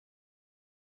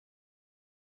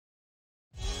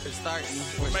We're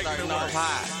starting off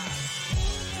high.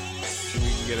 We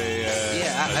can get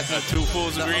I think two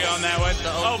fools agree on that one.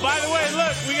 Oh, by the way,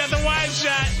 look, we got the wide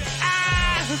shot.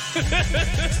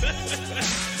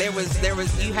 There was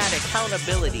you had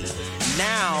accountability.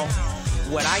 Now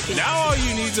what I can Now all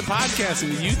you need is a podcast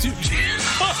and a YouTube channel.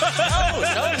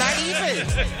 No, not even.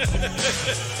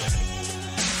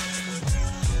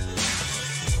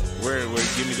 Where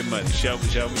give me the money. Show me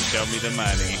the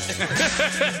money.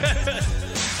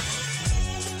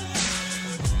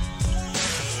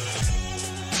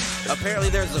 Apparently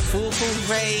there's a Fool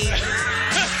page.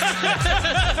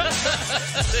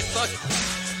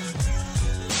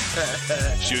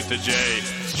 Shoot the J.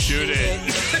 Shoot it.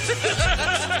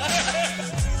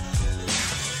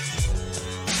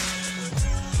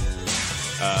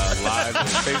 Live on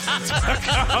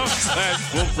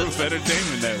Facebook.com/Foolproof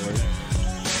Entertainment Network.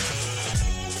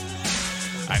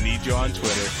 I need you on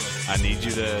Twitter. I need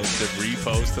you to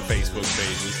repost the Facebook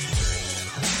pages.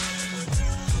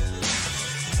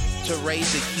 To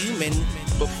raise a human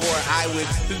before I would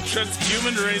Trust a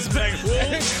human to raise back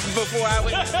wolves. before I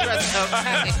would trust a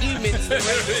pack of humans to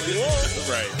raise a wolf.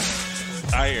 Right.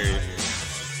 I hear you.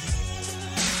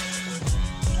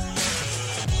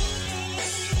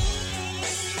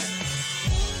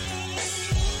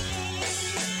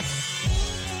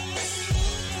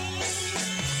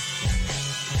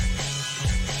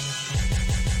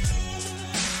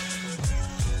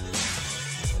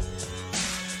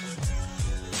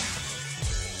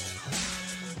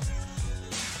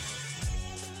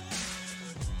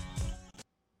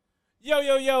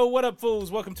 Yo, what up,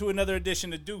 fools? Welcome to another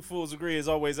edition of Do Fools Agree. As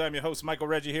always, I'm your host, Michael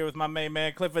Reggie, here with my main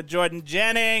man, Clifford Jordan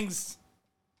Jennings.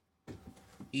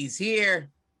 He's here.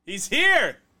 He's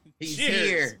here. He's Cheers.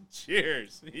 here.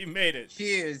 Cheers. He made it.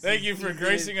 Cheers. Thank you for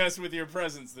gracing us with your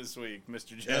presence this week,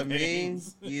 Mr.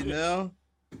 Jennings. you know.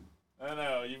 I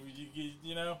know.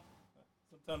 You know,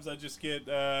 sometimes I just get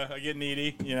I get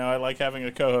needy. You know, I like having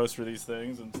a co-host for these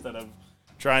things instead of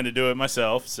trying to do it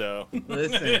myself, so.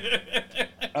 Listen,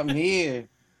 I'm here.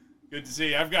 Good to see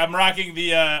you. I'm rocking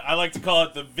the, I like to call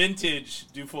it the vintage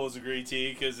Do Fools Agree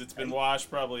tee because it's been washed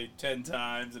probably 10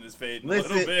 times and is fading a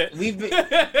little bit. we've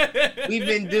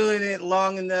been doing it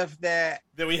long enough that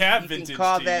we have you vintage can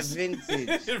call tees. that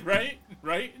vintage.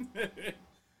 Right?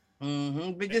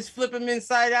 But just flip them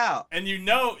inside out. And you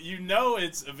know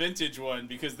it's a vintage one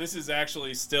because this is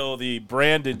actually still the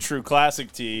branded True Classic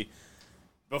tee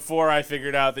before I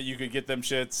figured out that you could get them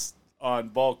shits on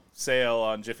bulk sale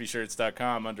on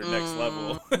jiffyshirts.com under Next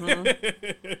Level.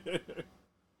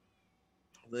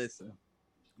 Listen.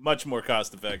 Much more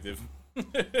cost effective.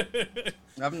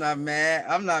 I'm not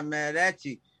mad at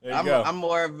you. I'm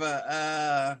more of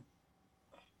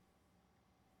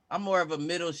a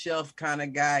middle shelf kind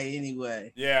of guy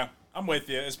anyway. Yeah, I'm with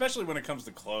you, especially when it comes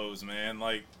to clothes, man.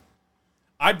 Like,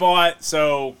 I bought,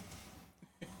 so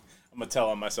I'm going to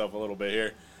tell on myself a little bit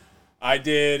here. I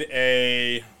did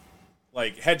a,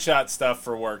 headshot stuff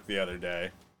for work the other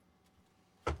day.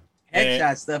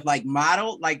 Headshot stuff, like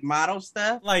model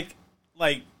stuff? Like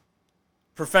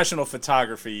professional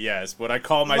photography, yes. Would I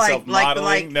call myself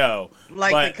modeling? No.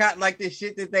 Like the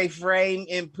shit that they frame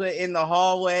and put in the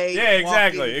hallway. Yeah,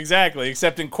 exactly.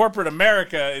 Except in corporate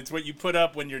America, it's what you put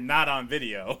up when you're not on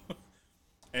video.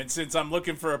 And since I'm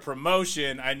looking for a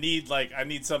promotion, I need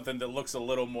something that looks a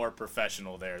little more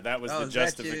professional there. That was the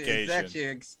justification. Is that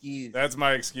your excuse? That's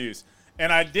my excuse.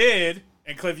 And I did,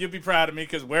 and Cliff, you'll be proud of me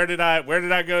because where did I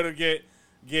go to get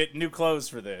new clothes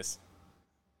for this?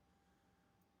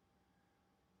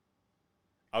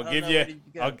 I'll give you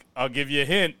a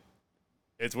hint.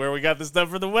 It's where we got the stuff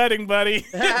for the wedding, buddy.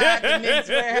 The Men's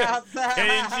Warehouse.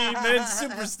 K&G Men's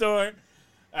Superstore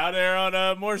out there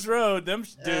on Morse Road. Dude.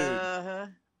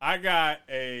 I got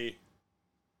a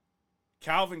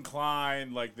Calvin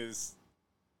Klein, like this.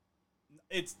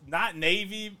 It's not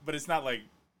navy, but it's not like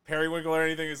periwinkle or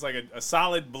anything. It's like a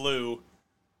solid blue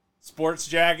sports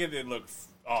jacket.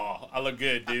 I look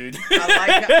good, dude.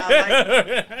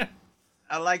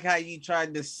 I like how you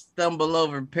tried to stumble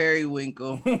over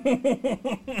periwinkle.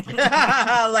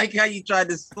 I like how you tried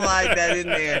to slide that in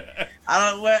there.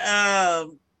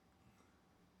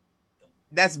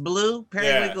 That's blue?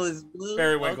 Periwinkle is blue?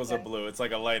 Periwinkle's a blue. It's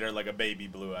like a lighter, like a baby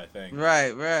blue, I think.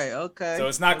 Right. Okay. So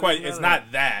it's not quite, it's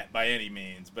not that by any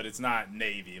means, but it's not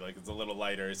navy. Like it's a little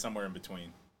lighter. It's somewhere in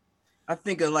between. I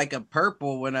think of like a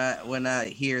purple when I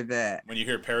hear that. When you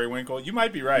hear periwinkle, you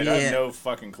might be right. Yeah. I have no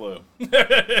fucking clue.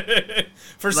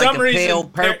 For like some reason, pale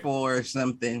purple or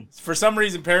something. For some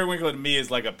reason, periwinkle to me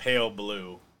is like a pale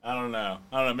blue. I don't know.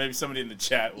 Maybe somebody in the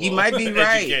chat will You might be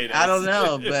right. educate us. I don't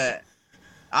know, but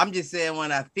I'm just saying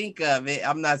when I think of it,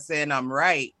 I'm not saying I'm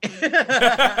right.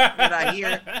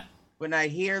 When I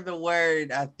hear the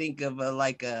word, I think of a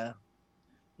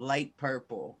light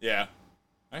purple. Yeah,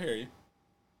 I hear you.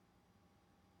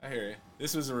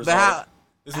 This was a result.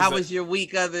 But how was your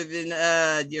week other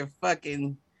than your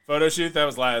fucking photo shoot? That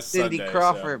was last Cindy Sunday.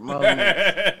 Crawford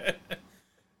moment.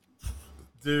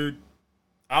 Dude,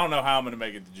 I don't know how I'm gonna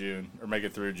make it to June or make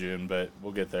it through June, but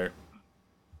we'll get there.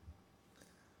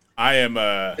 I am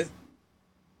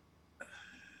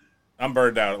I'm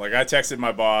burned out. Like, I texted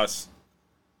my boss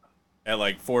at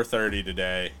like 4:30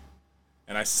 today,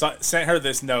 and I sent her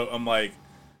this note. I'm like,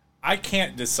 I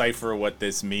can't decipher what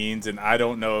this means, and I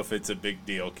don't know if it's a big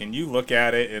deal. Can you look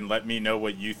at it and let me know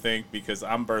what you think? Because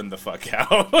I'm burned the fuck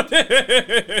out.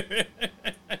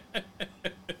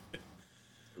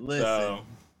 Listen.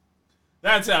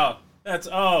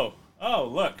 So,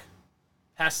 look.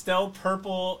 Pastel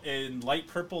purple and light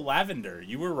purple lavender.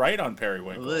 You were right on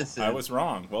periwinkle. Listen. I was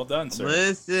wrong. Well done, sir.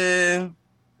 Listen.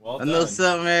 Well done. I know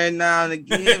something every now and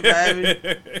again,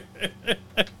 baby.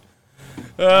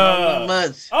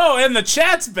 Much. Oh, and the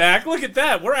chat's back. Look at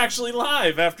that. We're actually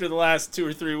live after the last 2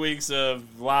 or 3 weeks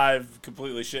of live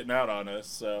completely shitting out on us.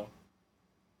 So,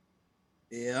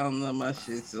 yeah, I don't know. My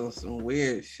shit's on some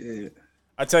weird shit.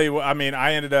 I tell you what, I mean,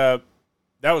 I ended up,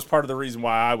 that was part of the reason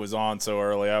why I was on so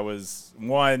early.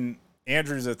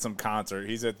 Andrew's at some concert.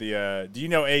 He's at the, do you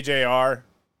know AJR?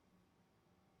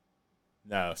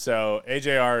 No. So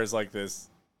AJR is like this,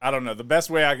 I don't know. The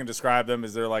best way I can describe them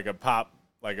is they're like a pop,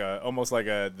 almost like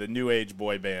the new age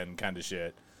boy band kind of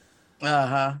shit.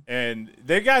 Uh-huh. And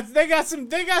they got some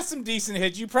decent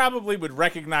hits. You probably would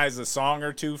recognize a song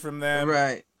or two from them.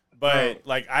 Right. But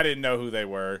I didn't know who they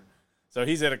were. So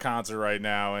he's at a concert right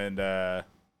now, and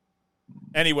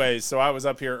anyways, so I was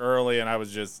up here early, and I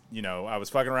was just, I was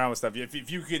fucking around with stuff.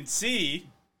 If you can see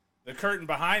the curtain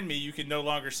behind me, you can no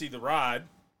longer see the rod.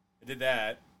 I did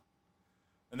that.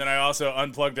 And then I also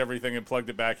unplugged everything and plugged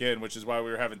it back in, which is why we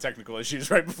were having technical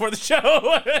issues right before the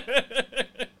show.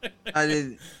 I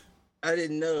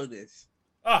didn't notice.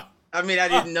 Ah. I mean, I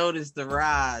didn't notice the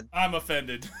rod. I'm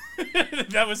offended.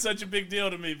 That was such a big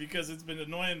deal to me because it's been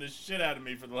annoying the shit out of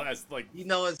me for the last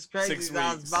what's crazy 6 is weeks.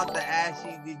 I was about to ask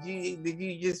you, did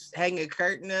you just hang a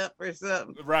curtain up or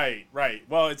something? Right.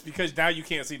 Well, it's because now you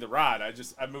can't see the rod. I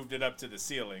moved it up to the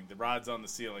ceiling. The rod's on the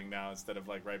ceiling now instead of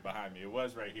right behind me. It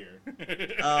was right here.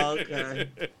 Oh, okay.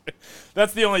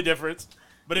 That's the only difference.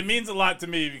 But it means a lot to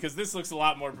me because this looks a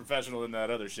lot more professional than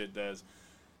that other shit does.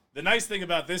 The nice thing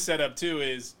about this setup too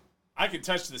is I can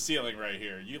touch the ceiling right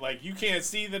here. You can't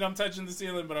see that I'm touching the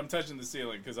ceiling, but I'm touching the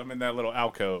ceiling because I'm in that little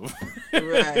alcove.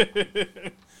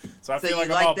 Right. So I feel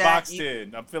like I'm all boxed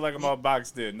in. I feel like I'm all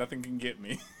boxed in. Nothing can get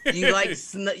me. You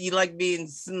like being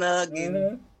snug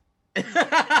and. Yep,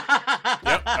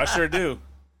 I sure do.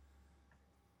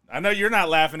 I know you're not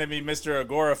laughing at me, Mr.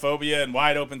 Agoraphobia and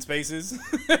wide open spaces.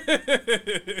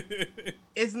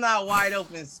 It's not wide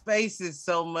open spaces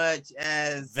so much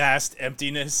as vast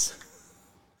emptiness.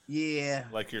 Yeah.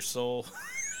 Like your soul.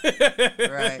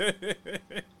 Right.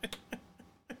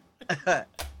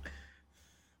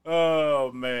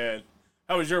 Oh, man.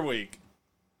 How was your week?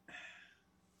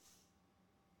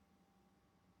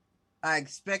 I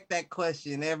expect that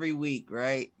question every week,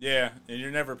 right? Yeah, and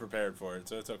you're never prepared for it,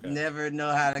 so it's okay. Never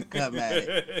know how to come at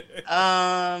it.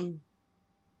 I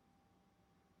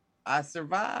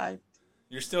survived.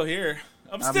 You're still here.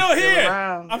 I'm still here.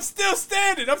 Around. I'm still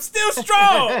standing. I'm still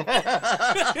strong.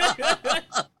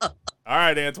 All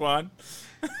right, Antoine.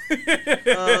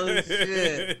 Oh,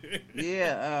 shit.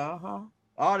 Yeah,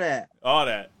 All that.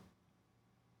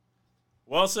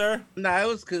 Well, sir? No, it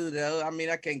was cool, though. I mean,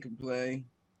 I can't complain.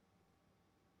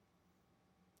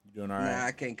 You doing all right? Nah,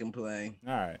 I can't complain.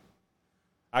 All right.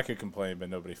 I could complain, but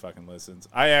nobody fucking listens.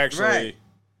 I actually... Right.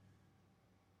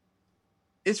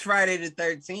 It's Friday the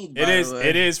 13th.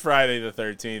 It is Friday the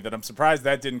 13th, and I'm surprised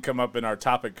that didn't come up in our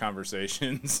topic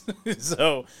conversations.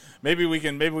 So maybe we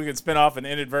can spin off an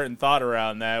inadvertent thought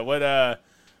around that.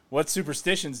 What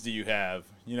superstitions do you have?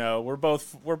 We're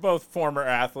both former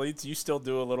athletes. You still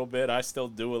do a little bit. I still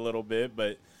do a little bit.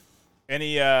 But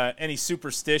any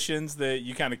superstitions that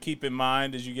you kind of keep in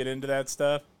mind as you get into that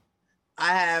stuff?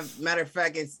 I have, matter of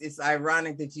fact, it's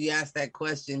ironic that you asked that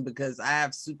question because I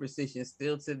have superstitions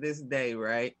still to this day,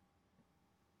 right?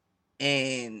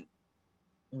 And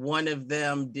one of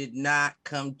them did not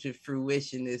come to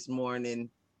fruition this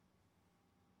morning,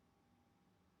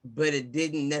 but it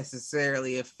didn't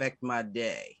necessarily affect my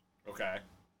day. Okay.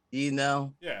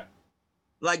 Yeah.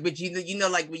 But when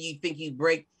you think you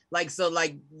break,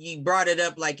 you brought it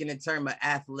up in a term of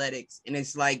athletics, and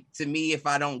it's to me, if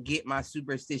I don't get my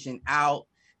superstition out,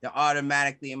 then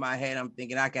automatically in my head, I'm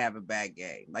thinking I could have a bad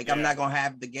game. Like, I'm not going to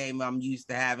have the game I'm used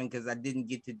to having because I didn't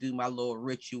get to do my little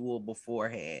ritual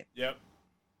beforehand. Yep.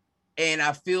 And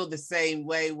I feel the same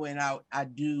way when I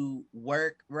do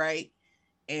work, right?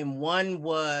 And one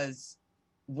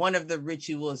of the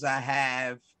rituals I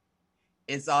have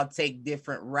is I'll take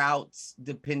different routes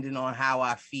depending on how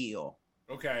I feel.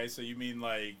 Okay, so you mean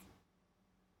like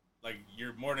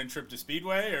your morning trip to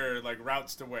Speedway or like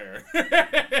routes to where?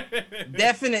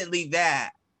 Definitely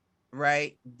that,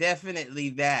 right?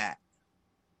 Definitely that.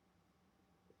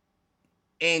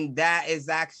 And that is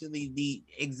actually the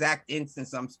exact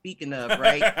instance I'm speaking of,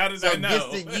 right? How does I know?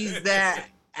 Just to use that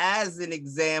as an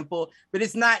example, but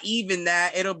it's not even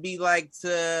that. It'll be like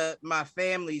to my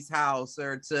family's house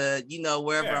or to,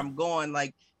 wherever I'm going.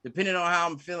 Like, depending on how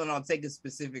I'm feeling, I'll take a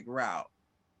specific route.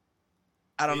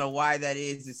 I don't know why that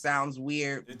is. It sounds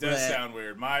weird. It does sound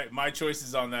weird. My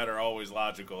choices on that are always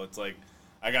logical. It's like,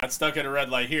 I got stuck at a red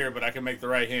light here, but I can make the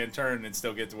right-hand turn and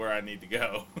still get to where I need to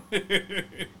go.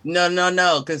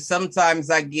 No, because sometimes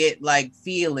I get, like,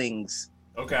 feelings.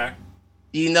 Okay.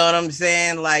 You know what I'm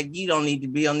saying? Like, you don't need to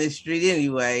be on this street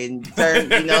anyway, and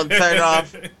turn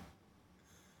off.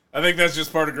 I think that's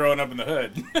just part of growing up in the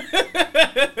hood.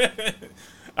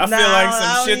 I feel like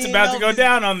some shit's about to go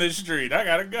down on this street. I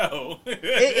gotta go. And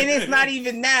it's not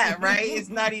even that, right? It's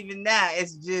not even that.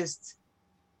 It's just...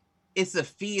 it's a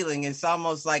feeling. It's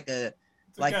almost like a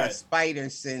spider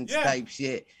sense type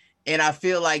shit. And I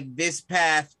feel like this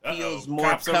path feels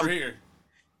more over here.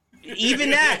 Even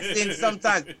that, and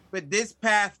sometimes, but this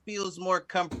path feels more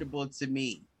comfortable to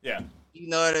me. Yeah. You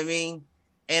know what I mean?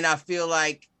 And I feel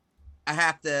like I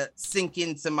have to sink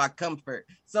into my comfort.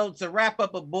 So to wrap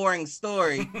up a boring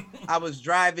story, I was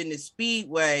driving the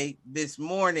Speedway this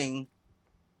morning,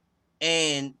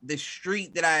 and the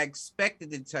street that I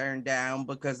expected to turn down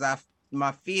because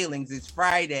my feelings, it's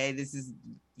Friday. This is,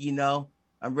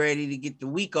 I'm ready to get the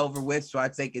week over with. So I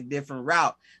take a different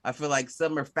route. I feel like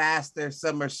some are faster,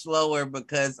 some are slower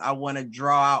because I want to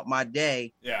draw out my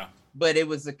day. Yeah. But it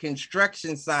was a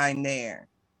construction sign there.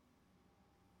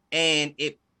 And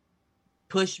it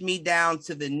pushed me down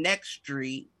to the next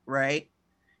street, right?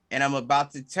 And I'm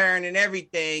about to turn and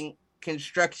everything.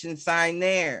 Construction sign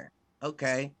there.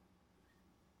 Okay.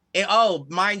 And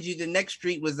mind you, the next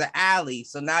street was an alley.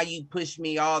 So now you push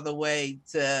me all the way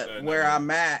to where I'm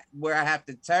at, where I have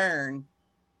to turn.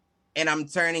 And I'm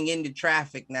turning into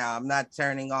traffic now. I'm not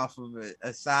turning off of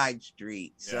a side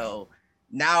street. Yeah. So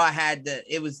now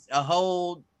it was a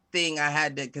whole thing I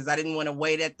had to, because I didn't want to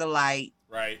wait at the light.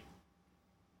 Right.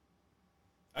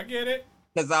 I get it.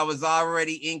 Because I was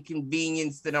already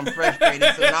inconvenienced and I'm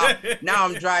frustrated. So now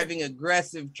I'm driving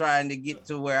aggressive trying to get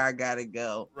to where I got to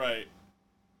go. Right.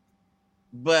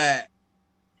 But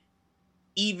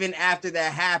even after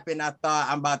that happened, I thought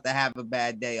I'm about to have a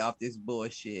bad day off this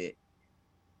bullshit.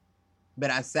 But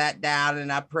I sat down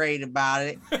and I prayed about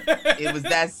it. It was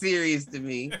that serious to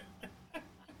me.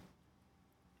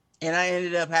 And I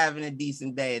ended up having a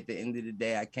decent day at the end of the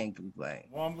day. I can't complain.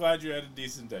 Well, I'm glad you had a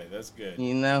decent day. That's good.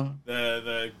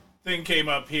 The thing came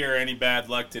up here, any bad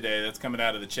luck today, that's coming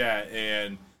out of the chat.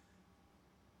 And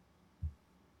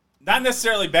not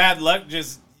necessarily bad luck,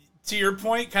 just to your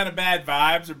point, kind of bad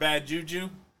vibes or bad juju.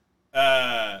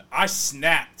 I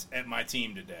snapped at my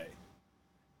team today.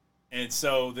 And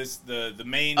so the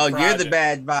main project, you're the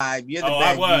bad vibe. You're the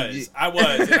bad juju. I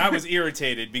was. And I was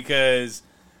irritated because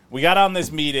we got on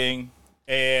this meeting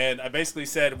and I basically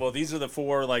said, well, these are the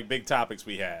 4 big topics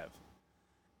we have.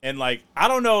 And I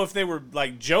don't know if they were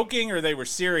joking or they were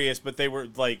serious, but they were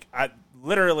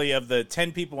literally of the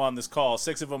 10 people on this call,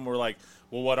 6 of them were like,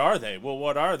 well, what are they? Well,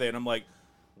 what are they? And I'm like,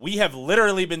 we have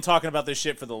literally been talking about this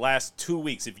shit for the last 2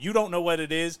 weeks. If you don't know what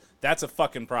it is, that's a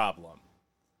fucking problem.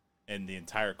 And the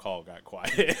entire call got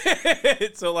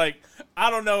quiet. So I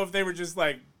don't know if they were just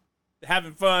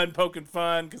having fun, poking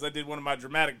fun, because I did one of my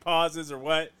dramatic pauses or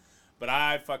what, but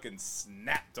I fucking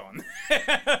snapped on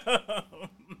them.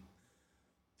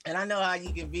 And I know how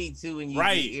you can be too when you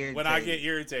get irritated. When I get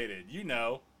irritated,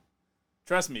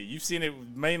 Trust me, you've seen it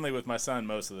mainly with my son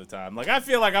most of the time. I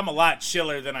feel like I'm a lot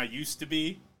chiller than I used to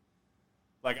be.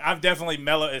 I've definitely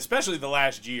mellowed, especially the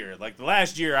last year. The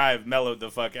last year I have mellowed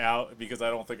the fuck out because I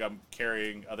don't think I'm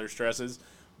carrying other stresses.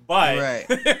 But,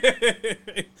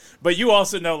 right. But you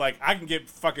also know, I can get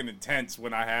fucking intense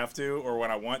when I have to, or when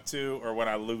I want to, or when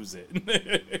I lose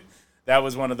it. That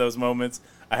was one of those moments.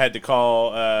 I had to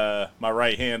call my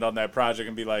right hand on that project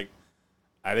and be like,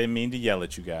 I didn't mean to yell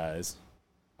at you guys.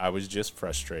 I was just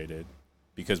frustrated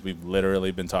because we've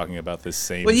literally been talking about this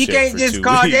same Well, you shit can't for just 2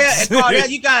 call weeks. that.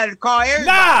 You gotta call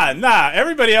everybody. Nah.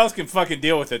 Everybody else can fucking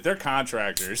deal with it. They're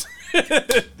contractors.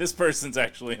 This person's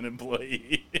actually an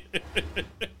employee.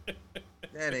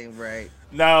 That ain't right.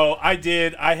 No, I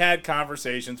did. I had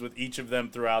conversations with each of them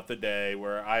throughout the day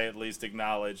where I at least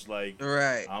acknowledged, like,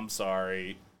 right, I'm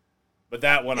sorry. But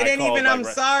that one it ain't called, even like, I'm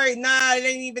sorry. Nah, it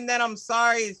ain't even that I'm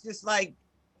sorry. It's just like,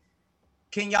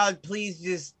 can y'all please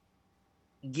just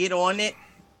get on it?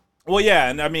 Well, yeah,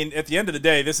 and I mean, at the end of the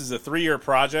day, this is a 3-year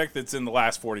project that's in the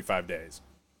last 45 days.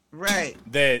 Right.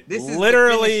 That this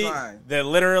literally, is the finish line. that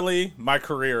literally, my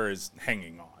career is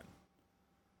hanging on.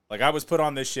 Like, I was put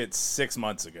on this shit 6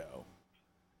 months ago,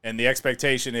 and the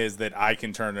expectation is that I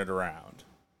can turn it around.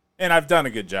 And I've done a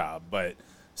good job, but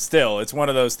still, it's one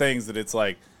of those things that it's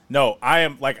like, no,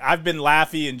 I've been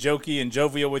laughy and jokey and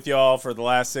jovial with y'all for the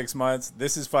last 6 months.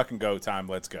 This is fucking go time.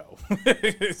 Let's go.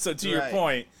 So to your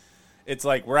point, it's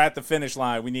like we're at the finish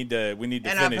line. We need to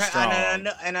finish strong.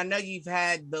 And I know you've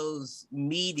had those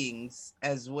meetings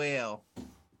as well.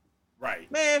 Right.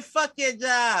 Man, fuck your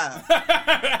job.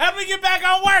 How do we get back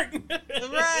on work?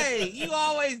 Right. You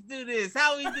always do this.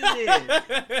 How we do this?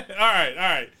 All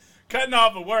right. Cutting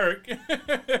off of work.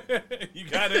 You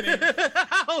got any?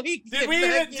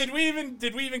 Did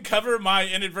we even cover my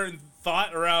inadvertent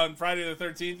thought around Friday the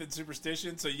 13th and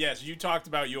superstition? So yes, you talked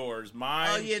about yours. Mine.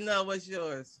 Oh yeah, no, what's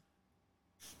yours?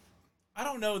 I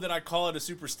don't know that I call it a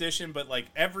superstition, but like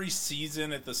every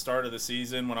season at the start of the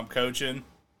season when I'm coaching,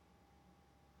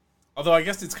 although I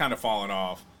guess it's kind of fallen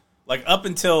off. Like up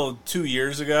until 2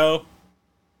 years ago,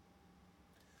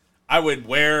 I would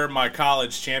wear my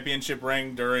college championship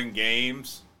ring during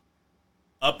games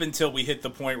up until we hit the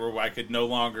point where I could no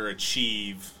longer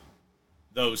achieve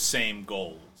those same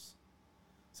goals.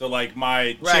 So like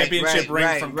my championship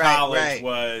ring from college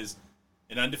was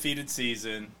an undefeated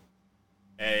season,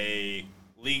 a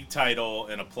league title,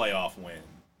 and a playoff win.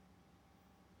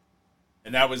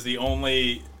 And that was the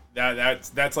only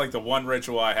that's like the one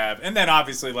ritual I have. And then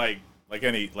obviously like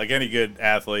any good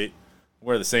athlete,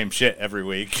 wear the same shit every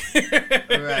week.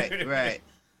 Right.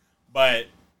 But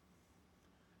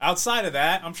outside of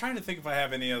that, I'm trying to think if I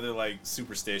have any other like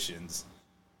superstitions.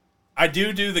 I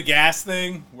do the gas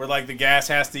thing where like the gas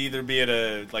has to either be at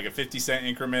a 50-cent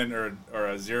increment or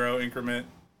a zero increment.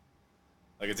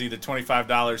 Like it's either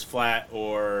 $25 flat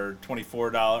or $24 or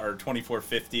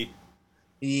 $24.50.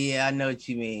 Yeah, I know what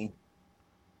you mean.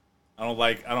 I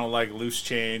don't like loose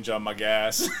change on my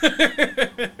gas.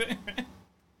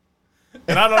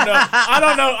 And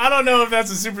I don't know if that's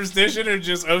a superstition or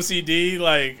just OCD.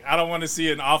 Like, I don't want to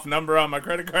see an off number on my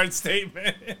credit card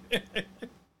statement.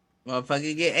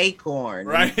 Motherfucker, get Acorn,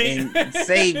 right? and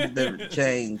save the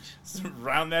change.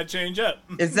 Round that change up.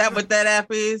 Is that what that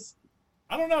app is?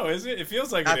 I don't know. Is it? It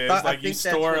feels like it is. Like you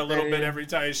store a little bit every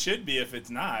time. It should be if it's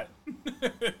not.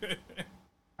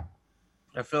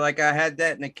 I feel like I had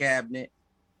that in the cabinet.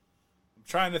 I'm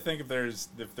trying to think if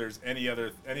there's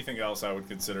anything else I would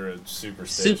consider a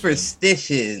superstition.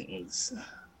 Superstitions.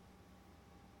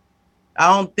 I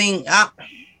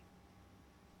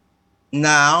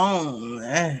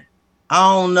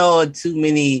don't know too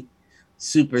many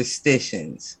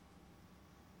superstitions.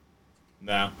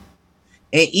 No.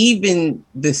 And even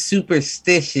the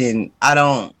superstition, I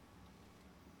don't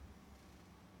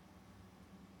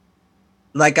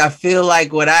like. I feel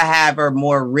like what I have are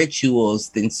more rituals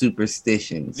than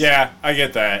superstitions. Yeah, I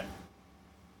get that.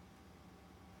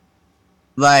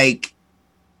 Like,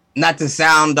 not to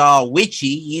sound all witchy,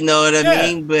 you know what I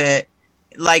mean? But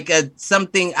like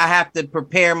something I have to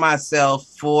prepare myself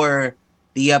for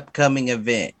the upcoming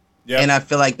event. Yep. And I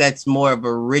feel like that's more of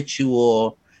a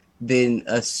ritual than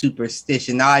a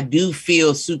superstition. Now, I do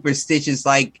feel superstitious,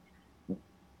 like,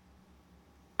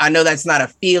 I know that's not a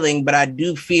feeling, but I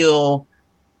do feel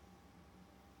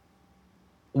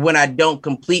when I don't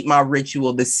complete my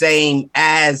ritual the same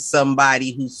as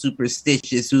somebody who's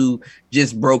superstitious, who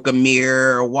just broke a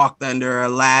mirror or walked under a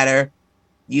ladder.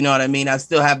 You know what I mean? I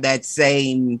still have that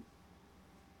same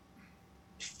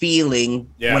feeling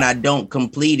when I don't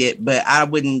complete it, but I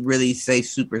wouldn't really say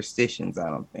superstitions, I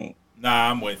don't think.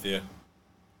 Nah, I'm with you.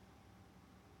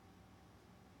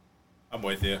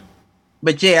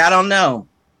 But yeah, I don't know.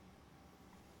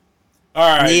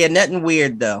 All right. Yeah, nothing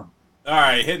weird though. All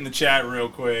right, hitting the chat real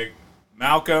quick.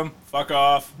 Malcolm, fuck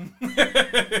off.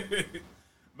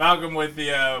 Malcolm with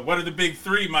the, what are the big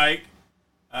three, Mike?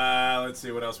 Let's see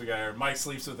what else we got here. Mike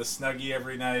sleeps with a Snuggie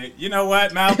every night. You know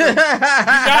what, Malcolm? you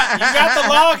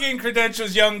got the login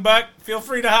credentials, young buck. Feel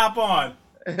free to hop on.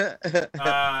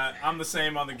 I'm the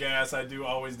same on the gas. I do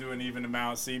always do an even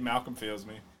amount. See, Malcolm feels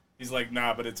me. He's like,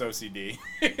 nah, but it's OCD.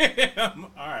 All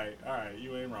right,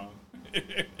 you ain't wrong.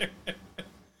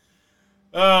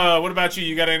 What about you?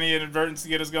 You got any inadvertence to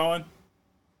get us going?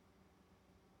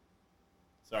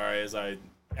 Sorry, as I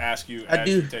ask you as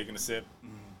you're taking a sip.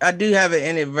 I do have an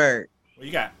inadvert. What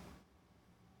you got?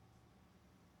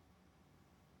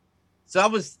 So I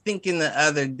was thinking the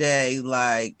other day,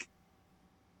 like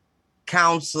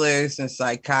counselors and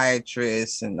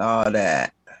psychiatrists and all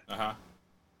that. Uh-huh.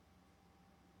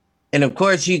 And of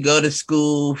course, you go to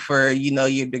school for,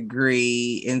 your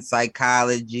degree in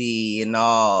psychology and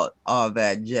all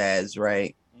that jazz,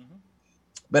 right? Mm-hmm.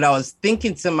 But I was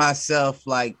thinking to myself,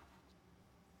 like,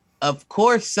 of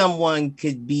course, someone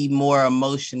could be more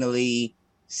emotionally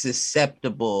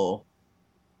susceptible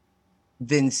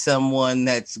than someone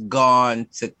that's gone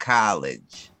to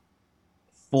college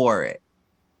for it.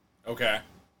 Okay.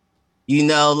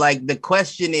 Like the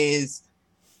question is,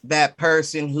 that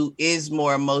person who is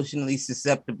more emotionally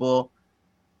susceptible,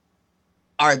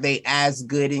 are they as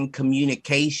good in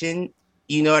communication?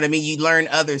 You know what I mean? You learn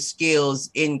other skills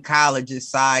in college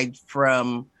aside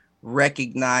from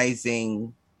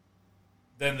recognizing.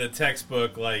 Then the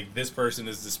textbook, like, this person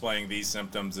is displaying these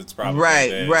symptoms, it's probably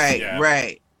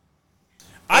right.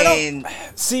 I don't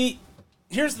see.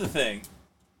 Here's the thing.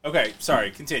 Okay,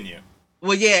 sorry, continue.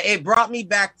 Well, yeah, it brought me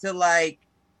back to like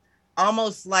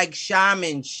almost like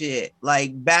shaman shit,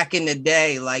 like back in the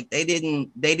day. Like they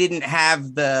didn't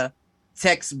have the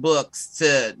textbooks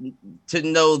to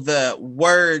know the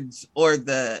words or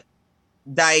the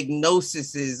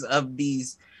diagnoses of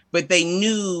these, but they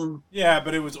knew. Yeah,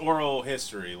 but it was oral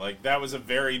history. Like that was a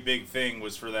very big thing,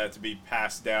 was for that to be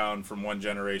passed down from one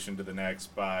generation to the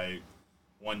next by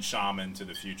one shaman to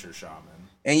the future shaman.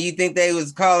 And you think they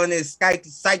was calling it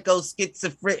psycho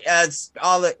schizophrenic,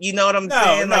 all the, you know what I'm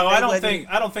saying? No, I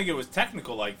don't think it was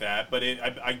technical like that. But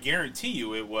I guarantee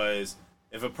you, it was,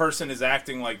 if a person is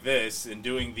acting like this and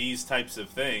doing these types of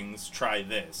things, try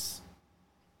this.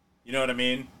 You know what I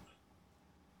mean?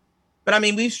 But I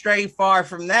mean, we've strayed far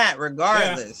from that,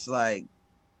 regardless. Yeah. Like,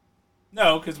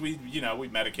 no, because we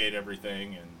medicate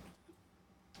everything and.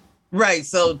 Right.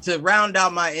 So to round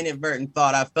out my inadvertent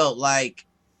thought, I felt like,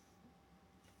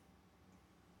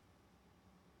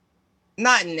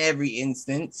 not in every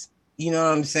instance, you know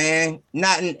what I'm saying?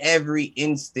 Not in every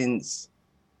instance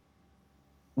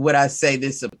would I say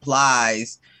this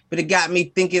applies, but it got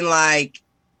me thinking, like,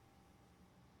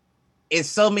 it's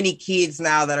so many kids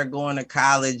now that are going to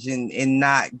college and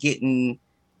not getting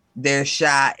their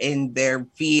shot in their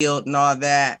field and all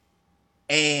that.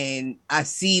 And I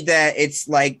see that it's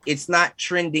like, it's not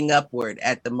trending upward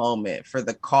at the moment for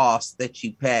the cost that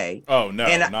you pay. Oh, no,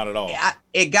 not at all.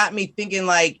 It got me thinking,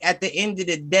 like, at the end of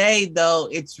the day, though,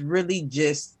 it's really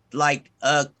just like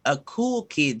a cool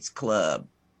kids club.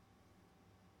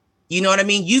 You know what I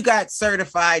mean? You got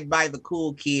certified by the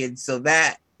cool kids, so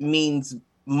that means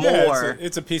more. Yeah,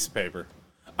 it's a piece of paper.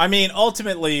 I mean,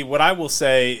 ultimately, what I will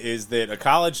say is that a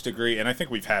college degree, and I think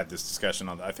we've had this discussion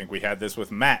I think we had this with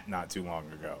Matt not too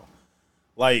long ago.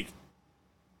 Like,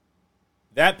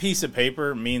 that piece of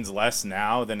paper means less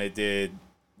now than it did,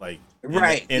 like, in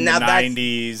the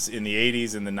 90s, in the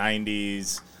 80s, in the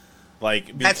 90s. Like,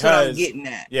 because, that's what I'm getting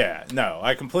at. Yeah, no,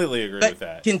 I completely agree with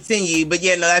that. Continue, but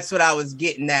yeah, no, that's what I was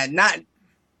getting at.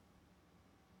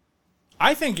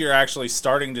 I think you're actually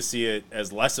starting to see it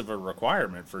as less of a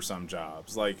requirement for some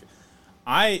jobs. Like,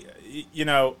 I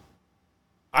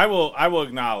will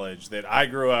acknowledge that I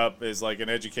grew up as like an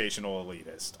educational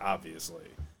elitist, obviously.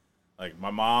 Like,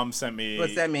 my mom sent me.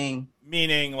 What's that mean?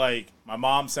 Meaning, like, my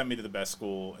mom sent me to the best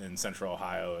school in Central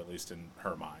Ohio, at least in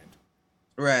her mind.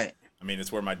 Right. I mean,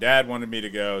 it's where my dad wanted me to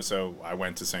go, so I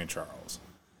went to St. Charles.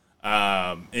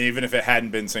 Even if it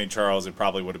hadn't been St. Charles, it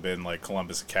probably would have been like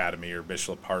Columbus Academy or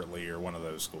Bishop Hartley or one of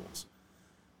those schools.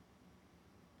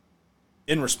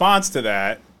 In response to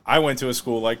that, I went to a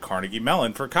school like Carnegie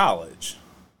Mellon for college.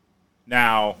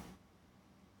 Now,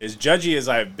 as judgy as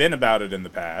I've been about it in the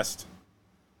past,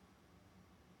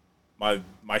 my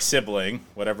sibling,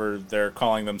 whatever they're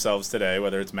calling themselves today,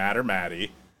 whether it's Matt or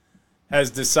Maddie, has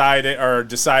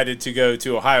decided to go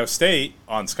to Ohio State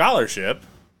on scholarship.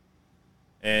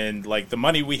 And, like, the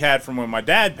money we had from when my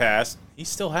dad passed, he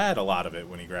still had a lot of it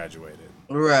when he graduated.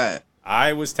 Right.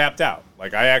 I was tapped out.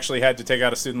 Like, I actually had to take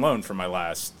out a student loan for my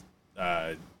last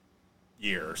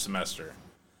year or semester.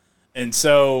 And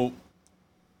so,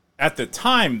 at the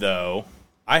time, though,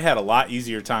 I had a lot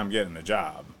easier time getting a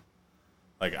job.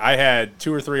 Like, I had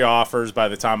 2 or 3 offers by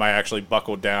the time I actually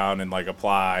buckled down and, like,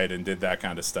 applied and did that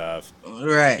kind of stuff.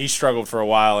 Right. He struggled for a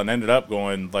while and ended up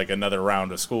going, like, another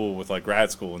round of school with, like, grad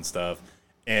school and stuff.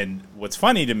 And what's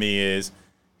funny to me is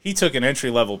he took an entry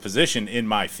level position in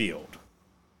my field.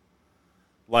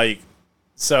 Like,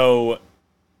 so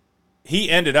he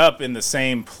ended up in the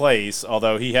same place,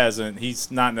 although he's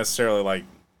not necessarily like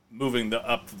climbing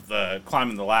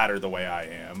the ladder the way I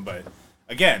am. But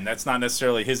again, that's not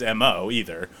necessarily his MO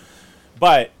either.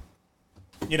 But,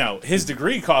 you know, his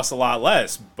degree costs a lot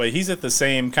less, but he's at the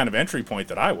same kind of entry point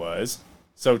that I was.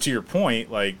 So to your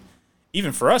point, like,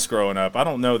 even for us growing up, I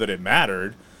don't know that it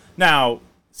mattered. Now,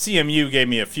 CMU gave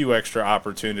me a few extra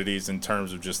opportunities in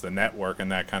terms of just the network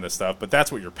and that kind of stuff, but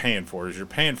that's what you're paying for, is you're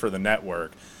paying for the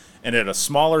network. And at a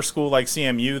smaller school like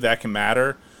CMU, that can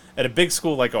matter. At a big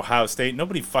school like Ohio State,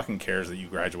 nobody fucking cares that you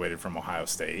graduated from Ohio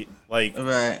State. Like,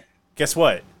 right. Guess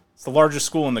what? It's the largest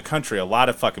school in the country. A lot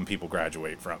of fucking people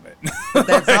graduate from it. But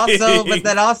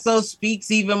that also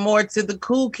speaks even more to the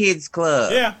cool kids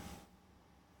club. Yeah.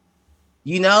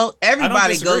 You know,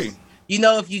 everybody goes. You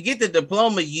know, if you get the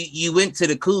diploma, you went to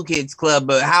the cool kids club,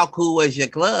 but how cool was your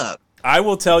club? I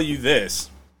will tell you this,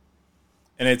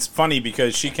 and it's funny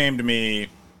because she came to me,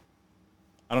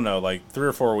 I don't know, like 3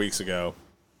 or 4 weeks ago.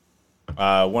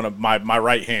 One of my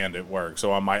right hand at work,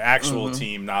 so on my actual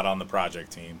team, not on the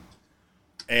project team,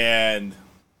 and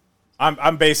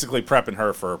I'm basically prepping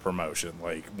her for a promotion.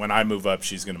 Like, when I move up,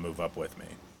 she's going to move up with me.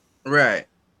 Right.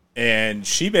 And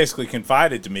she basically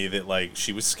confided to me that, like,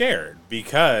 she was scared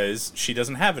because she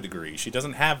doesn't have a degree. She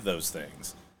doesn't have those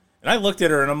things. And I looked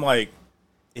at her and I'm like,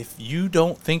 if you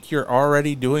don't think you're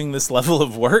already doing this level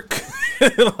of work,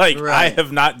 like, right. I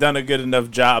have not done a good enough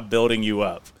job building you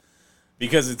up.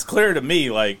 Because it's clear to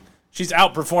me, like, she's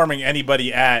outperforming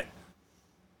anybody at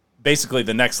basically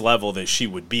the next level that she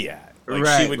would be at.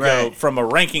 Like, she would go from a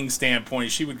ranking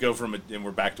standpoint, she would go from and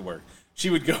we're back to work. She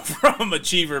would go from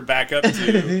achiever back up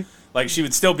to, like, she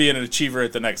would still be an achiever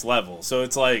at the next level. So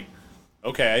it's like,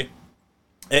 okay.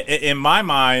 In my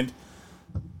mind,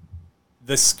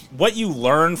 what you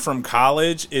learn from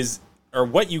college is, or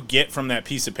what you get from that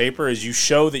piece of paper is, you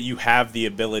show that you have the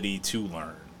ability to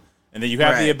learn and that you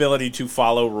have the ability to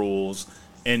follow rules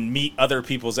and meet other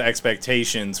people's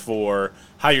expectations for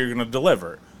how you're going to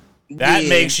deliver. That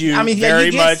makes you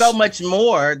you get so much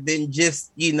more than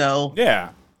just, you know. Yeah.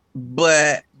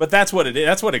 But that's what it is.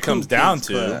 That's what it comes down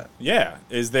to. Club. Yeah,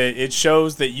 is that it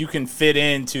shows that you can fit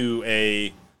into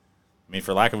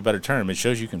for lack of a better term, it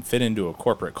shows you can fit into a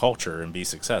corporate culture and be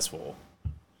successful.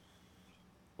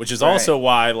 Which is also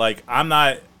why, like,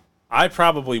 I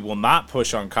probably will not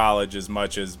push on college as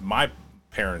much as my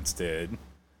parents did,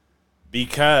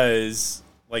 because,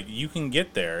 like, you can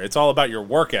get there. It's all about your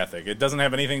work ethic. It doesn't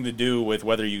have anything to do with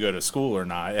whether you go to school or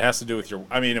not. It has to do with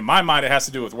in my mind, it has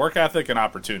to do with work ethic and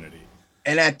opportunity.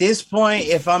 And at this point,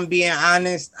 if I'm being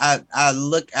honest,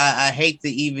 I hate to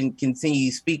even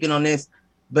continue speaking on this,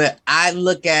 but I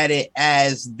look at it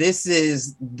as this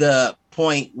is the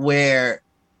point where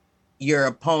your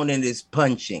opponent is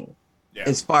punching. Yeah.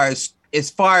 As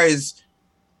far as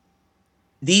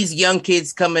these young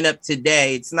kids coming up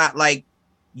today, it's not like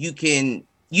you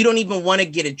don't even want to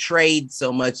get a trade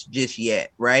so much just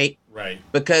yet, right? Right.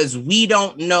 Because we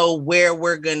don't know where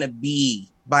we're going to be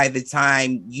by the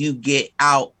time you get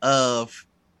out of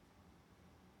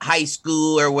high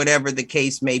school or whatever the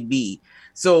case may be.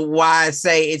 So why I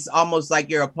say it's almost like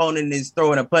your opponent is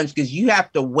throwing a punch, because you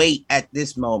have to wait at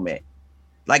this moment.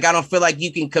 Like, I don't feel like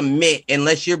you can commit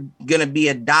unless you're going to be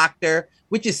a doctor,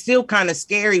 which is still kind of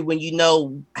scary when you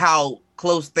know how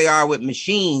close they are with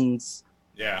machines.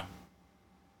 Yeah.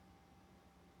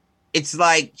 It's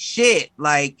like, shit,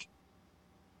 like,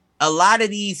 a lot of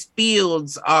these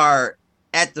fields are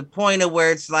at the point of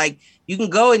where it's like, you can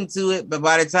go into it, but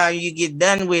by the time you get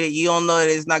done with it, you don't know that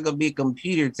it's not going to be a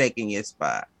computer taking your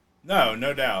spot. No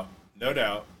doubt. No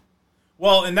doubt.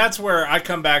 Well, and that's where I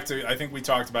come back to, I think we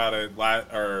talked about it,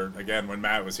 again, when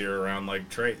Matt was here, around, like,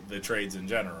 the trades in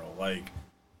general. Like,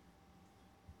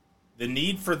 the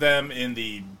need for them in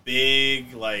the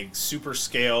big, like, super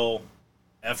scale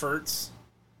efforts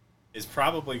is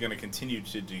probably going to continue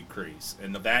to decrease.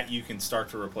 And that you can start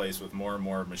to replace with more and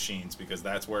more machines, because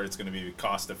that's where it's going to be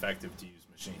cost effective to use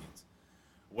machines.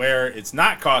 Where it's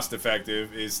not cost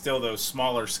effective is still those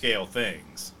smaller scale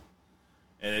things.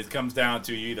 And it comes down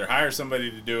to, you either hire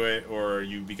somebody to do it or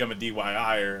you become a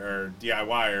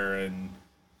DIYer, and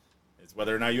it's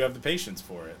whether or not you have the patience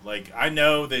for it. Like, I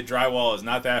know that drywall is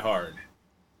not that hard.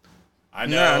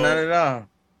 No, not at all.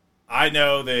 I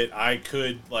know that I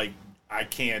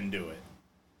can do it.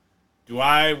 Do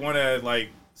I want to, like,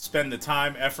 spend the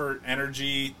time, effort,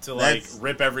 energy to, like,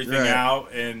 rip everything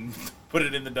out and put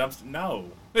it in the dumpster? No.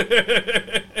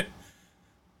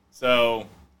 So...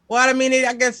 Well, I mean,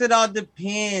 I guess it all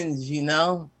depends, you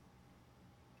know?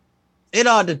 It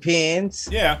all depends.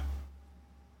 Yeah.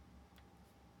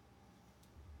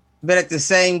 But at the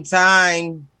same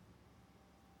time,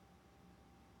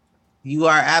 you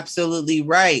are absolutely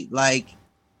right. Like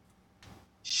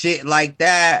shit like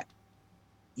that,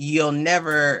 you'll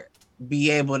never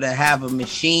be able to have a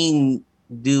machine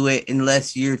do it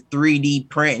unless you're 3D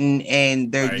printing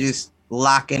and they're just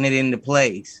locking it into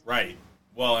place. Right.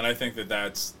 Well, and I think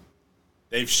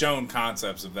they've shown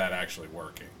concepts of that actually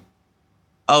working.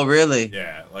 Oh, really?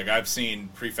 Yeah, like I've seen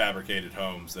prefabricated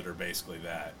homes that are basically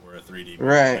that, where a 3D,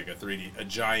 right, like a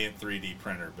giant 3D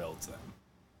printer builds them.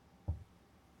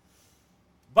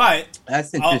 But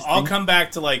that's interesting. I'll come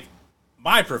back to like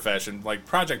my profession, like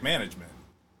project management.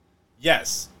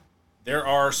 Yes, there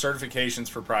are certifications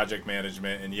for project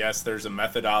management, and yes, there's a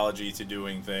methodology to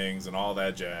doing things and all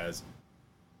that jazz.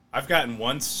 I've gotten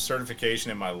one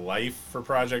certification in my life for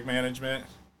project management,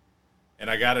 and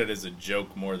I got it as a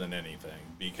joke more than anything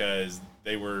because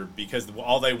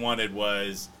all they wanted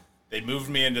was they moved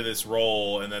me into this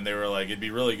role, and then they were like, it'd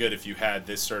be really good if you had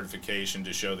this certification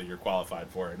to show that you're qualified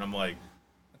for it. And I'm like,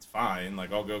 that's fine,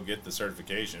 like I'll go get the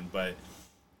certification, but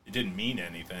it didn't mean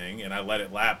anything, and I let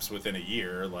it lapse within a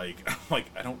year. Like I'm like,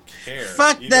 I don't care.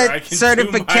 Fuck Either that I can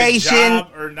certification do my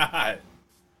job or not.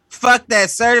 Fuck that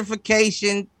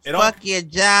certification. Fuck your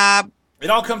job. It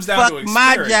all comes down to experience.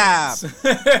 My job.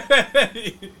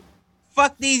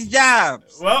 Fuck these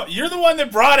jobs. Well, you're the one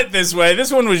that brought it this way.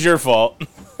 This one was your fault.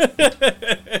 Did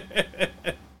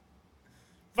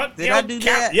I do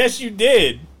that? Yes, you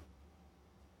did.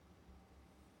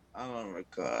 I don't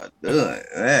recall doing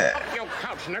that. Off your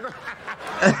couch, nigga.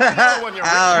 I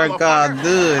don't recall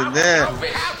doing that.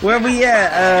 Where we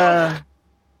at?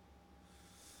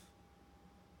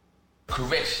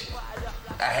 Correction.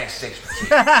 I had sex with you.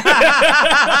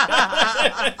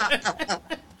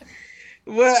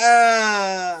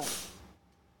 Well,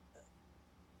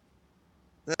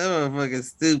 that motherfucker's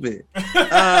stupid.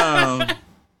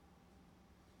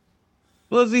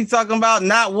 What was he talking about?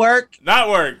 Not work? Not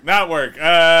work.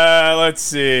 Let's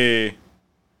see.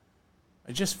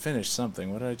 I just finished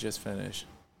something. What did I just finish?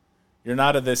 You're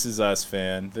not a This Is Us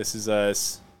fan. This Is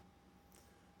Us.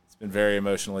 It's been very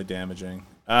emotionally damaging.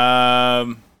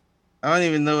 I don't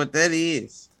even know what that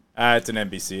is. It's an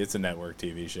NBC. It's a network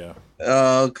TV show.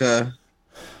 Oh, okay.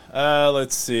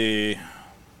 Let's see.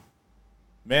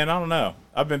 Man, I don't know.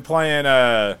 I've been playing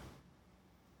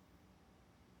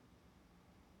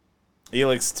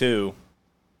Elix 2.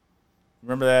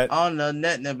 Remember that? I don't know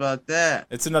nothing about that.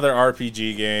 It's another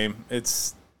RPG game.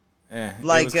 It's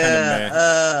like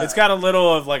it's got a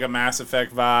little of like a Mass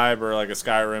Effect vibe or like a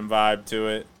Skyrim vibe to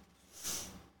it.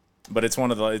 But it's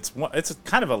it's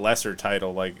kind of a lesser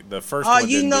title. Like the first one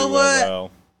didn't do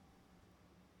well.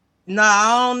 No,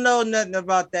 I don't know nothing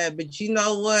about that. But you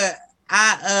know what?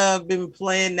 I been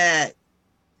playing that.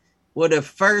 Well, the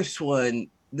first one,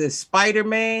 the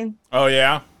Spider-Man. Oh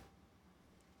yeah.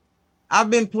 I've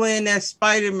been playing that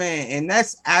Spider-Man, and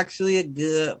that's actually a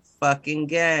good fucking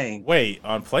game. Wait,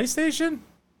 on PlayStation?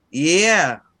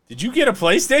 Yeah. Did you get a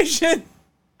PlayStation?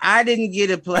 I didn't get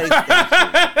a PlayStation.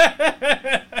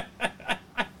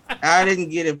 I didn't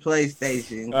get a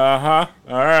PlayStation. Uh-huh.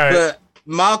 All right. But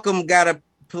Malcolm got a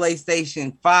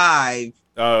PlayStation 5.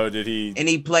 Oh, did he? And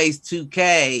he plays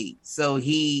 2K. So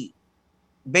he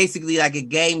basically like a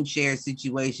game share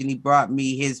situation. He brought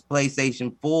me his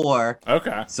PlayStation 4.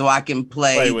 Okay. So I can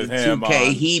play with the him 2K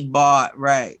on. he bought,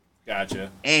 right.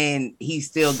 Gotcha. And he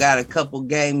still got a couple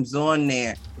games on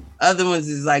there. Other ones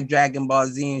is like Dragon Ball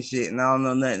Z and shit, and I don't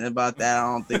know nothing about that. I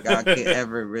don't think I could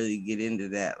ever really get into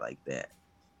that like that.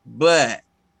 But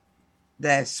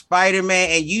that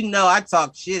Spider-Man, and you know I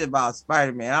talk shit about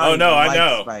Spider-Man. I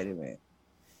know. Spider-Man.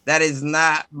 That is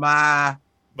not my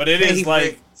But it is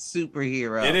like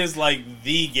superhero. It is like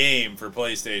the game for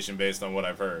PlayStation based on what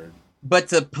I've heard. But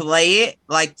to play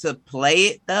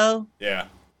it though, yeah,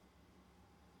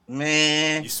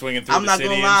 man, you swinging through the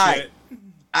city and shit.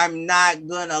 I'm not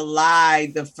gonna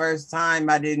lie. The first time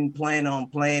I didn't plan on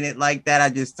playing it like that. I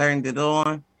just turned it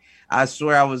on. I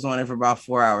swear I was on it for about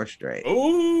 4 hours straight.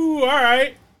 Ooh, all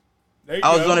right.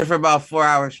 I was on it for about 4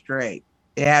 hours straight.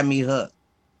 It had me hooked.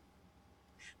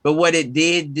 But what it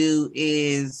did do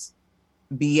is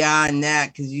beyond that,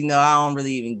 because you know I don't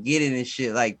really even get it and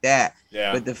shit like that.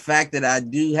 Yeah. But the fact that I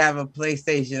do have a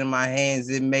PlayStation in my hands,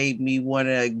 it made me want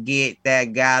to get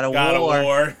that God of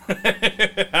War.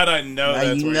 How do I know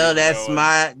that? You know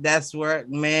that's where,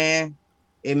 man.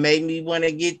 It made me want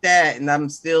to get that, and I'm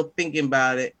still thinking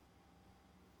about it.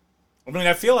 I mean,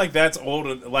 I feel like that's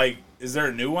old. Like, is there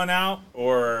a new one out,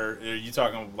 or are you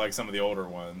talking like some of the older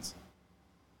ones?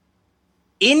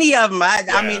 Any of them.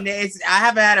 I mean, I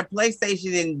haven't had a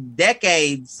PlayStation in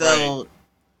decades, so. Right.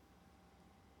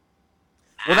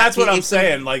 Well, that's what I'm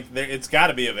saying. Like, it's got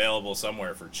to be available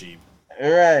somewhere for cheap.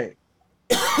 Right.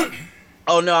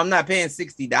 Oh no, I'm not paying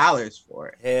 $60 for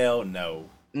it. Hell no.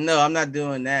 No, I'm not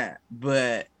doing that.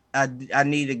 But I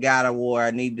need a God of War.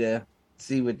 I need to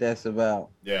see what that's about.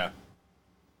 Yeah.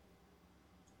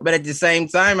 But at the same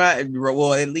time, at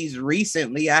least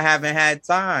recently, I haven't had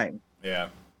time. Yeah.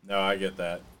 No, I get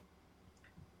that.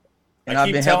 And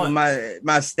I've been helping my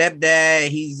stepdad.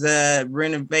 He's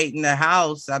renovating the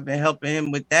house. I've been helping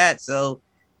him with that. So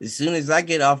as soon as I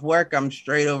get off work, I'm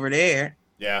straight over there.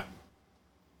 Yeah.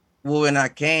 Well, when I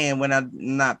can, when I'm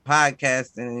not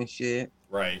podcasting and shit.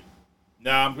 Right.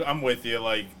 No, I'm with you.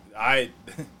 Like,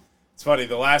 it's funny.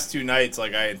 The last 2 nights,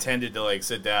 like, I intended to, like,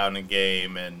 sit down and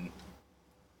game, and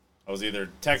I was either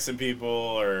texting people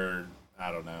or,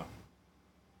 I don't know,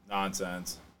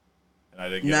 nonsense. And I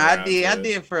didn't get I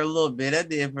did for a little bit. I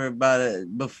did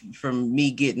for from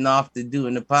me getting off to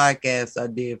doing the podcast, I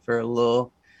did for a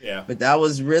little. Yeah. But that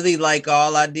was really, like,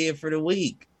 all I did for the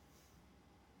week.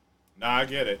 No, I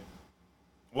get it.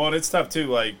 Well, and it's tough, too.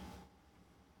 Like,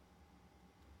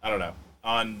 I don't know.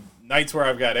 On nights where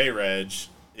I've got A-Reg,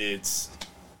 it's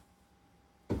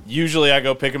usually I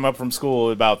go pick him up from school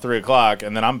at about 3 o'clock,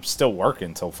 and then I'm still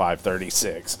working till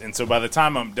 5:36. And so by the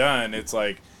time I'm done, it's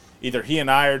like either he and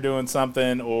I are doing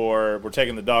something or we're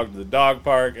taking the dog to the dog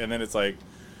park, and then it's like,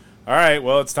 all right,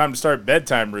 well, it's time to start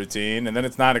bedtime routine. And then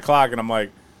it's 9 o'clock, and I'm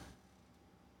like,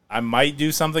 I might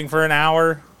do something for an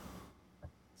hour.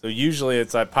 So usually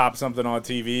it's I pop something on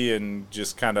TV and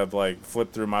just kind of like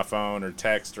flip through my phone or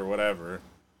text or whatever.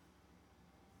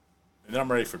 And then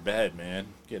I'm ready for bed, man.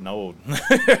 Getting old.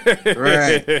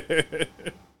 Right.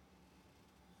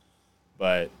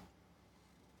 But,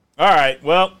 all right.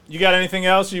 Well, you got anything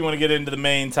else or you want to get into the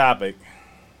main topic?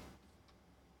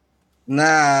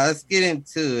 Nah, let's get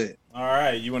into it. All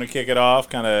right. You want to kick it off?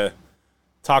 Kind of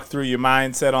talk through your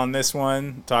mindset on this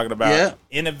one. Talking about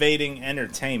innovating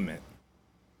entertainment.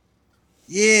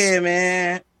 Yeah,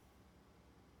 man.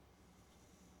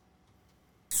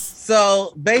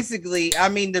 So basically, I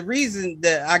mean, the reason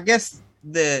that I guess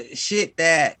the shit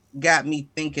that got me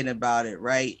thinking about it,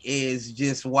 right, is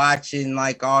just watching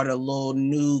like all the little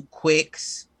new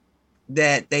quicks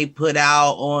that they put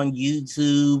out on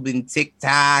YouTube and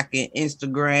TikTok and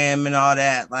Instagram and all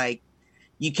that. Like,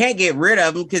 you can't get rid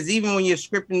of them because even when you're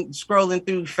scrolling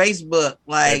through Facebook,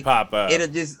 like they pop up. It'll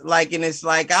just like, and it's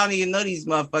like, I don't even know these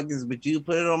motherfuckers, but you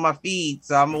put it on my feed,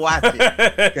 so I'm gonna watch it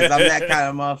because I'm that kind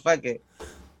of motherfucker.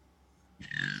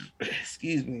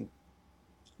 Excuse me.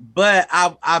 But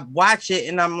I watch it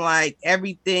and I'm like,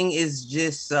 everything is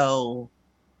just so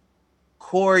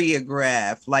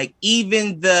choreographed. Like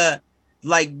even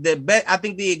I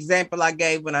think the example I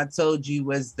gave when I told you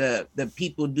was the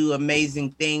people do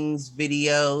amazing things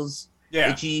videos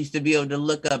that you used to be able to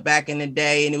look up back in the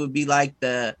day, and it would be like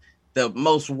the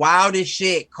most wildest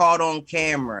shit caught on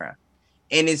camera.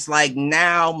 And it's like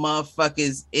now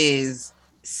motherfuckers is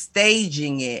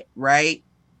staging it, right?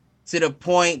 To the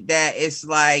point that it's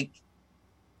like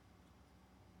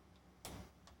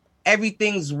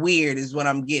everything's weird is what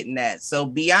I'm getting at. So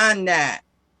beyond that,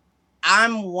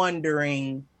 I'm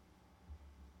wondering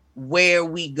where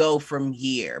we go from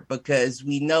here, because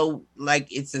we know like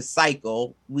it's a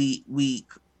cycle.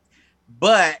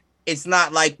 But it's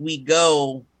not like we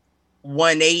go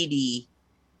 180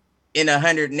 in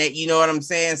 100, you know what I'm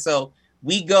saying? So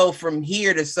we go from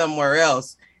here to somewhere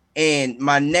else. And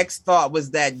my next thought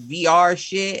was that VR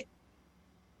shit,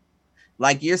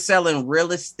 like you're selling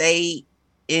real estate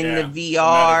in the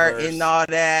VR and all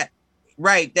that.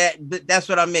 Right, that's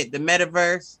what I meant, the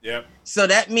metaverse. Yep. So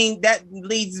that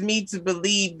leads me to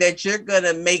believe that you're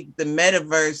gonna make the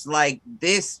metaverse like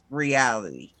this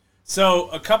reality. So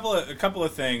a couple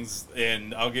of things,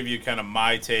 and I'll give you kind of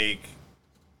my take,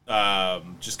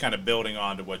 just kind of building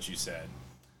on to what you said.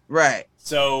 Right.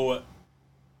 So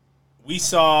we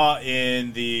saw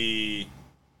in the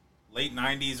late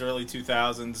 90s, early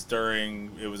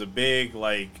 2000s it was a big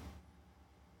like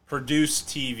produced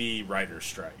TV writer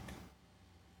strike,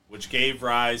 which gave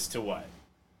rise to what?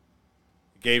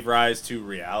 It gave rise to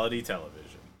reality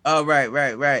television. Oh, right.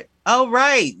 Oh,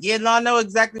 right. Yeah, no, I know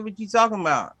exactly what you're talking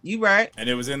about. You right. And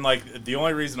it was in like, the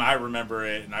only reason I remember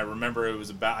it, and I remember it was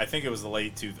about, I think it was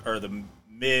the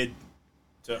mid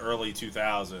to early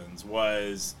 2000s,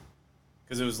 was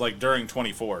because it was like during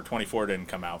 24. 24 didn't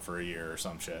come out for a year or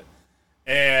some shit.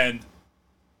 And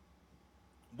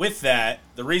with that,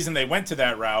 the reason they went to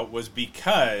that route was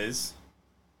because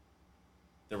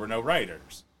there were no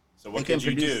writers. So what could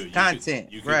you do?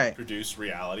 Content. You could produce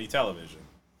reality television.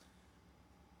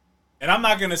 And I'm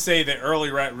not going to say that early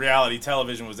reality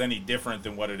television was any different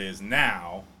than what it is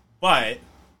now, but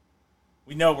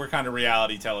we know where kind of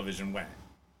reality television went.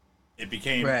 It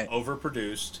became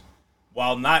overproduced.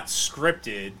 While not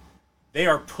scripted, they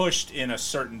are pushed in a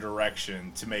certain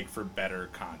direction to make for better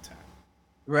content.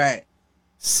 Right.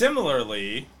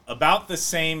 Similarly, about the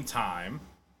same time,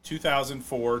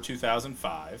 2004,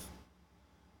 2005,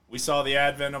 we saw the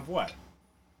advent of what?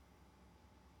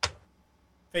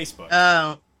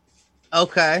 Facebook.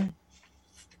 Okay.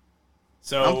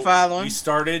 So I'm following. we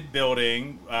started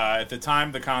building, at the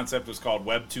time the concept was called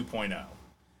Web 2.0.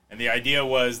 And the idea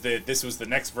was that this was the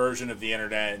next version of the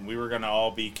internet, and we were going to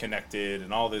all be connected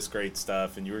and all this great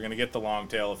stuff, and you were going to get the long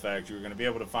tail effect. You were going to be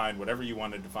able to find whatever you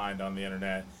wanted to find on the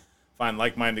internet, find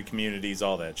like-minded communities,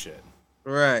 all that shit.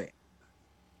 Right.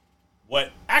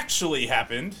 What actually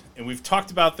happened, and we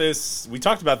talked about this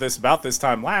about this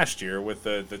time last year with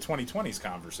the 2020s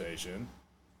conversation,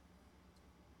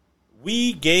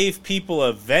 we gave people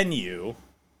a venue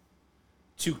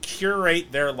to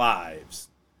curate their lives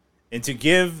and to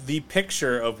give the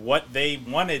picture of what they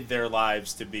wanted their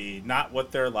lives to be, not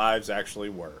what their lives actually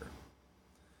were.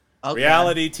 Okay.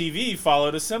 Reality TV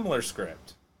followed a similar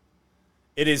script.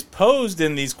 It is posed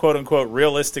in these quote-unquote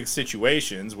realistic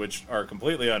situations, which are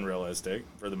completely unrealistic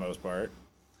for the most part,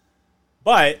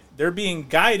 but they're being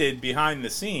guided behind the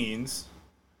scenes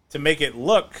to make it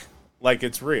look like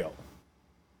it's real.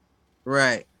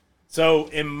 Right. So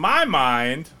in my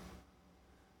mind,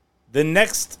 the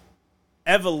next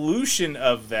evolution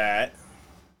of that,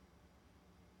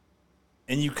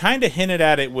 and you kind of hinted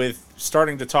at it with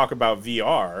starting to talk about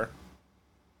VR,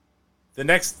 the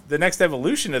next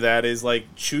evolution of that is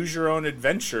like choose your own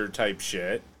adventure type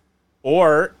shit,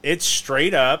 or it's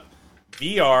straight up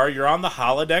VR, you're on the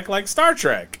holodeck like Star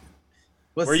Trek.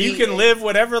 Where you can live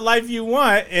whatever life you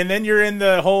want, and then you're in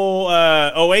the whole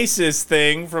Oasis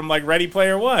thing from like Ready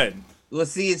Player One. Well,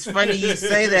 see, it's funny you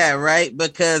say that, right?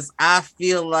 Because I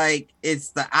feel like it's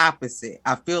the opposite.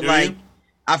 I feel like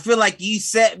you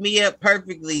set me up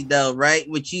perfectly, though, right?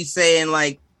 With you saying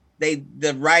like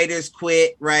the writers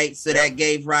quit, right? So that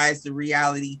gave rise to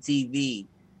reality TV.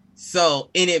 So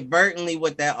inadvertently,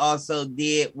 what that also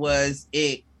did was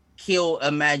it killed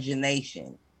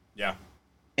imagination. Yeah.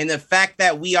 And the fact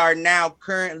that we are now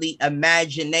currently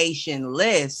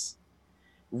imaginationless,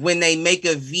 when they make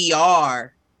a VR,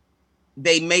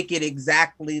 they make it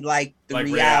exactly like the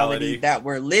reality that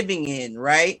we're living in,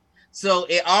 right? So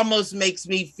it almost makes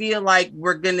me feel like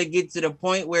we're going to get to the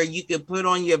point where you can put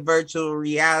on your virtual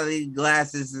reality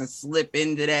glasses and slip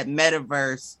into that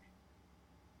metaverse,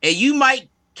 and you might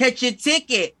catch a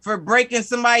ticket for breaking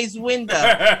somebody's window.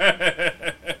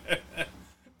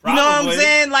 You know what I'm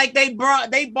saying? Like they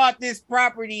bought this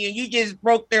property and you just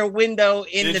broke their window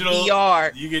in the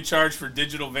VR. You get charged for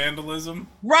digital vandalism,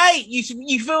 right?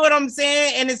 You feel what I'm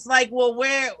saying? And it's like,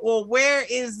 where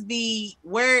is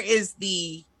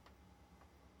the?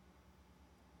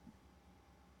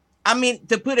 I mean,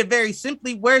 to put it very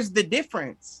simply, where's the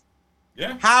difference?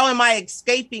 Yeah. How am I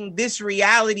escaping this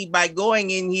reality by going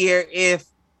in here if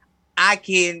I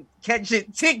can catch a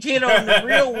ticket on the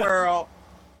real world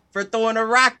for throwing a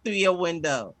rock through your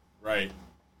window? Right.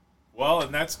 Well,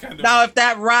 and that's kind of... Now, if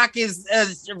that rock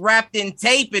is wrapped in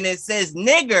tape and it says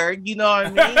nigger, you know what I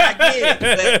mean? I get it.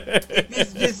 But if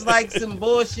it's just like some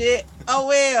bullshit, oh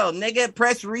well, nigga,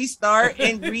 press restart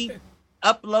and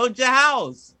re-upload your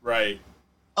house. Right.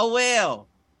 Oh well.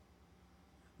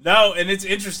 No, and it's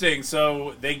interesting.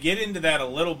 So they get into that a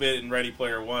little bit in Ready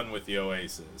Player One with the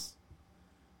Oasis.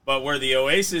 But where the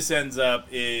Oasis ends up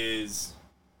is...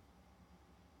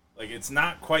 like, it's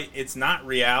not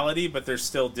reality, but there's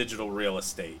still digital real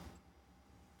estate.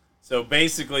 So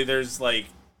basically there's like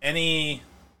any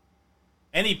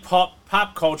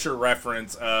pop culture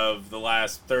reference of the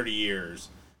last 30 years,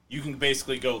 you can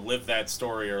basically go live that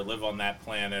story or live on that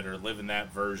planet or live in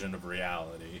that version of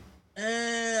reality.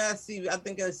 I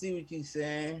think I see what you're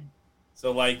saying.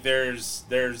 So like there's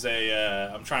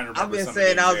a I'm trying to remember. I've been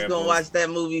saying I was gonna watch that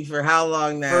movie for how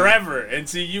long now? Forever. And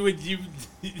so you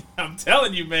I'm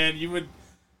telling you, man, you would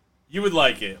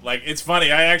like it. Like, it's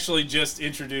funny. I actually just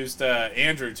introduced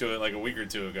Andrew to it like a week or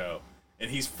two ago,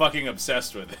 and he's fucking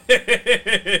obsessed with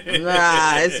it.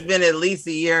 Nah, it's been at least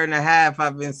a year and a half.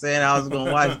 I've been saying I was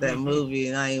gonna watch that movie,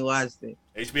 and I ain't watched it.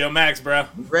 HBO Max, bro.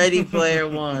 Ready Player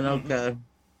One. Okay.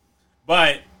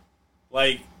 But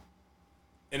like,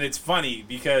 and it's funny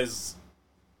because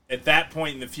at that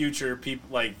point in the future, people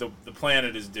like the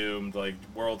planet is doomed, like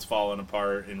world's falling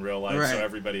apart in real life, right. So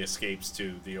everybody escapes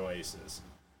to the Oasis,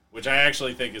 which I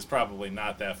actually think is probably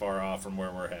not that far off from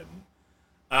where we're heading.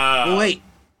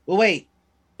 Wait.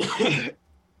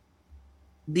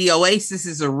 the Oasis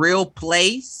is a real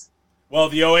place? Well,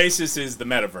 the Oasis is the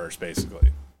metaverse,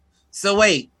 basically. So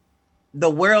wait, the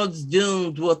world's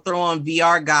doomed. We'll throw on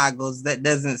VR goggles. That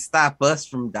doesn't stop us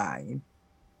from dying.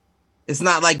 It's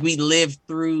not like we live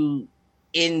through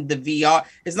in the VR.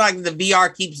 It's not like the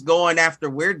VR keeps going after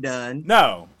we're done.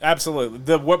 No, absolutely.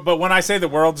 But when I say the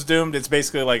world's doomed, it's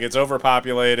basically like it's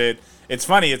overpopulated. It's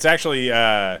funny. It's actually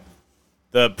the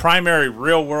primary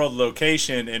real world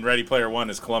location in Ready Player One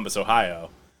is Columbus, Ohio,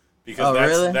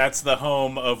 because that's the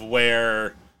home of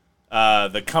where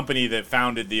the company that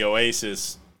founded the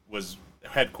Oasis was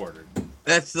headquartered.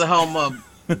 That's the home of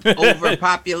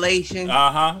overpopulation.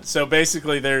 So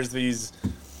basically, there's these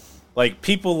like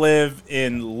people live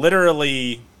in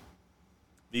literally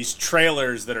these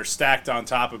trailers that are stacked on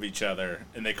top of each other,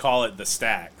 and they call it the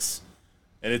stacks.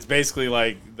 And it's basically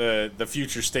like the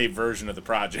future state version of the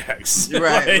projects.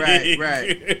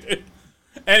 Right.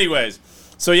 Anyways,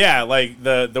 so yeah, like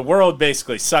the world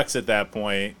basically sucks at that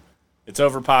point. It's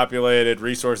overpopulated,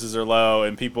 resources are low,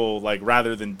 and people, like,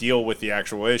 rather than deal with the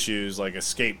actual issues, like,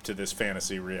 escape to this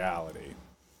fantasy reality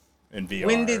in VR.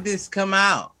 When did this come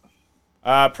out?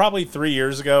 Probably 3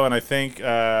 years ago, and I think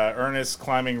Ernest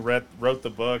Climbing wrote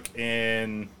the book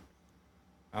in,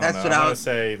 I want to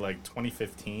say, like,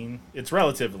 2015. It's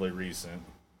relatively recent.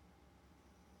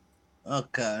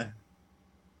 Okay.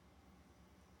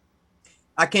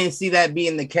 I can't see that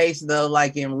being the case, though.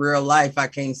 Like, in real life, I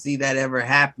can't see that ever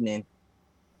happening.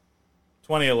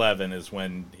 2011 is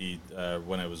when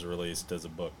when it was released as a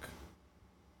book.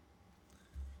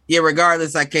 Yeah,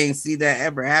 regardless, I can't see that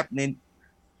ever happening.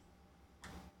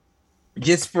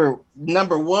 Just for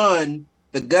number one,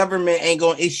 the government ain't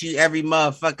gonna issue every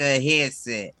motherfucker a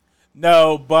headset.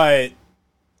 No, but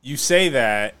you say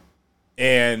that,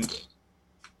 and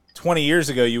 20 years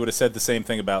ago you would have said the same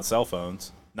thing about cell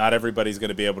phones. Not everybody's going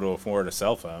to be able to afford a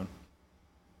cell phone.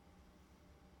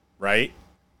 Right?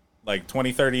 Like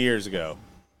 20, 30 years ago.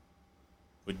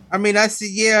 I mean, I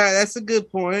see. Yeah, that's a good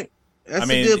point.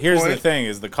 Here's the thing,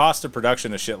 is the cost of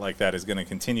production of shit like that is going to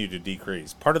continue to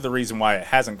decrease. Part of the reason why it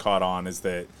hasn't caught on is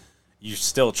that you're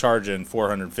still charging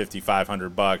 $450,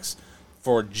 $500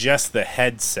 for just the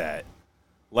headset,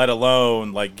 let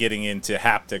alone like getting into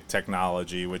haptic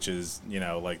technology, which is,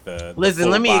 like the Listen,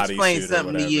 full let me body explain suit or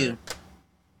something to whatever. you.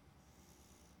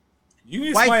 You can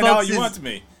explain all you want to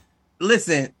me.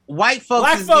 Listen, white folks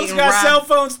Black folks got cell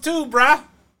phones too, bruh.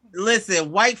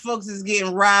 Listen, white folks is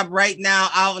getting robbed right now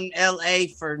out in LA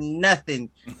for nothing.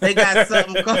 They got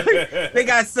something called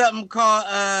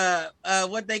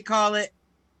what they call it?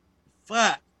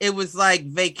 Fuck. It was like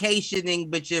vacationing,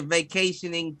 but you're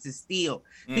vacationing to steal.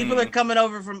 People are coming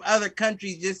over from other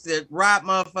countries just to rob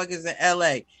motherfuckers in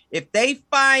LA. If they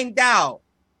find out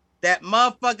that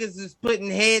motherfuckers is putting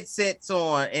headsets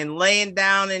on and laying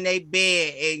down in their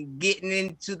bed and getting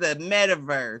into the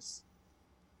metaverse,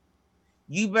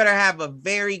 you better have a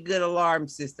very good alarm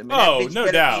system. And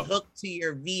no doubt. Be hooked to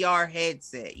your VR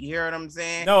headset. You hear what I'm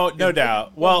saying? No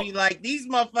doubt. Well, be like, these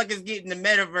motherfuckers get in the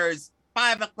metaverse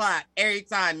 5 o'clock every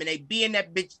time, and they be in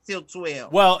that bitch till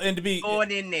 12. Well, and to be going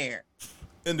in there.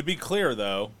 And to be clear,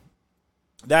 though,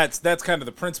 that's kind of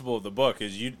the principle of the book,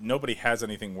 is nobody has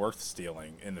anything worth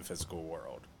stealing in the physical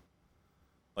world.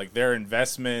 Like, their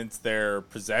investments, their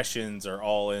possessions are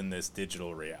all in this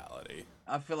digital reality.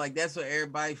 I feel like that's what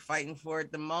everybody's fighting for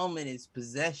at the moment is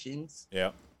possessions.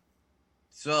 Yeah.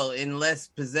 So unless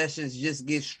possessions just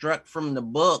get struck from the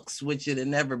books, which it'll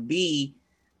never be,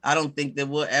 I don't think that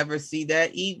we'll ever see that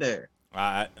either.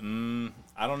 I don't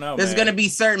know. There's going to be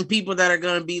certain people that are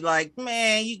going to be like,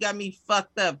 man, you got me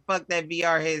fucked up. Fuck that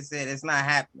VR headset. It's not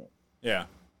happening. Yeah.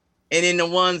 And then the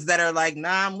ones that are like,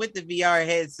 nah, I'm with the VR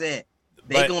headset.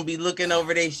 They're going to be looking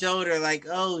over their shoulder like,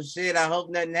 oh, shit, I hope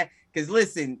nothing happens. Because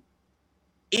listen,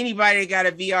 anybody that got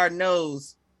a VR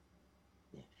knows,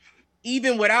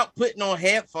 even without putting on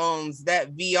headphones,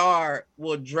 that VR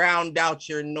will drown out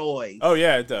your noise. Oh,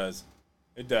 yeah, it does.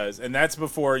 It does. And that's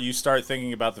before you start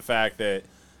thinking about the fact that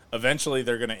eventually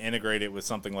they're going to integrate it with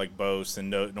something like Bose and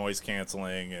noise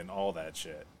canceling and all that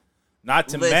shit. Not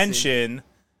to mention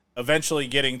eventually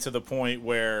getting to the point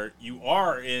where you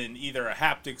are in either a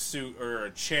haptic suit or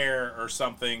a chair or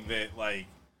something that, like,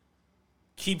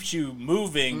 keeps you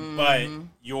moving, but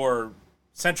you're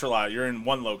centralized. You're in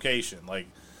one location. Like,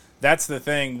 that's the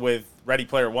thing with Ready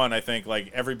Player One. I think,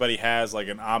 like, everybody has, like,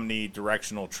 an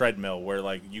omnidirectional treadmill where,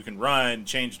 like, you can run,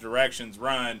 change directions,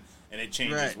 run, and it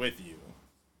changes with you.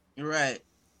 Right.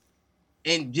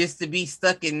 And just to be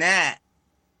stuck in that.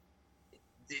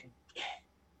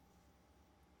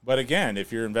 But again,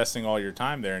 if you're investing all your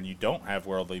time there and you don't have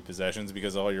worldly possessions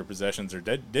because all your possessions are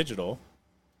digital,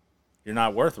 you're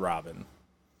not worth robbing.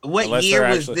 What Unless year they're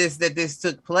was actually, this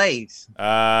took place?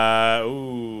 I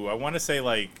want to say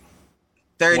like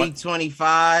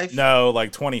 3025? no,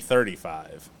 like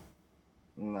 2035.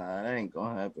 Nah, that ain't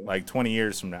gonna happen. Like 20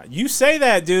 years from now. You say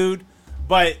that, dude,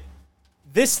 but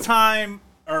this time,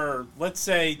 or let's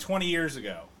say 20 years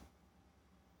ago.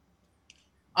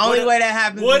 Only way that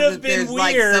happens is if there's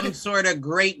weird. like some sort of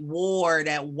great war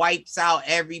that wipes out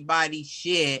everybody's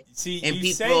shit. See, and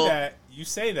you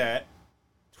say that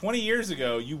 20 years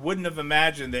ago, you wouldn't have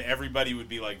imagined that everybody would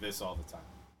be like this all the time.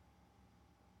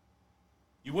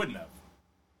 You wouldn't have.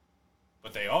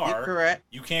 But they are. You're correct.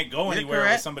 You can't go anywhere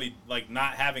with somebody like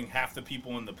not having half the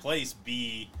people in the place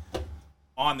be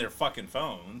on their fucking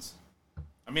phones.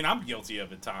 I mean, I'm guilty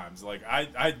of it times. Like,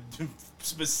 I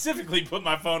specifically put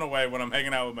my phone away when I'm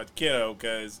hanging out with my kiddo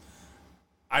because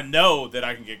I know that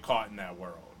I can get caught in that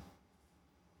world.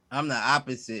 I'm the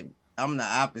opposite,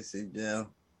 Joe.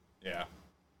 Yeah.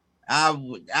 I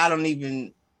don't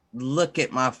even look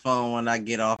at my phone when I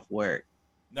get off work.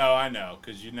 No, I know,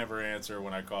 because you never answer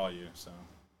when I call you, so.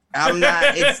 I'm not,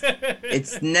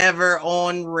 it's never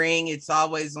on ring, it's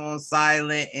always on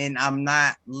silent, and I'm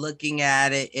not looking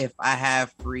at it if I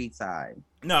have free time.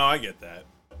 No, I get that.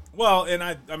 Well, and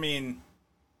I mean,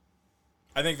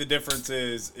 I think the difference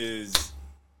is,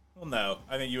 well, no,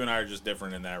 I think you and I are just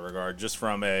different in that regard, just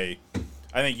from I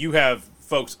think you have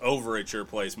folks over at your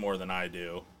place more than I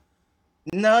do.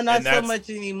 No, not so much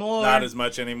anymore. Not as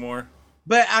much anymore.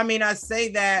 But I mean, I say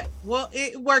that, well,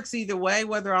 it works either way,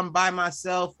 whether I'm by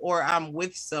myself or I'm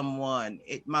with someone.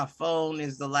 My phone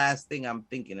is the last thing I'm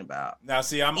thinking about. Now,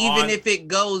 see, even if it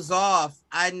goes off,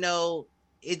 I know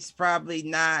it's probably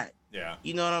not. Yeah.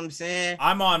 You know what I'm saying?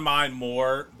 I'm on mine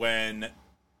more when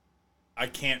I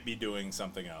can't be doing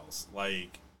something else.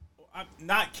 Like,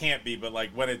 not can't be, but like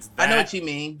when it's that. I know what you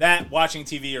mean. That watching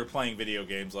TV or playing video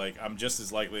games, like I'm just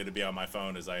as likely to be on my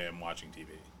phone as I am watching TV.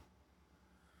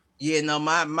 Yeah, no,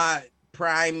 my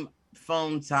prime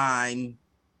phone time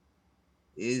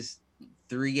is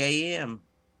 3 a.m.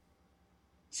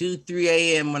 3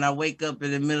 a.m. when I wake up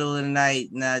in the middle of the night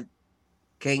and I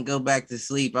can't go back to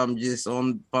sleep. I'm just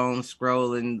on the phone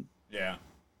scrolling. Yeah.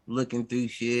 Looking through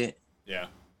shit. Yeah.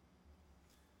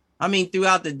 I mean,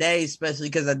 throughout the day, especially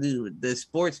because I do the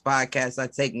sports podcast, I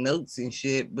take notes and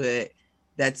shit, but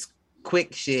that's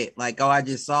quick shit. Like, oh, I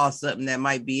just saw something that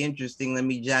might be interesting. Let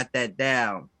me jot that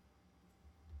down.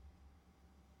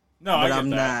 No, but I'm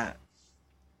not.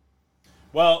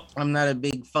 Well, I'm not a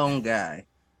big phone guy.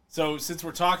 So since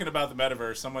we're talking about the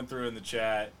metaverse, someone threw in the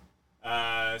chat.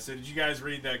 So did you guys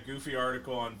read that goofy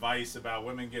article on Vice about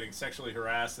women getting sexually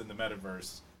harassed in the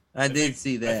metaverse? I did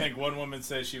see that. I think one woman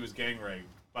says she was gang raped,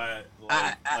 but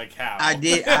like how? I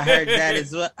did. I heard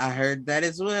that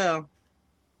as well.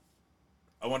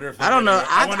 I wonder if I don't know.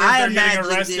 I wonder if they're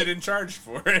getting arrested and charged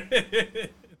for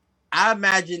it. I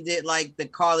imagined it like the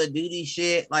Call of Duty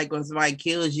shit, like when somebody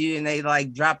kills you and they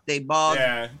like drop their balls,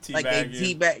 like they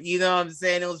teabag. You know what I'm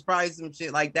saying? It was probably some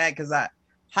shit like that because I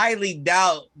highly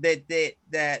doubt that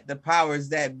the powers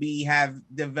that be have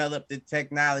developed the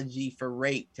technology for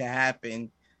rape to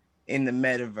happen in the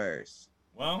metaverse.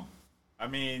 Well, I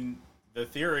mean, the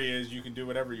theory is you can do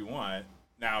whatever you want.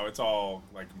 Now it's all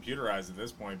like computerized at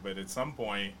this point, but at some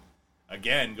point.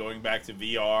 Again, going back to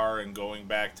VR and going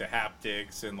back to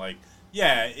haptics and like,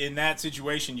 yeah, in that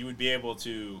situation, you would be able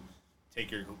to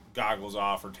take your goggles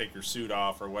off or take your suit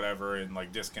off or whatever and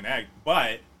like disconnect.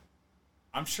 But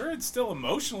I'm sure it's still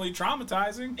emotionally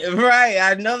traumatizing. Right.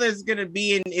 I know there's going to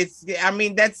be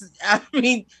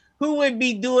who would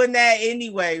be doing that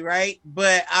anyway? Right.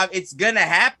 But it's going to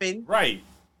happen. Right.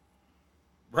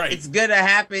 It's going to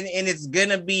happen and it's going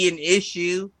to be an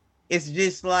issue. It's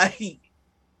just like.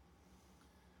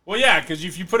 Well, yeah, because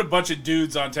if you put a bunch of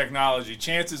dudes on technology,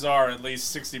 chances are at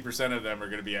least 60% of them are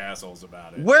going to be assholes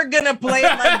about it. We're going to play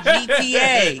it like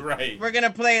GTA. Right. We're going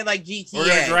to play it like GTA. We're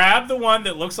going to grab the one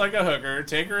that looks like a hooker,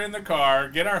 take her in the car,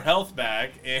 get our health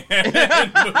back, and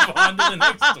move on to the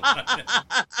next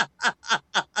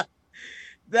one.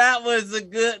 That was a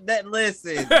good...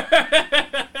 Listen.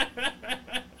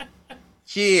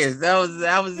 Cheers.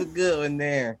 That was a good one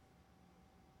there.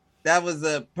 That was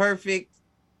a perfect...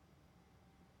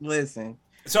 Listen.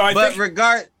 So Go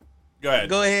ahead.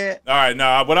 Go ahead. All right.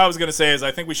 No, what I was going to say is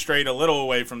I think we strayed a little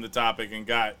away from the topic and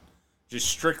got just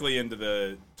strictly into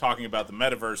the talking about the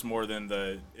metaverse more than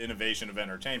the innovation of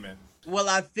entertainment. Well,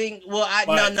 I think. Well,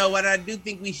 what I do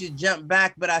think we should jump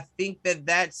back, but I think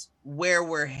that's where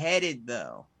we're headed,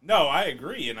 though. No, I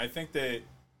agree, and I think that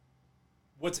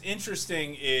what's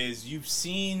interesting is you've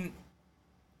seen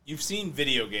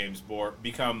video games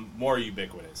become more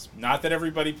ubiquitous. Not that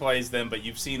everybody plays them, but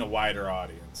you've seen a wider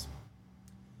audience.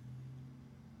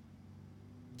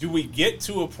 do we get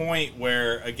to a point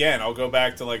where, again, I'll go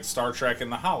back to like Star Trek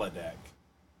and the holodeck.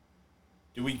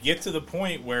 Do we get to the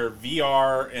point where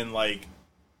VR and like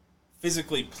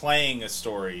physically playing a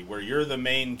story where you're the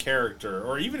main character,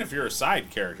 or even if you're a side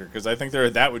character, because I think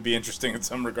that would be interesting in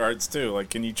some regards too.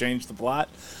 Like, can you change the plot?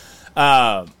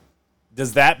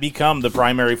 Does that become the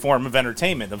primary form of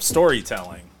entertainment, of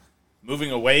storytelling? Moving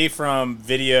away from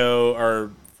video or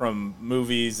from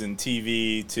movies and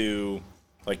TV to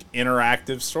like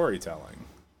interactive storytelling.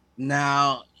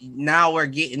 Now we're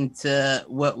getting to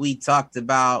what we talked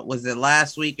about. Was it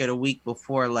last week or the week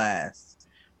before last?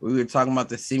 We were talking about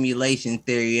the simulation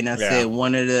theory, and I said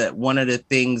one of the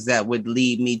things that would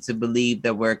lead me to believe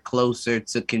that we're closer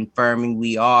to confirming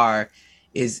we are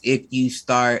is if you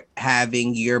start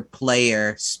having your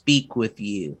player speak with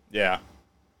you. Yeah.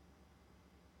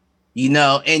 You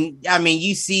know, and I mean,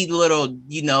 you see little,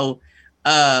 you know,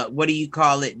 what do you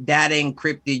call it? Data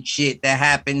encrypted shit that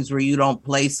happens where you don't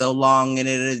play so long and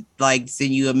it'll like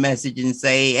send you a message and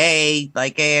say, hey,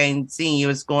 I ain't seen you,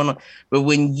 what's going on? But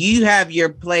when you have your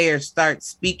player start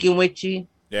speaking with you,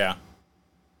 I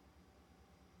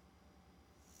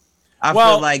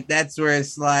feel like that's where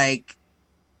it's like.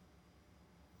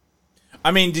 I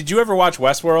mean, did you ever watch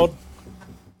Westworld?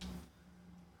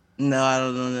 No, I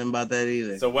don't know nothing about that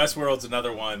either. So Westworld's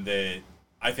another one that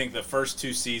I think the first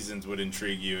 2 seasons would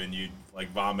intrigue you and you'd like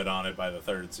vomit on it by the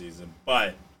 3rd season.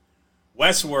 But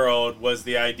Westworld was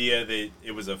the idea that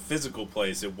it was a physical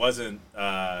place. It wasn't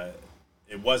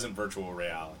virtual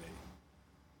reality.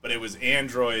 But it was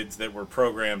androids that were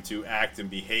programmed to act and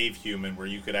behave human, where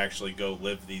you could actually go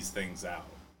live these things out.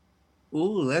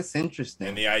 Ooh, that's interesting.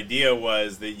 And the idea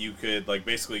was that you could like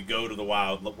basically go to the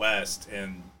Wild West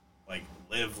and like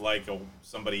live like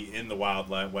somebody in the Wild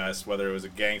West, whether it was a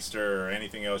gangster or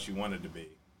anything else you wanted to be.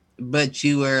 But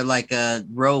you were like a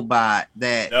robot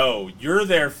that... No, you're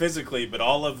there physically, but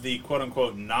all of the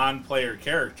quote-unquote non-player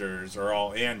characters are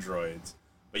all androids.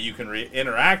 But you can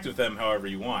interact with them however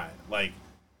you want. Like,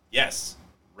 yes,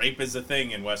 rape is a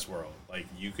thing in Westworld. Like,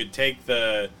 you could take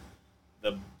the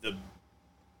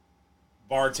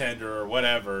bartender or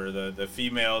whatever, the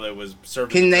female that was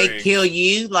serving. Can they kill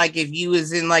you? Like if you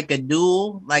was in like a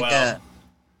duel,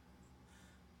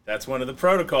 that's one of the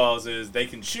protocols is they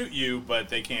can shoot you, but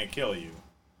they can't kill you.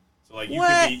 So like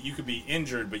you could be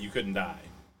injured, but you couldn't die.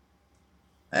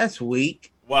 That's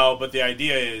weak. Well, but the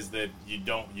idea is that you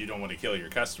don't want to kill your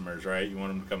customers, right? You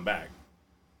want them to come back.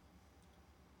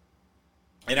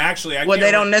 And actually,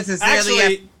 they don't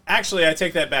necessarily. Actually, I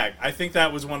take that back. I think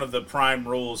that was one of the prime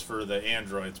rules for the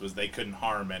androids was they couldn't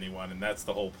harm anyone, and that's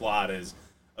the whole plot. Is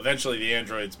eventually the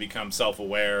androids become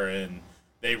self-aware and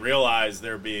they realize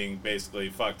they're being basically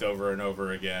fucked over and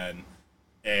over again,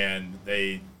 and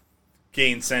they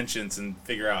gain sentience and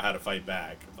figure out how to fight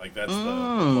back. Like that's the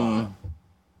plot.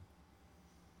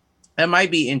 That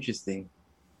might be interesting.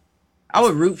 I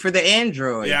would root for the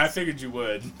androids. Yeah, I figured you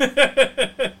would.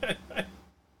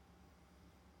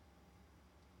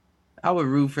 I would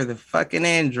root for the fucking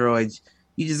androids.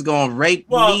 You just gonna rape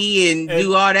me and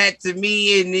do all that to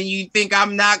me, and then you think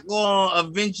I'm not gonna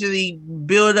eventually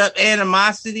build up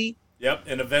animosity? Yep,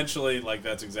 and eventually, like,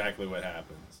 that's exactly what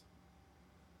happens.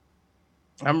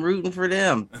 I'm rooting for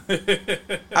them.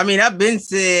 I mean, I've been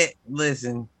said,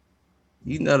 listen,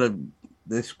 you know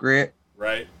the script.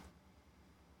 Right.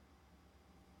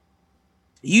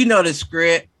 You know the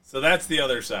script. So that's the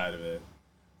other side of it.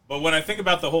 But when I think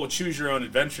about the whole choose your own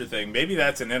adventure thing, maybe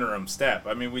that's an interim step.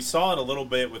 I mean, we saw it a little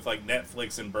bit with like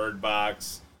Netflix and Bird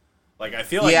Box. Like I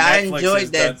feel like Netflix I enjoyed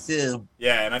that too.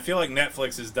 Yeah, and I feel like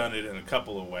Netflix has done it in a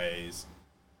couple of ways.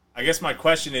 I guess my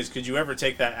question is, could you ever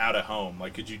take that out of home?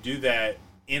 Like, could you do that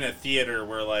in a theater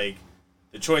where like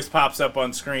the choice pops up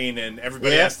on screen and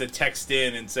everybody has to text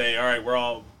in and say, all right,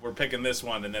 we're picking this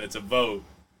one, and then it's a vote,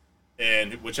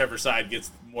 and whichever side gets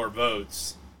more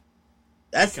votes.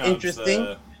 That's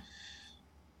interesting.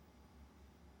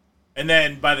 And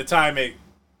then by the time it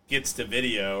gets to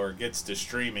video or gets to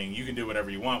streaming, you can do whatever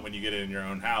you want when you get it in your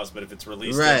own house. But if it's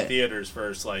released in theaters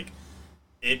first, like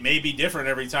it may be different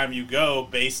every time you go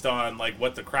based on like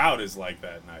what the crowd is like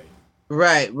that night.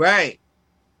 Right.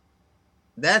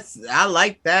 I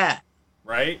like that.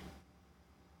 Right?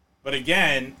 But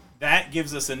again, that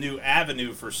gives us a new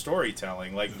avenue for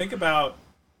storytelling. Like think about,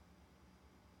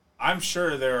 I'm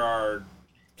sure there are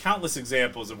countless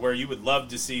examples of where you would love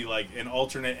to see like an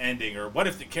alternate ending, or what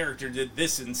if the character did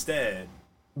this instead?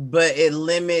 But it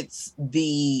limits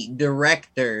the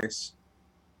directors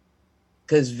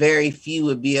because very few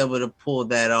would be able to pull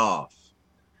that off.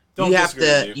 You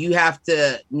have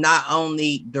to not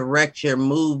only direct your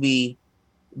movie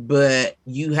but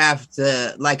you have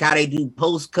to, like how they do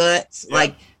post cuts,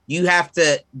 like you have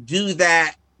to do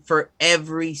that for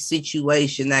every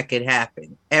situation that could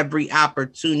happen, every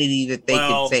opportunity that they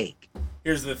could take.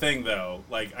 Here's the thing, though.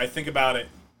 Like, I think about it.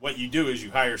 What you do is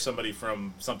you hire somebody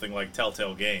from something like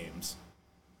Telltale Games,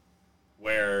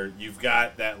 where you've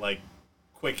got that like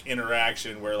quick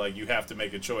interaction where like you have to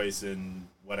make a choice in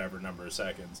whatever number of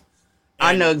seconds. And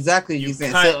I know exactly what you're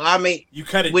saying. So I mean, you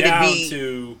cut it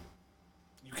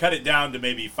down to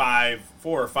maybe 4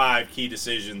 or 5 key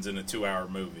decisions in a 2-hour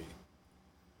movie,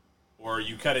 or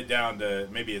you cut it down to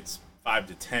maybe it's 5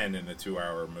 to 10 in a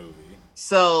 2-hour movie.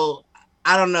 So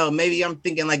I don't know. Maybe I'm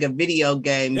thinking like a video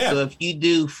game. Yeah. So if you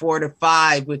do 4 to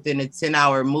 5 within a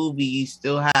 10-hour movie, you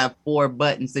still have 4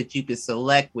 buttons that you could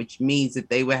select, which means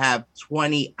that they would have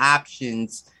 20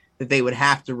 options that they would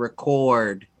have to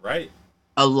record. Right.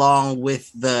 Along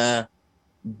with the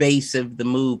base of the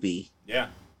movie. Yeah.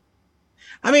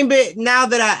 I mean, but now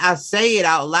that I say it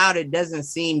out loud, it doesn't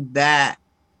seem that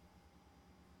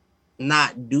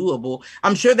not doable.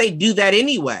 I'm sure they do that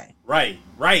anyway. Right.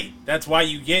 That's why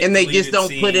you get, and they just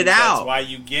don't put it out. That's why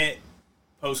you get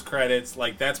post credits.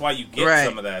 Like, that's why you get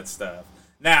some of that stuff.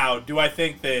 Now, do I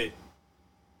think that,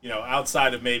 you know,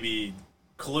 outside of maybe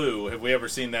Clue, have we ever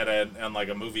seen that on like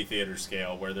a movie theater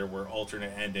scale where there were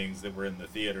alternate endings that were in the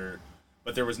theater,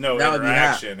 but there was no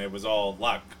interaction? It was all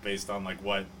luck based on like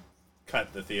what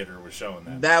cut the theater was showing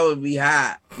that. That would be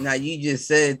hot. Now you just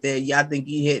said that. I think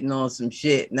you hitting on some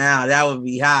shit. Now that would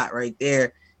be hot right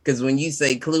there. Because when you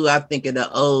say Clue, I think of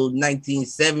the old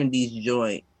 1970s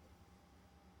joint.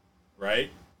 Right.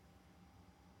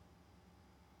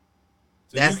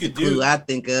 So that's the Clue I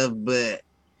think of, but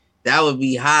that would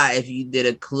be hot if you did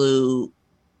a Clue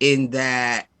in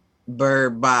that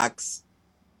Bird Box.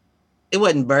 It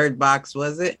wasn't Bird Box,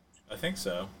 was it? I think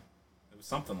so. It was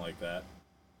something like that.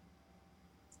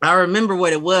 I remember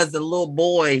what it was. The little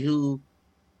boy who,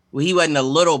 well, he wasn't a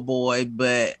little boy,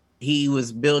 but he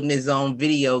was building his own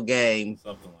video game.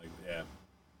 Something like that, yeah.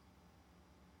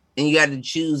 And you got to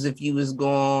choose if you was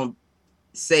going to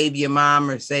save your mom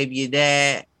or save your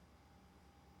dad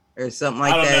or something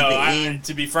like that at the end.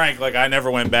 To be frank, like I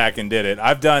never went back and did it.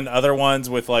 I've done other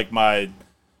ones with like my,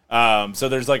 so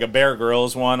there's like a Bear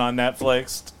Grylls one on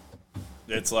Netflix.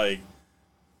 It's like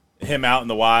him out in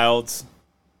the wilds.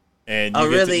 And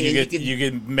you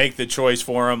can make the choice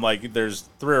for him. Like there's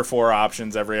 3 or 4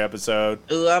 options every episode.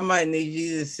 Ooh, I might need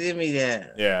you to send me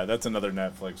that. Yeah, that's another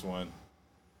Netflix one.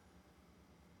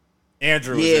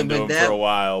 Andrew was into him for a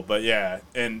while, but yeah.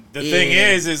 And the thing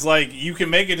is like you can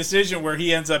make a decision where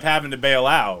he ends up having to bail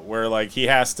out, where like he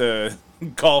has to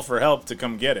call for help to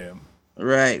come get him.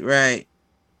 Right.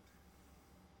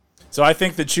 So I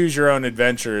think the choose your own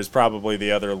adventure is probably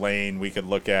the other lane we could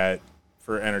look at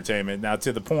for entertainment. Now,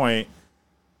 to the point,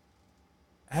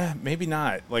 maybe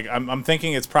not. Like I'm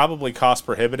thinking it's probably cost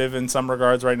prohibitive in some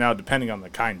regards right now, depending on the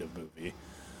kind of movie.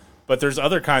 But there's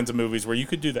other kinds of movies where you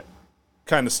could do that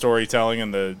kind of storytelling,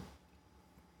 and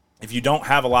if you don't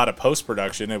have a lot of post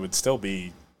production, it would still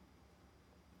be.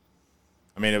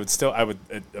 I mean, I would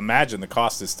imagine the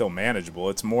cost is still manageable.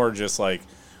 It's more just like,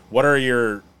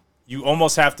 you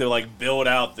almost have to like build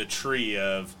out the tree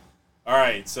of, all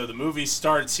right, so the movie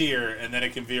starts here, and then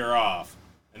it can veer off,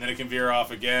 and then it can veer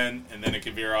off again, and then it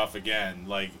can veer off again.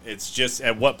 Like, it's just,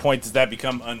 at what point does that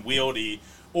become unwieldy,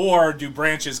 or do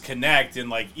branches connect, and,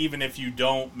 like, even if you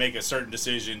don't make a certain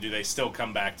decision, do they still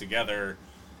come back together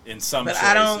in some choices?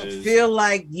 I don't feel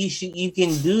like you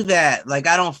can do that. Like,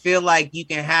 I don't feel like you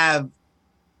can have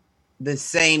the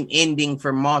same ending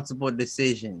for multiple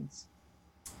decisions.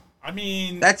 I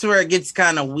mean... That's where it gets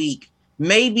kind of weak.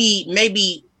 Maybe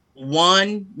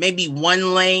one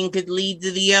lane could lead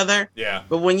to the other. Yeah.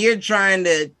 But when you're trying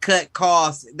to cut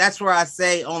costs, that's where I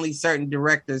say only certain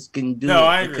directors can do it. No,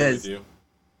 I agree with you.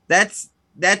 That's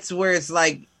where it's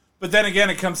like. But then again,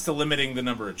 it comes to limiting the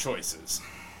number of choices.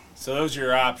 So those are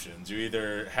your options. You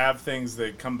either have things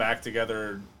that come back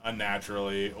together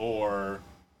unnaturally, or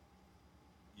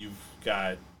you've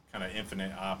got kind of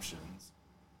infinite options.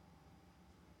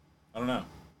 I don't know.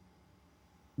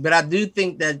 But I do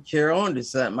think that you're on to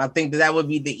something. I think that would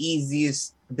be the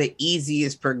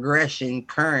easiest progression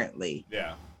currently.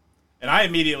 Yeah. And I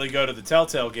immediately go to the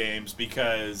Telltale games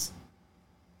because,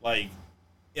 like,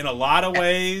 in a lot of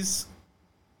ways,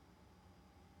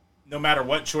 no matter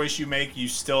what choice you make, you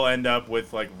still end up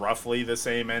with, like, roughly the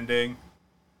same ending.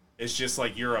 It's just,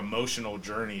 like, your emotional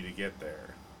journey to get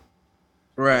there.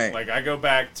 Right. Like, I go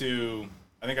back to,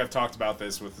 I think I've talked about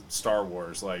this with Star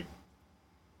Wars, like,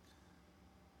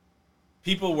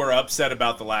 people were upset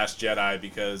about The Last Jedi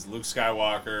because Luke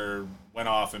Skywalker went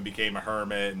off and became a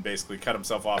hermit and basically cut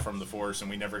himself off from the Force, and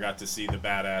we never got to see the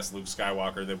badass Luke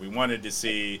Skywalker that we wanted to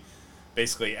see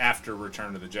basically after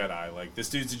Return of the Jedi. Like, this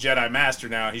dude's a Jedi Master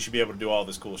now. He should be able to do all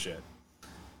this cool shit.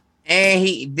 And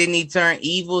he turn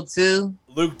evil too?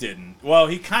 Luke didn't. Well,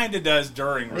 he kind of does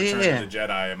during Return of the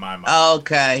Jedi in my mind.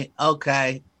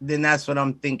 Okay. Then that's what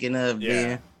I'm thinking of.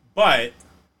 Yeah. But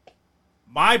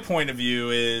my point of view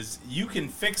is you can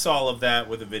fix all of that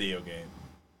with a video game.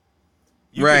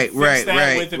 You can fix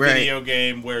that with a video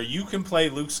game where you can play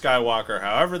Luke Skywalker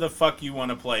however the fuck you want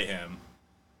to play him.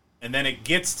 And then it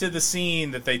gets to the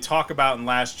scene that they talk about in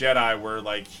Last Jedi where,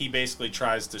 like, he basically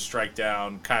tries to strike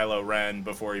down Kylo Ren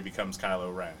before he becomes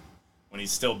Kylo Ren. When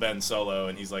he's still Ben Solo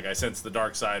and he's like, I sense the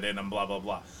dark side in him, blah, blah,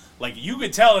 blah. Like, you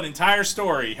could tell an entire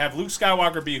story, have Luke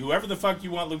Skywalker be whoever the fuck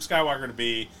you want Luke Skywalker to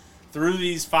be through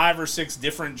these 5 or 6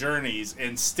 different journeys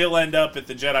and still end up at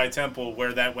the Jedi Temple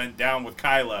where that went down with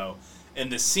Kylo.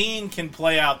 And the scene can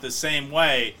play out the same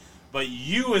way, but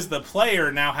you as the player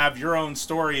now have your own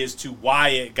story as to why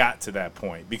it got to that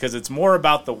point. Because it's more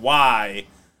about the why,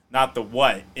 not the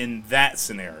what, in that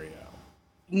scenario.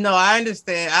 No, I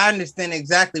understand. I understand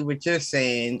exactly what you're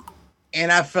saying. And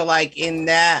I feel like in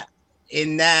that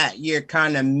you're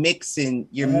kind of mixing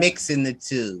the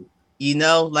two. You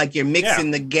know? Like you're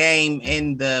mixing the game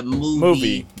and the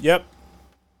movie. Yep.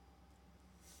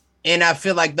 And I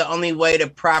feel like the only way to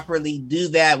properly do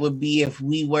that would be if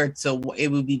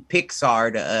it would be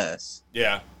Pixar to us.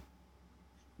 Yeah.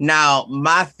 Now,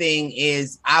 my thing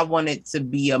is I want it to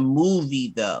be a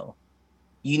movie though.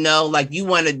 You know, like you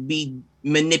want to be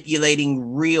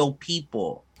manipulating real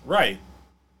people. Right.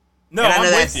 No, and I know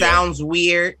that sounds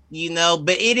weird, you know,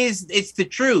 but it's the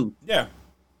truth. Yeah.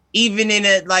 Even in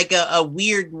a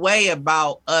weird way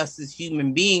about us as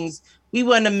human beings. We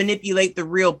want to manipulate the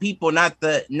real people, not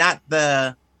the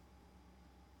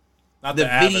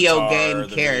video game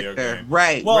character.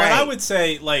 Right. Well, and I would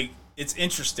say, like, it's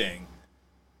interesting.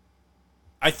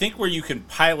 I think where you can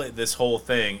pilot this whole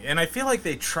thing, and I feel like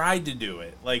they tried to do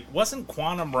it. Like, wasn't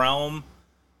Quantum Realm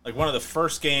like one of the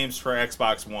first games for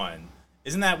Xbox One?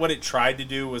 Isn't that what it tried to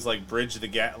do? Was like bridge the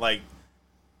gap? Like,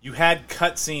 you had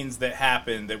cutscenes that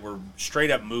happened that were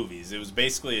straight up movies. It was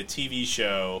basically a TV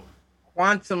show.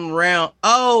 Quantum Realm.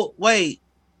 Oh, wait.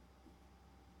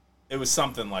 It was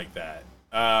something like that.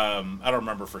 I don't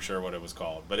remember for sure what it was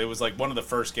called, but it was like one of the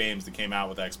first games that came out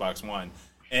with Xbox One.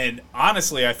 And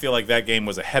honestly, I feel like that game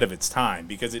was ahead of its time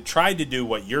because it tried to do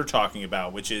what you're talking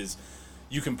about, which is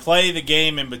you can play the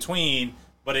game in between,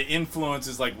 but it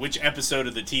influences like which episode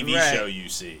of the TV show you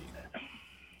see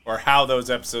or how those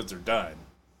episodes are done.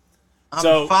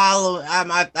 I'm following.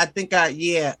 I think.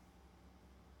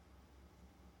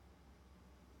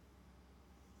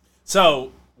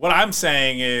 So what I'm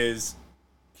saying is,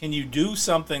 can you do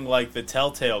something like the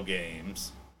Telltale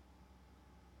games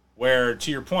where, to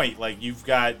your point, like you've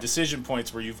got decision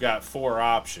points where you've got 4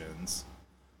 options,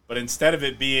 but instead of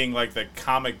it being like the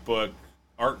comic book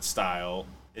art style,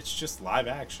 it's just live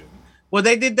action. Well,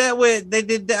 they did that with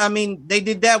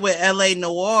LA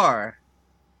Noire.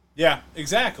 Yeah,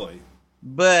 exactly.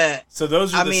 But so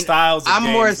those are the styles of I'm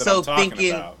games more that so I'm talking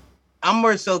thinking about. I'm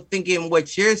more so thinking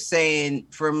what you're saying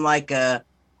from like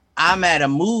I'm at a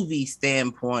movie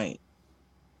standpoint.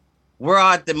 We're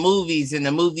at the movies and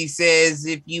the movie says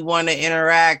if you want to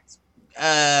interact,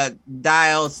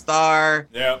 dial star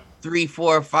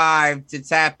 345 to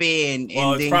tap in,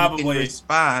 and then you can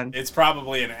respond. It's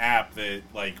probably an app that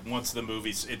like once the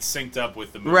movie's it's synced up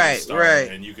with the movie start,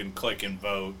 and you can click and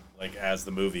vote like as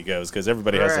the movie goes because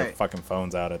everybody has their fucking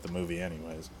phones out at the movie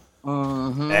anyways.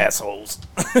 Assholes.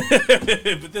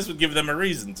 But this would give them a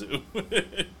reason to.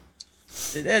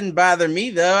 It doesn't bother me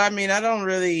though. I mean, I don't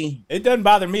really. It doesn't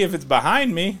bother me if it's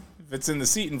behind me. If it's in the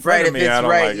seat in front of me, I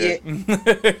don't like it.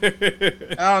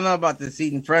 I don't know about the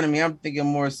seat in front of me. I'm thinking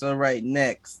more so right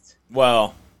next.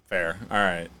 Well, fair. All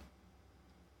right.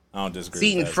 I don't disagree.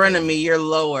 Seat in front of me, you're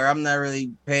lower. I'm not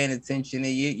really paying attention.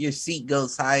 Your seat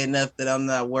goes high enough that I'm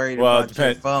not worried about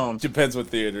your phone. Depends what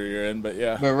theater you're in, but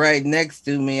yeah. But right next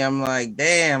to me, I'm like,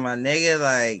 damn, my nigga,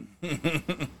 like,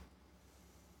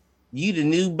 you the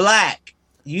new black.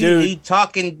 You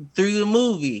talking through the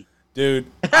movie. Dude,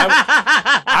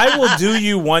 I will do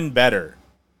you one better.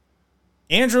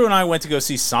 Andrew and I went to go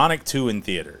see Sonic 2 in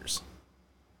theaters.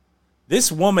 This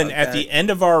woman at the end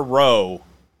of our row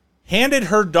handed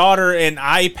her daughter an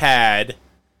iPad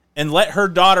and let her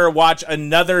daughter watch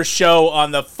another show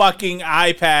on the fucking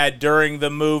iPad during the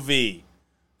movie.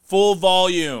 Full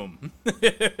volume. She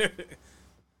didn't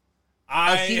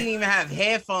even have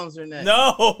headphones or nothing.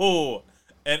 No.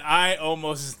 And I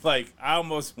almost went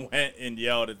and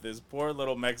yelled at this poor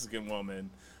little Mexican woman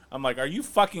I'm like, are you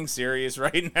fucking serious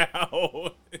right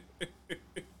now?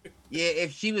 Yeah,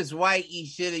 if she was white, you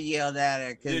should have yelled at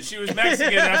her. If she was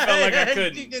Mexican, I felt like I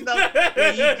couldn't.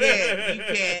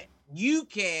 You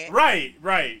can't. Right.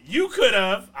 You could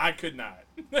have. I could not.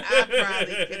 I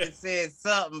probably could have said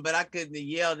something, but I couldn't have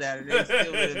yelled at her. They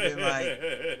still would have been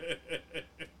like,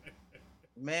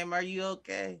 ma'am, are you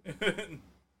okay?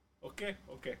 Okay.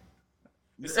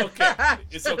 It's okay.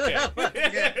 It's okay.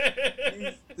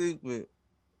 You stupid.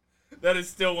 That is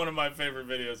still one of my favorite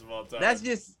videos of all time. That's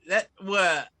just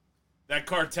what? That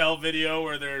cartel video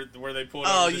where they pulled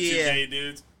over the two gay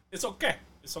dudes. It's okay.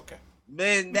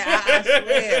 Man, I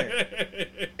swear.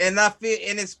 And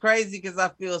it's crazy because I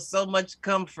feel so much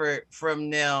comfort from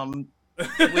them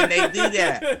when they do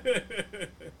that.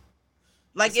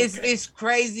 Like it's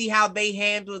crazy how they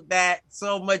handled that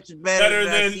so much better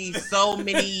than I see so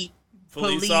many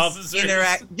police officers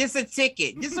interact. Just a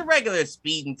ticket, just a regular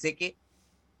speeding ticket.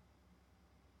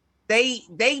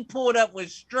 They pulled up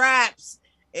with straps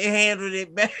and handled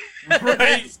it better. Right.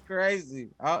 That's crazy.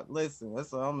 Listen,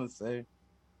 that's all I'm gonna say.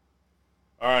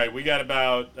 All right, we got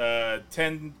about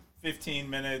 10, 15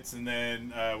 minutes, and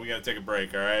then we got to take a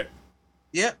break, all right?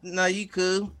 Yep, no, you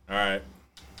cool. All right.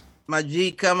 My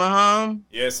G coming home?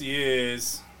 Yes, he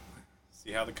is.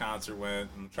 See how the concert went.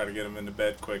 I'm going to try to get him into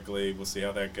bed quickly. We'll see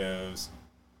how that goes.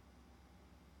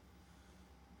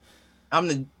 I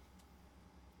ain't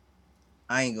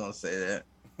going to say that.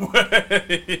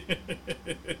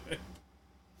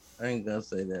 I ain't going to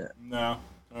say that. No?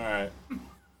 All right.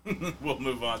 We'll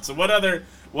move on. So what other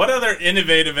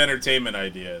innovative entertainment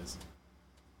ideas?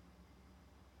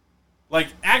 Like,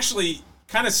 actually,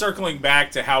 kind of circling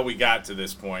back to how we got to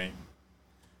this point.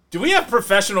 Do we have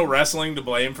professional wrestling to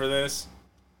blame for this?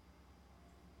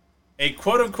 A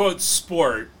quote-unquote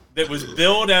sport that was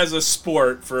billed as a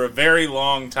sport for a very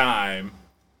long time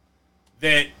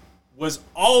that was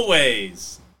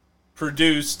always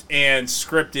produced and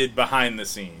scripted behind the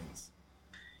scenes.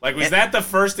 Like, was that the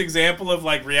first example of,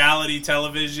 like, reality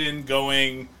television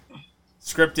going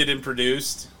scripted and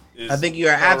produced? I think you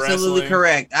are absolutely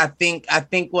correct. I think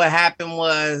what happened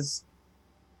was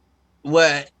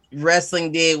what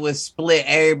wrestling did was split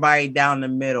everybody down the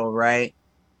middle, right?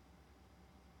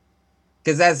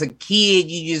 Because as a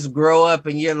kid, you just grow up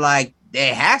and you're like,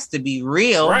 it has to be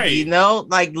real, right? You know,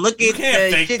 like look at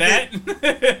the shit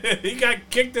that he got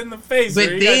kicked in the face.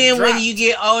 But then when you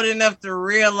get old enough to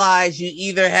realize, you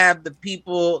either have the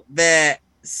people that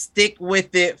stick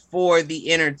with it for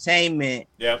the entertainment,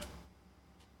 yep,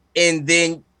 and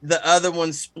then the other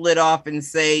ones split off and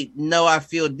say, "No, I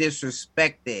feel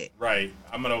disrespected." Right.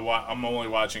 I'm only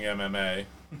watching MMA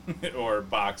or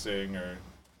boxing or.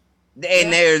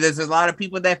 And there's a lot of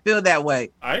people that feel that way.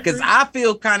 Because I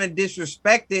feel kind of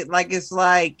disrespected. Like it's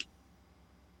like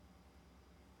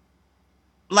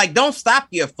don't stop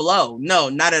your flow. No,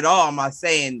 not at all. I'm not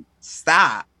saying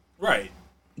stop. Right.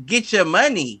 Get your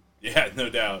money. Yeah, no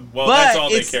doubt. Well, that's all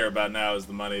they care about now is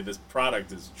the money. This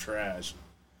product is trash.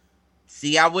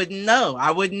 See, I wouldn't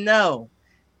know.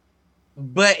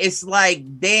 But it's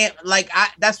like, damn,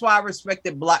 that's why I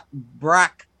respected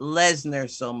Brock Lesnar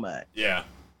so much. Yeah.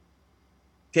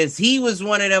 Because he was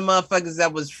one of them motherfuckers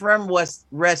that was from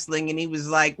wrestling, and he was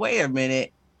like, wait a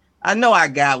minute. I know I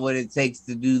got what it takes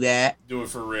to do that. Do it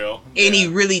for real. And he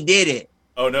really did it.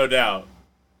 Oh, no doubt.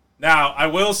 Now, I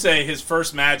will say his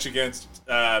first match against,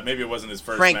 maybe it wasn't his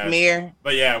first match. Frank Mir.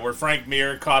 But yeah, where Frank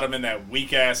Mir caught him in that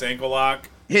weak-ass ankle lock.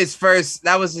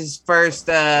 That was his first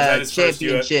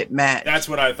championship match. That's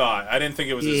what I thought. I didn't think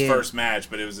it was his first match,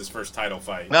 but it was his first title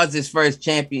fight. That was his first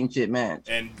championship match.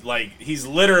 And like he's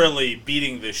literally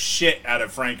beating the shit out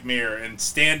of Frank Mir and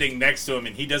standing next to him,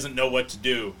 and he doesn't know what to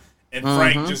do. And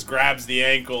Frank just grabs the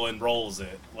ankle and rolls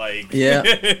it. Like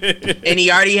and he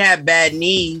already had bad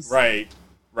knees. Right.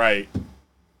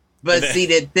 But then, see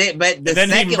he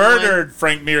murdered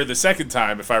Frank Mir the second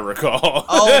time, if I recall.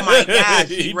 Oh my gosh,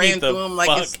 he ran through him like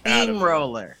a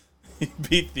steamroller. He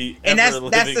beat the and that's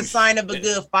the sign of a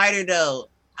good fighter, though.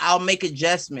 I'll make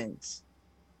adjustments.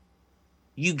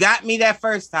 You got me that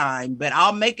first time, but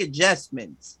I'll make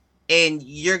adjustments, and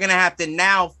you're gonna have to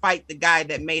now fight the guy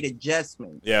that made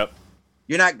adjustments. Yep.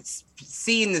 You're not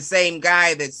seeing the same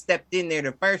guy that stepped in there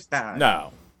the first time.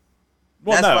 No.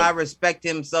 Well, that's why I respect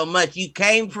him so much. You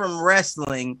came from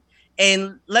wrestling,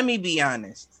 and let me be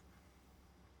honest.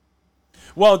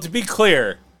 Well, to be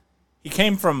clear, he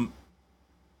came from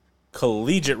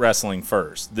collegiate wrestling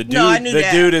first. The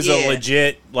dude is a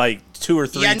legit 2 or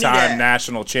 3 time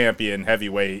national champion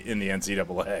heavyweight in the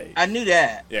NCAA. I knew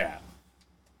that. Yeah.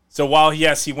 So while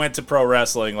yes, he went to pro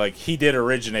wrestling, he did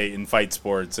originate in fight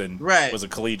sports and was a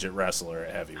collegiate wrestler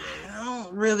at heavyweight.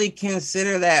 don't really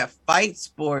consider that fight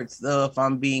sports, though, if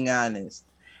I'm being honest.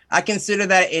 I consider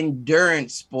that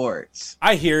endurance sports.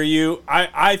 I hear you.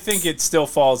 I think it still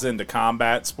falls into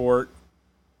combat sport,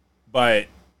 but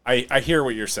I hear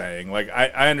what you're saying. Like,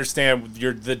 I understand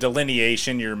the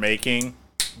delineation you're making,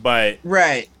 but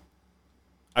right.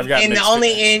 I've got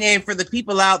and for the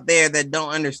people out there that don't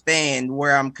understand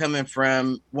where I'm coming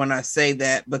from when I say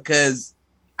that, because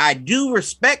I do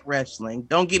respect wrestling,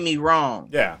 don't get me wrong.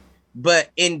 Yeah. But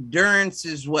endurance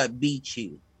is what beats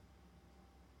you.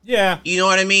 Yeah. You know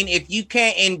what I mean? If you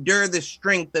can't endure the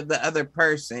strength of the other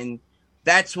person,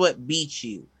 that's what beats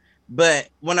you. But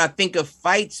when I think of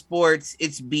fight sports,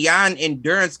 it's beyond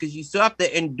endurance, because you still have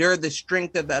to endure the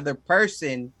strength of the other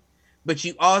person, but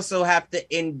you also have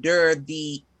to endure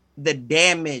the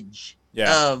damage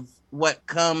of what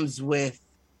comes with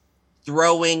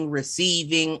throwing,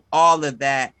 receiving, all of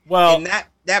that. Well, and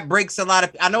that breaks a lot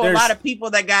of. I know a lot of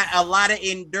people that got a lot of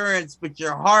endurance, but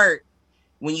your heart,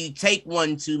 when you take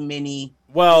one too many.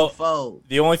 Well,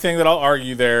 the only thing that I'll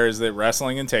argue there is that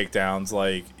wrestling and takedowns,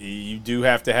 like, you do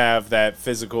have to have that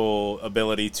physical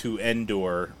ability to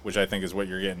endure, which I think is what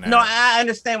you're getting at. No, I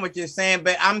understand what you're saying,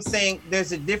 but I'm saying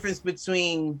there's a difference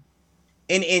between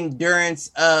an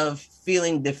endurance of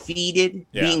feeling defeated,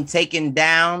 being taken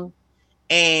down,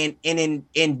 and an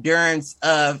endurance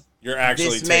of you're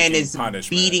actually this man is punishment.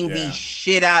 beating the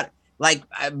shit out. Like,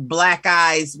 black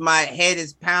eyes, my head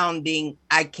is pounding.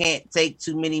 I can't take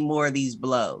too many more of these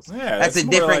blows. Yeah, that's a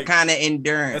different kind of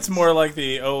endurance. That's more like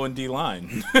the O and D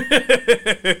line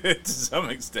to some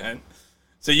extent.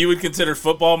 So you would consider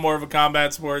football more of a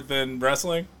combat sport than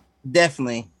wrestling?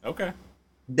 Definitely. Okay.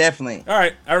 Definitely. All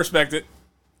right, I respect it.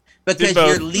 Because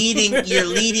you're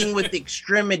leading with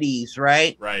extremities,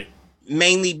 right? Right.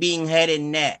 Mainly being head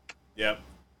and neck. Yep.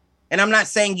 And I'm not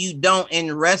saying you don't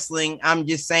in wrestling. I'm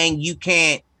just saying you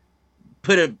can't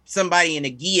put somebody in a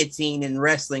guillotine in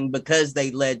wrestling because they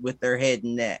led with their head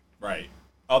and neck. Right.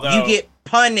 Although you get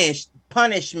punished.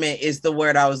 Punishment is the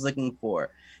word I was looking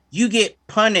for. You get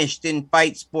punished in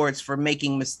fight sports for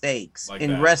making mistakes. Like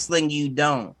in wrestling, you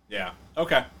don't. Yeah.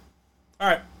 Okay. All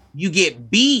right. You get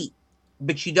beat,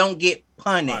 but you don't get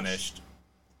punished.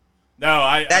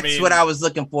 No, That's what I was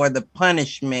looking for. The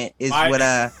punishment is what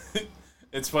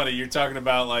It's funny, you're talking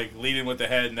about, like, leading with the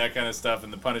head and that kind of stuff,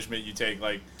 and the punishment you take.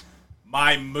 Like,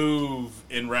 my move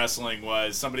in wrestling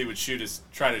was somebody would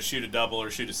try to shoot a double or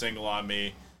shoot a single on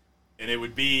me, and it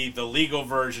would be the legal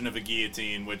version of a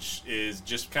guillotine, which is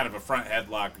just kind of a front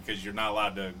headlock because you're not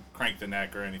allowed to crank the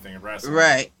neck or anything in wrestling.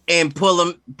 Right, and pull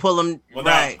them. Well,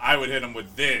 right. No, I would hit them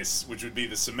with this, which would be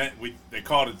the cement. They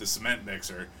called it the cement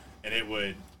mixer, and it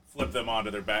would flip them onto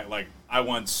their back. Like, I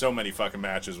won so many fucking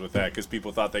matches with that because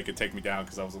people thought they could take me down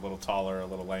because I was a little taller, a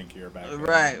little lankier back then.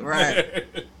 Right.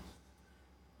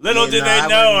 Little did they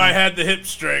know I had the hip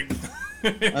strength.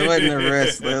 I wasn't a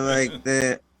wrestler like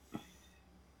that.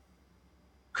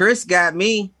 Chris got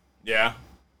me. Yeah.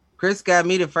 Chris got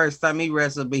me the first time he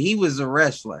wrestled, but he was a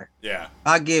wrestler. Yeah.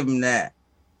 I'll give him that.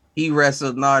 He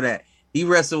wrestled and all that. He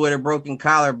wrestled with a broken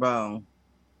collarbone.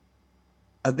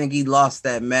 I think he lost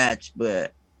that match,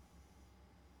 but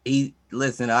I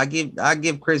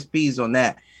give Chris Pease on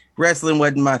that. Wrestling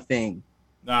wasn't my thing.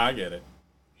 No, I get it.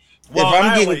 Well, if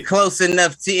I'm getting close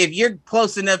enough if you're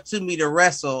close enough to me to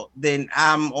wrestle, then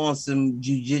I'm on some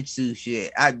jujitsu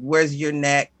shit. Where's your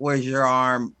neck? Where's your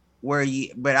arm?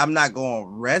 But I'm not going to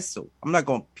wrestle. I'm not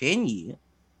going to pin you.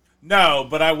 No,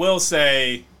 but I will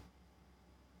say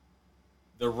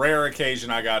the rare occasion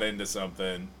I got into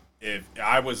something, if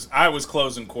I was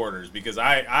closing quarters because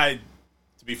I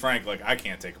to be frank, like, I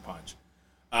can't take a punch.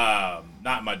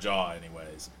 Not in my jaw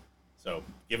anyways. So,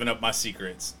 giving up my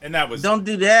secrets. And that was Don't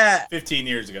do that. 15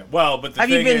 years ago. Well, but Have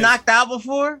you been knocked out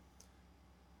before?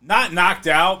 Not knocked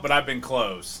out, but I've been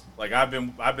close. Like, I've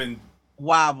been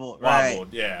wobbled, right.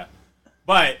 Yeah.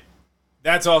 But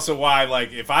that's also why,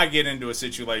 like, if I get into a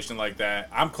situation like that,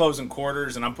 I'm closing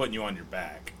quarters and I'm putting you on your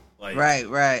back. Like,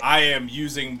 right. I am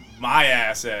using my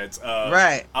assets.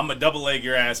 Right. I'm gonna double leg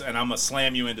your ass and I'm gonna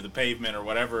slam you into the pavement or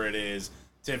whatever it is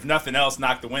to, if nothing else,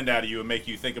 knock the wind out of you and make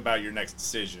you think about your next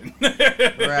decision.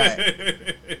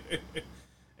 Right.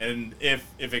 And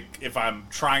if I'm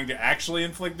trying to actually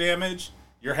inflict damage,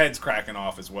 your head's cracking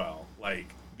off as well.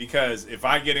 Like, because if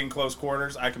I get in close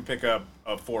quarters, I can pick up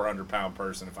a 400-pound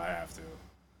person if I have to.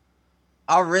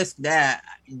 I'll risk that.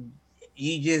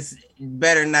 You just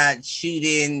better not shoot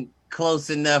in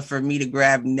close enough for me to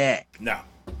grab neck. No.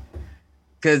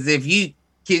 Because if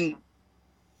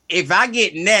I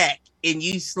get neck and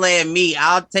you slam me,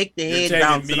 I'll take the head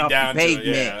bouncing off the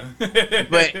pavement.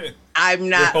 But I'm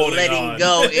not letting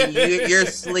go and you're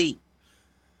asleep.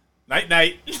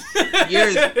 Night. You're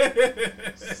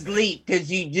asleep because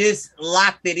you just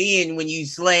locked it in when you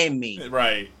slammed me.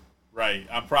 Right.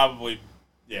 I'm probably,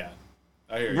 yeah.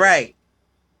 I hear you. Right.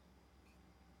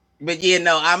 But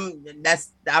I'm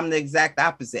the exact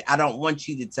opposite. I don't want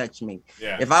you to touch me.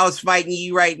 Yeah. If I was fighting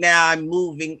you right now, I'm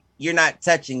moving. You're not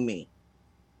touching me.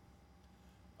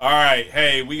 All right.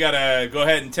 Hey, we got to go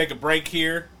ahead and take a break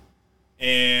here.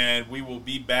 And we will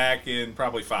be back in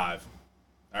probably 5.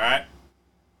 All right?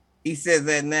 He says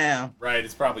that now. Right.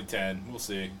 It's probably 10. We'll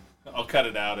see. I'll cut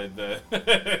it out at the.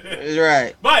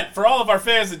 Right. But for all of our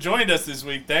fans that joined us this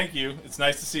week, thank you. It's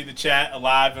nice to see the chat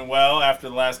alive and well after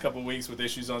the last couple of weeks with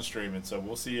issues on streaming. So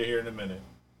we'll see you here in a minute.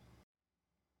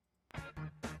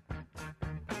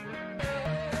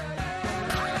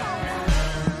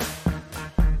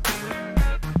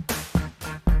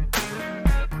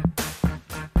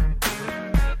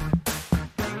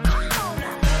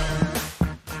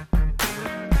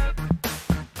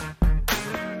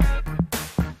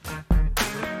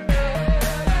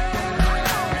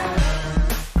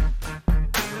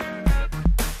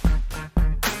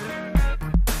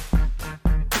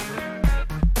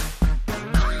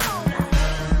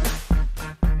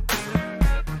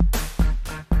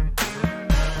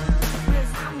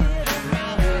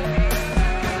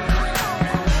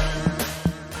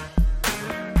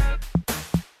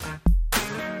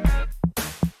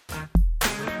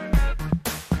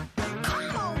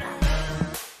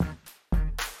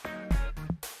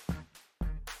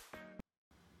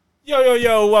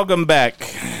 Yo, welcome back.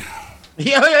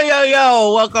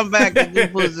 Yo, welcome back to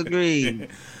People's Agree.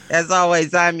 As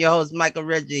always, I'm your host, Michael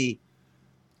Reggie.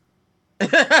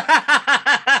 Thank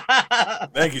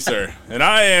you, sir. And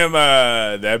I am,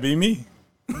 that be me.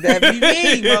 That be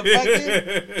me,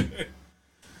 motherfucker.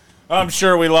 I'm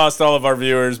sure we lost all of our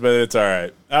viewers, but it's all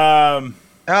right.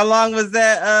 How long was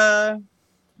that,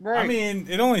 break? I mean,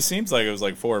 it only seems like it was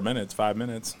like 4 minutes, 5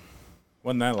 minutes.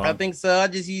 Wasn't that long? I think so. I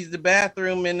just used the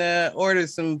bathroom and ordered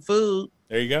some food.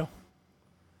 There you go.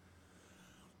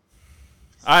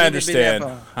 I understand.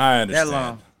 That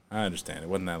long. I understand. It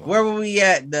wasn't that long. Where were we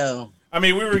at, though? I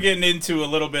mean, we were getting into a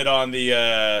little bit on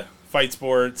the fight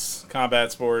sports,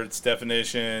 combat sports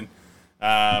definition.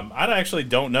 I actually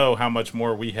don't know how much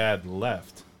more we had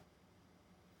left.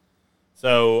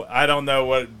 So I don't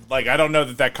know I don't know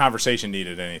that conversation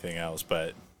needed anything else,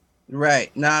 but.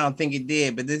 Right. No, I don't think it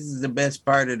did, but this is the best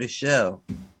part of the show.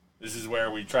 This is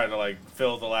where we try to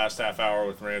fill the last half hour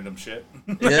with random shit.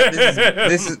 Yeah,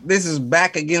 this is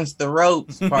back against the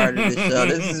ropes part of the show.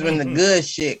 This is when the good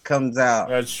shit comes out.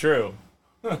 That's true.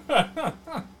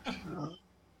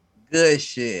 Good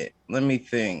shit. Let me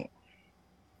think.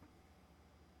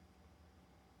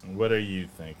 What are you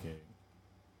thinking?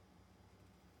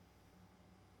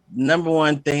 Number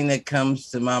one thing that comes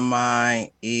to my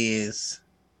mind is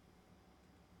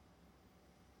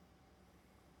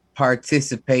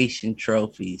participation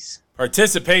trophies.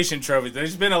 Participation trophies.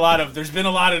 There's been a lot of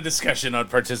discussion on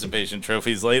participation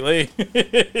trophies lately.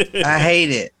 I hate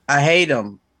it. I hate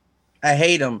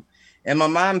them. And my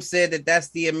mom said that that's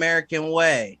the American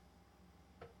way.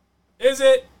 Is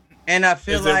it? And I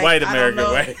feel like white American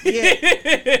way?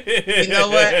 Yeah. You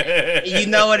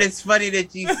know what? It's funny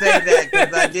that you say that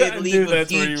because I did leave a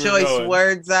few choice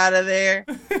words out of there.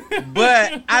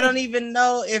 But I don't even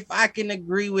know if I can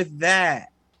agree with that.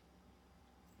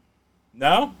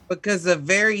 No? Because a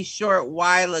very short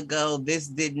while ago, this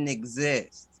didn't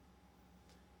exist.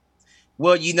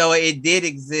 Well, it did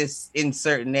exist in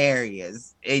certain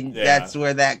areas, and that's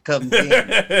where that comes in.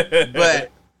 But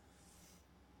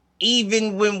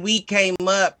even when we came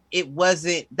up,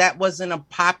 that wasn't a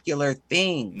popular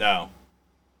thing. No.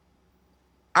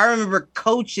 I remember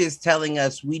coaches telling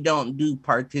us we don't do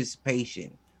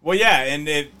participation. Well, yeah, and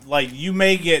you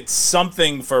may get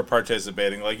something for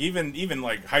participating, even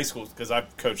high school, because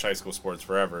I've coached high school sports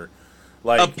forever.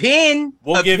 A pin,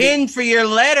 pin for your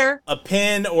letter, a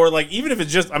pin, or even if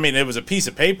it's just, it was a piece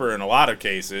of paper in a lot of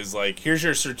cases. Here's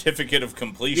your certificate of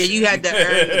completion. Yeah, you had to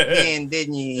earn the pin,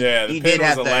 didn't you? Yeah, the you pin did was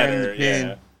have a to letter. Earn the pin.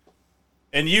 Yeah,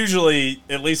 and usually,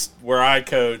 at least where I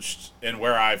coached and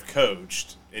where I've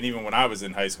coached, and even when I was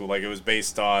in high school, it was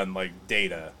based on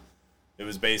data. It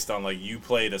was based on you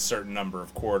played a certain number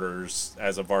of quarters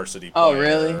as a varsity player. Oh,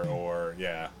 really? Or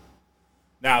yeah.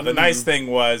 Now the nice thing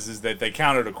is that they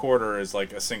counted a quarter as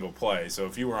a single play. So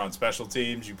if you were on special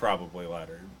teams, you probably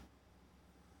lettered.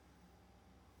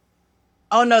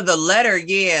 Oh no, the letter,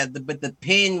 yeah, but the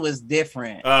pin was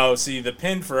different. Oh, see, the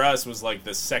pin for us was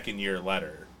the second year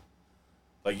letter.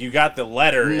 You got the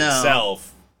letter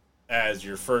itself as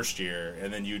your first year,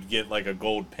 and then you'd get a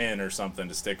gold pin or something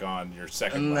to stick on your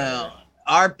second letter.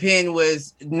 our pen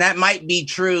was, and that might be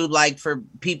true, like for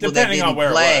people depending that didn't on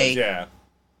where play, it was, yeah.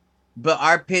 But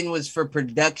our pen was for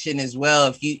production as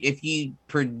well. If you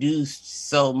produced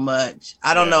so much,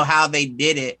 I don't know how they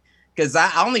did it, because I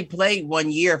only played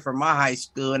 1 year for my high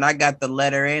school, and I got the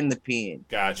letter and the pen.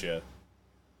 Gotcha.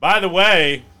 By the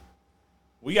way,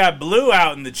 we got Blue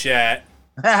out in the chat.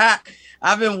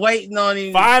 I've been waiting on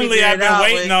him. Finally, I've been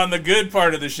waiting on the good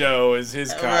part of the show. Is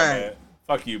his comment? Right.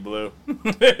 Fuck you, Blue.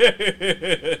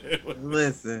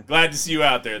 Listen. Glad to see you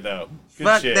out there, though. Good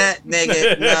Fuck shit. that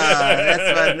nigga. Nah,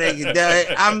 that's my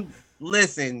nigga.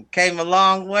 Listen, came a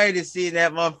long way to see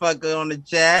that motherfucker on the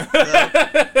chat. So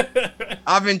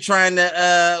I've been trying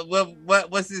to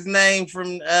what's his name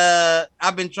from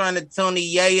I've been trying to Tony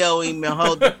Yayo him and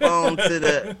hold the phone to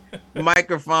the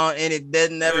microphone, and it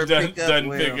doesn't ever pick up.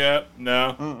 Doesn't pick up.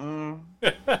 No.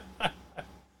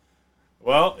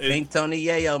 Well, ain't Tony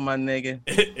Yayo, my nigga.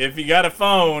 If he got a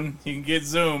phone, he can get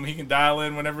Zoom. He can dial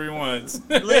in whenever he wants.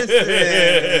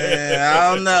 Listen, I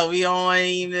don't know. We don't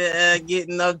even get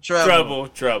in no trouble.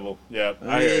 Trouble. Yep.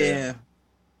 I hear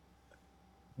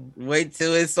you. Wait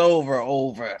till it's over.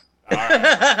 All right.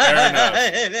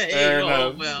 Fair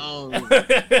enough. Over.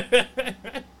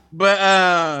 But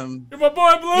you're my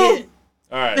boy, Blue. Yeah.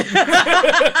 All right.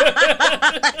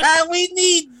 We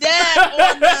need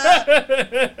that.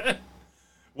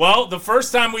 Well, the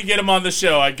first time we get him on the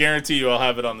show, I guarantee you I'll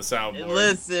have it on the soundboard.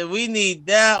 Listen, we need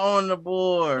that on the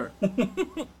board.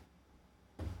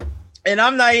 And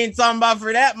I'm not even talking about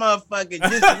for that motherfucker.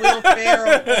 Just Will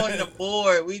Ferrell on the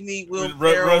board. We need Will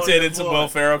Ferrell. Rotated some Will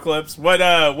Ferrell clips. What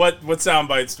sound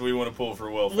bites do we want to pull for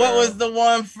Will Ferrell? What was the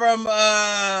one from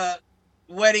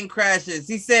Wedding Crashers?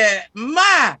 He said,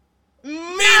 "Ma, the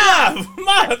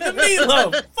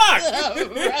meatloaf. Fuck."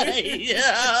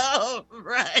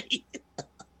 Right.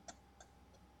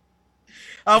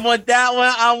 I want that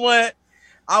one.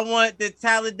 I want the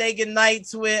Talladega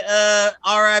Nights with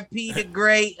R.I.P. the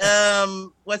great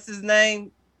what's his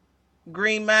name?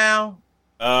 Green Mile.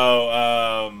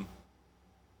 Oh,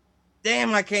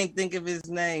 damn, I can't think of his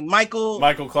name. Michael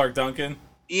Clark Duncan.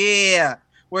 Yeah,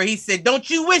 where he said, "Don't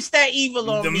you wish that evil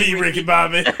on me, Ricky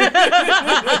Bobby."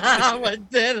 I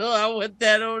want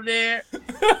that on there.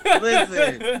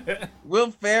 Listen,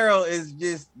 Will Ferrell is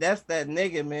that's that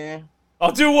nigga, man.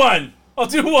 I'll do one.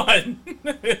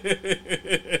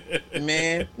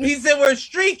 Man, he said we're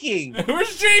streaking. We're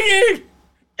streaking.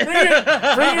 Bring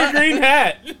your green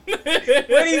hat. What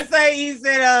did he say? He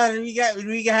said, we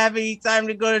can have any time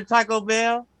to go to Taco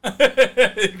Bell. We're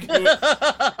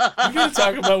gonna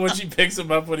talk about when she picks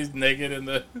him up when he's naked in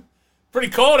the. Pretty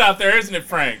cold out there, isn't it,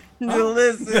 Frank?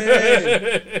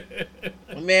 Listen,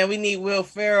 man, we need Will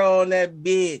Ferrell on that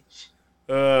bitch.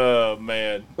 Oh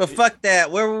man! But fuck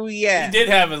that. Where were we at? He did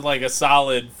have like a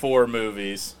solid 4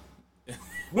 movies.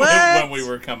 What? when we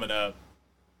were coming up.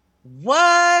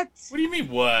 What? What do you mean,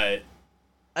 what?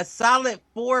 A solid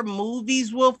 4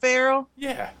 movies, Will Ferrell?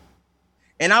 Yeah.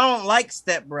 And I don't like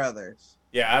Step Brothers.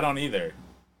 Yeah, I don't either.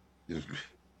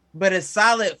 But a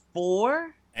solid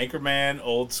 4? Anchorman,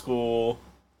 Old School.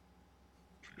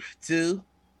 2.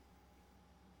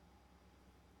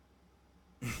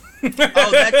 You're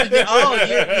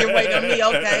waiting on me.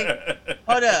 Okay.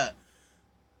 Hold up.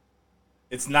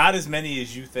 It's not as many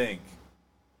as you think.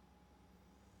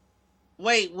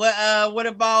 Wait, what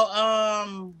about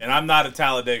And I'm not a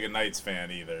Talladega Nights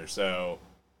fan either, so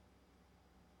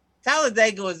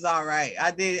Talladega was all right.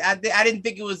 I didn't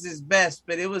think it was his best,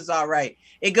 but it was all right.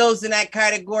 It goes in that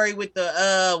category with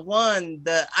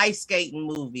the ice skating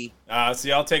movie.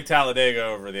 See, I'll take Talladega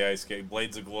over the ice skate.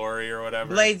 Blades of Glory or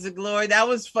whatever. Blades of Glory. That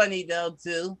was funny though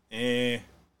too.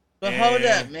 But hold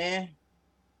up, man.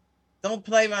 Don't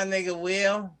play my nigga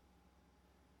Will.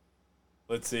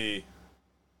 Let's see.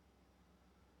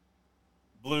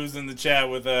 Blue's in the chat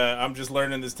with I'm just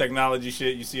learning this technology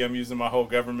shit. You see, I'm using my whole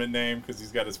government name because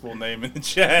he's got his full name in the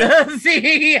chat.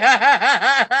 See,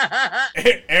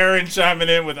 Aaron chiming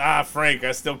in with Frank.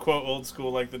 I still quote Old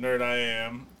School like the nerd I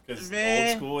am because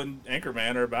Old School and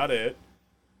Anchorman are about it.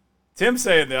 Tim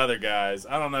saying the other guys.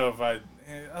 I don't know if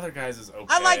other guys is okay.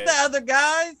 I like the other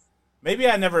guys. Maybe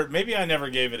I never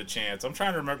gave it a chance. I'm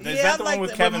trying to remember. Is that the one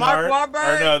with Kevin Mark Hart?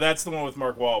 Wahlberg? Or no, that's the one with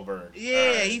Mark Wahlberg.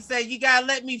 Yeah, right. He said you gotta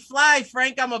let me fly,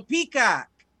 Frank. I'm a peacock.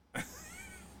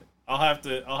 I'll have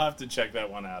to check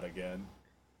that one out again.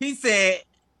 He said,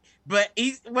 what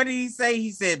did he say?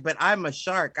 He said, "But I'm a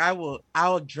shark.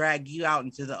 I'll drag you out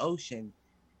into the ocean.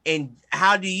 And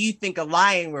how do you think a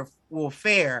lion will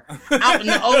fare out in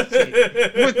the ocean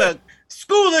with a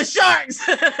school of sharks?"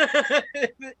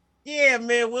 Yeah,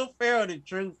 man, Will Ferrell, the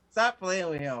truth. Stop playing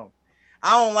with him.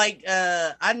 I don't like.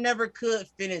 I never could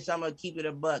finish. I'm gonna keep it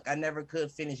a buck. I never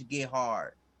could finish Get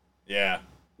Hard. Yeah.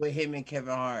 With him and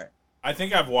Kevin Hart. I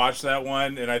think I've watched that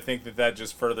one, and I think that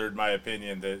just furthered my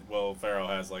opinion that Will Ferrell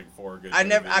has like 4 good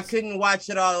movies. I couldn't watch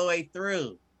it all the way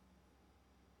through.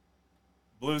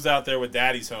 Blues Out There with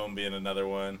Daddy's Home being another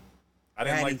one. I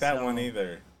didn't like that one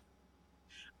either.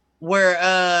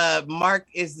 Where Mark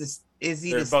is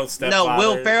They're both stepfathers. No,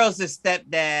 Will Ferrell's the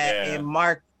stepdad, and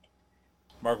Mark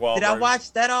Wahlberg. Did I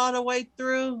watch that all the way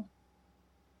through?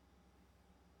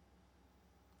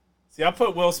 See, I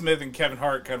put Will Smith and Kevin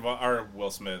Hart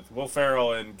Will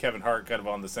Ferrell and Kevin Hart kind of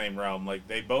on the same realm. Like,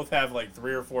 they both have like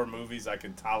 3 or 4 movies I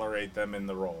can tolerate them in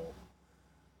the role.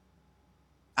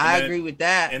 I agree with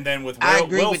that. And then with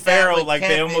Will Ferrell, like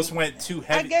Kevin, they almost went too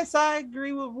heavy. I guess I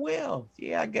agree with Will.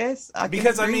 Yeah, I guess I can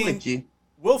agree with you.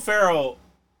 Will Ferrell,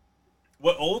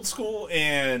 what Old School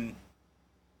and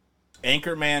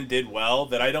Anchorman did well,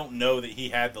 that I don't know that he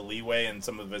had the leeway in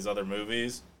some of his other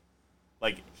movies.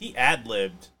 Like, he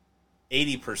ad-libbed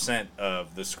 80%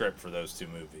 of the script for those 2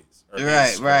 movies.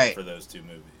 Right. For those 2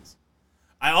 movies.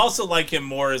 I also like him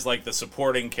more as, like, the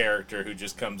supporting character who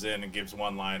just comes in and gives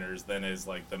one-liners than as,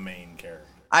 like, the main character.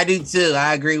 I do, too.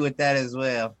 I agree with that as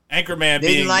well. Anchorman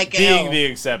being the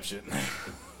exception.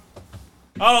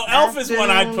 Oh, Elf is one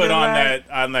I'd put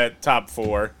on that top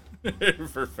 4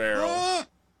 for Ferrell.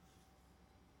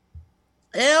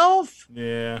 Elf?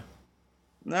 Yeah.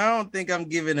 No, I don't think I'm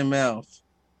giving him Elf.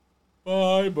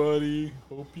 Bye, buddy.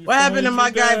 Hope you what happened to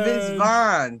my guy Vince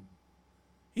Vaughn?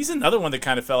 He's another one that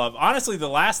kind of fell off. Honestly, the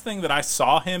last thing that I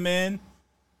saw him in,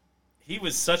 he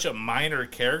was such a minor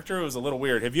character. It was a little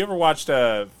weird. Have you ever watched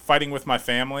Fighting With My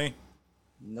Family?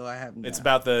 No, I haven't. It's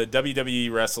about the WWE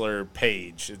wrestler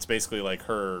Paige. It's basically like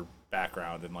her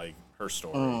background and like her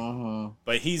story. Mm-hmm.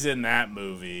 But he's in that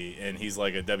movie, and he's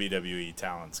like a WWE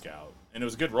talent scout. And it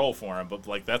was a good role for him, but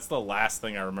like that's the last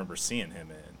thing I remember seeing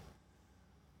him in.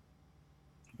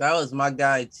 That was my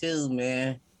guy too,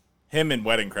 man. Him in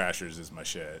Wedding Crashers is my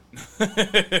shit.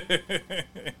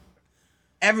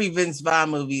 Every Vince Vaughn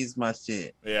movie is my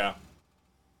shit. Yeah.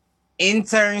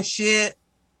 Internship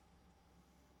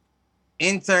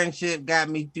got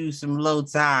me through some low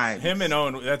times.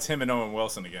 That's him and Owen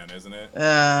Wilson again, isn't it?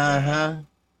 Uh-huh.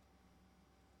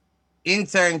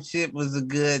 Internship was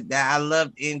I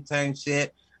loved Internship.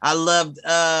 I loved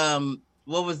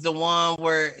what was the one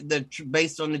where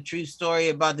based on the true story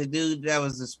about the dude that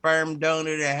was a sperm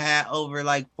donor that had over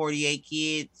like 48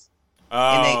 kids.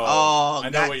 Oh, and they all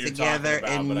got together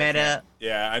and met up.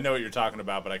 Yeah, I know what you're talking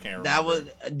about, but I can't remember. That was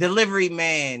Delivery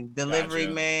Man. Gotcha.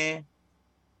 Man.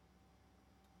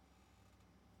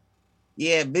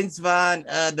 Yeah, Vince Vaughn,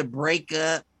 The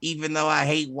Breakup, even though I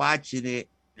hate watching it.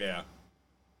 Yeah.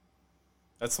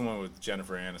 That's the one with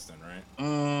Jennifer Aniston, right?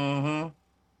 Mm-hmm.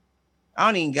 I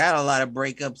don't even got a lot of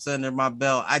breakups under my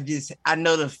belt. I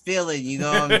know the feeling, you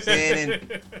know what I'm saying?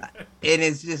 And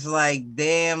it's just like,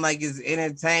 damn, like as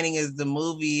entertaining as the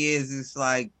movie is, it's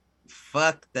like,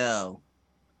 fuck though.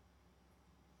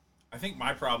 I think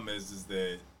my problem is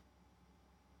that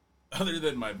other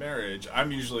than my marriage,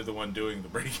 I'm usually the one doing the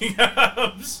breaking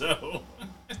up, so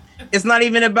it's not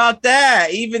even about that.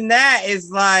 Even that is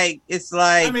like, it's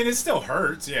like, I mean, it still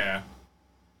hurts, yeah.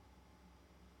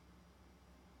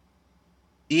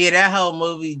 Yeah, that whole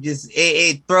movie just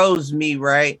it throws me,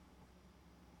 right?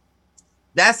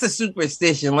 That's a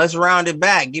superstition. Let's round it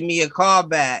back. Give me a call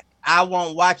back. I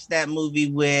won't watch that movie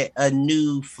with a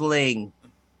new fling.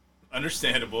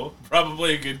 Understandable.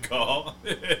 Probably a good call.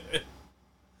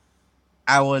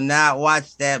 I will not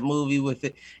watch that movie with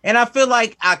it. And I feel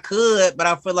like I could, but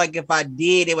I feel like if I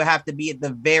did, it would have to be at the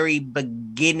very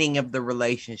beginning of the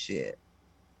relationship.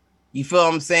 You feel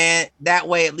what I'm saying? That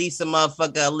way, at least a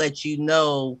motherfucker will let you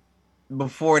know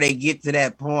before they get to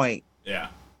that point. Yeah.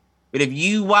 But if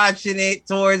you watching it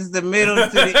towards the middle to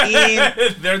the end,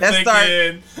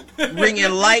 that start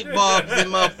ringing light bulbs in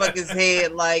motherfuckers'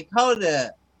 head like, hold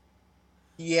up.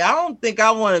 Yeah, I don't think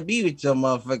I want to be with your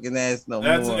motherfucking ass no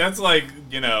more. That's like,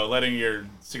 letting your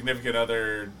significant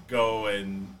other go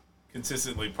and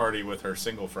consistently party with her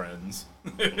single friends.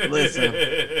 Listen.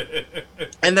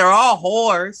 And they're all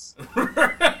whores.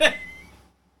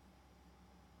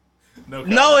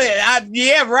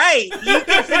 Yeah, right. You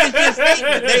can finish your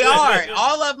statement. They are.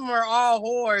 All of them are all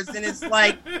whores. And it's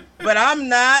like, but I'm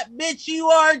not. Bitch, you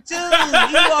are too.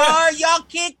 You are. Y'all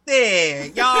kicked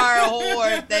it. Y'all are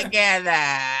whores together.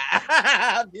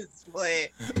 I'm just playing.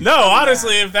 No,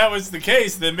 honestly, if that was the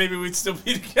case, then maybe we'd still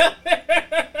be together.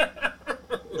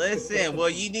 Listen, well,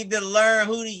 you need to learn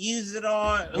who to use it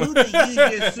on, who to use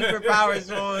your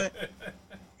superpowers on,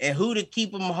 and who to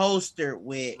keep them holstered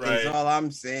with, is all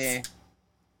I'm saying.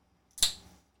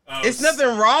 It's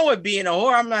nothing wrong with being a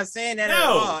whore. I'm not saying that at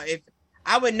all. If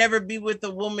I would never be with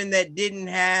a woman that didn't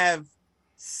have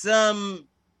some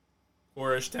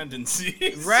whorish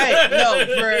tendencies. Right. No,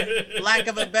 for lack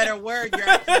of a better word, you're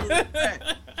absolutely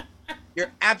correct.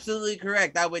 You're absolutely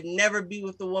correct. I would never be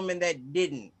with a woman that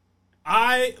didn't.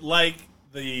 I like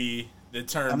the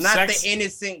term. I'm not the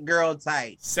innocent girl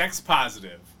type. Sex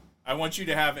positive. I want you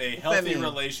to have a healthy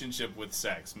relationship with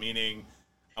sex, meaning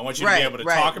I want you to be able to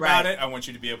talk about it. I want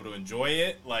you to be able to enjoy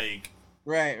it. Like,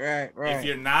 right. If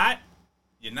you're not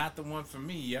the one for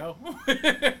me, yo.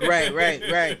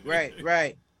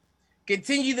 Right.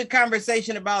 Continue the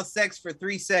conversation about sex for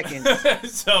 3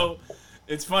 seconds. So,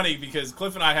 it's funny because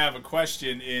Cliff and I have a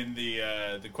question in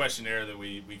the questionnaire that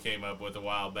we came up with a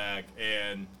while back,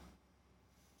 and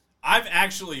I've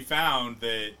actually found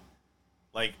that,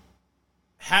 like,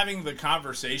 having the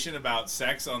conversation about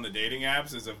sex on the dating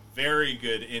apps is a very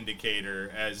good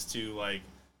indicator as to, like,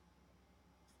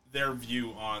 their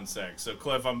view on sex. So,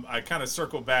 Cliff, I kind of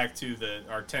circle back to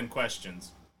our 10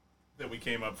 questions that we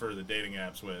came up for the dating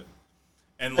apps with.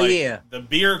 And, like, the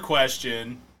beer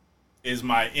question is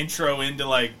my intro into,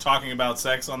 like, talking about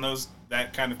sex on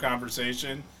that kind of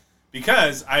conversation.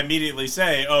 Because I immediately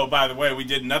say, oh, by the way, we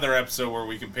did another episode where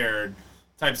we compared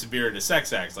types of beer to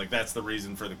sex acts. Like, that's the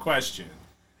reason for the question.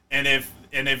 And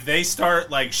if they start,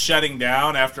 like, shutting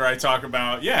down after I talk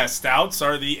about, stouts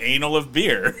are the anal of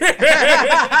beer.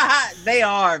 They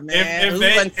are,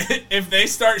 man. If they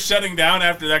start shutting down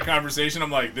after that conversation,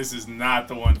 I'm like, this is not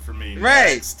the one for me.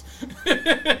 Right. Next.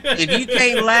 If you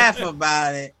can't laugh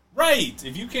about it. Right.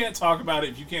 If you can't talk about it,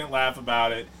 if you can't laugh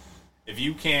about it, if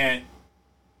you can't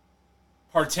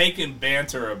partake in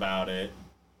banter about it.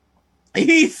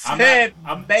 He said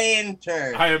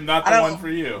banter. I am not the one for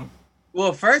you.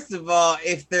 Well, first of all,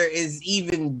 if there is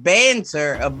even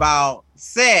banter about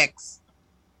sex,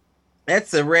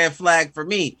 that's a red flag for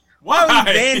me. Why are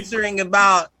we bantering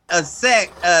about a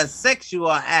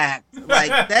sexual act?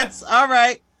 Like, that's all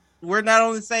right. We're not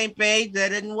on the same page. That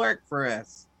didn't work for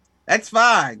us. That's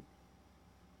fine.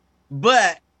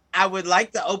 But I would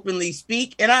like to openly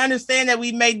speak, and I understand that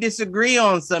we may disagree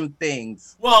on some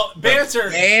things. Well,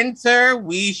 banter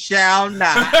we shall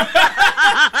not.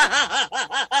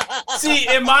 See,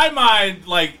 in my mind,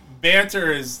 like,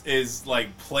 banter is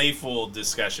like playful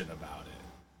discussion about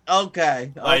it.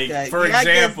 Okay. Like, for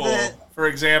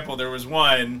example, there was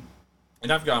one,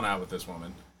 and I've gone out with this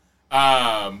woman,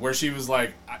 where she was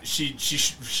like, she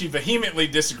vehemently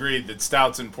disagreed that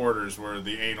stouts and porters were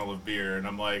the anal of beer, and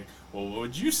I'm like, well, what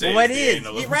would you say? What is?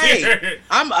 You're right.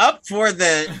 I'm up for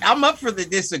the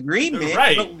disagreement.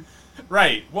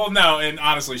 Right. Well, no, and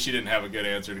honestly, she didn't have a good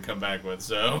answer to come back with.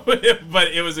 So, but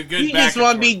it was a good. You just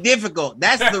want to be difficult.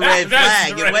 That's the red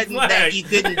flag. It wasn't that you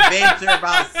couldn't banter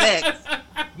about sex.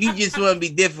 You just want to be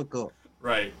difficult.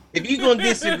 Right. If you're gonna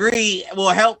disagree, will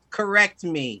help correct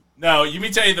me. No, you me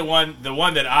tell you the one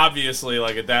that obviously,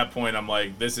 like, at that point, I'm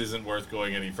like, this isn't worth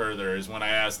going any further. Is when I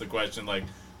asked the question, like,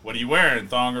 what are you wearing,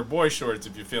 thong or boy shorts,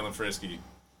 if you're feeling frisky?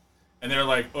 And they're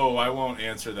like, oh, I won't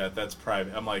answer that. That's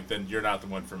private. I'm like, then you're not the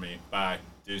one for me. Bye.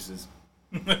 Deuces.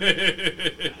 And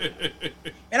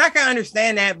I can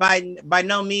understand that. By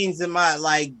no means am I,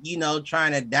 like,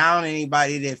 trying to down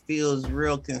anybody that feels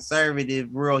real conservative,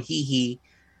 real hee-hee.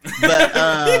 But,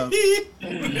 not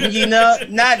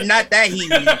that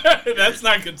hee-hee. That's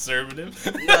not conservative.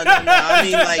 No. I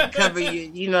mean, like,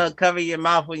 cover your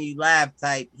mouth when you laugh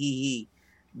type hee-hee.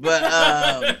 But,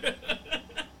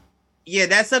 yeah,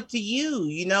 that's up to you,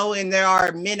 and there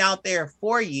are men out there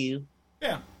for you.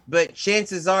 Yeah. But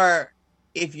chances are,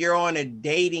 if you're on a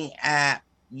dating app,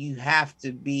 you have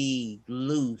to be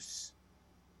loose.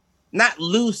 Not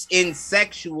loose in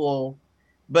sexual,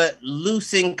 but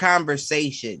loose in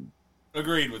conversation.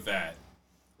 Agreed with that.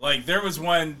 Like, there was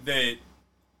one that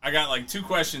I got, like, 2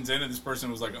 questions in, and this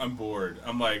person was like, I'm bored.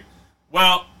 I'm like,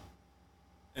 well...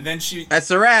 And then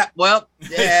that's a wrap. Well,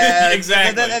 yeah,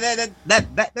 exactly.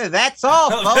 That's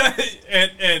all, folks.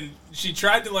 and she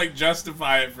tried to, like,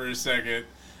 justify it for a second.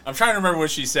 I'm trying to remember what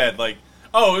she said. Like,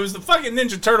 oh, it was the fucking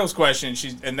Ninja Turtles question.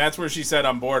 And that's where she said,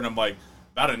 I'm bored. And I'm like,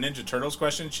 about a Ninja Turtles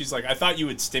question? She's like, I thought you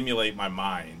would stimulate my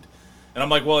mind. And I'm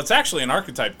like, well, it's actually an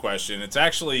archetype question. It's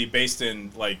actually based in,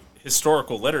 like,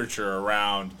 historical literature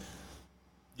around...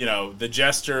 the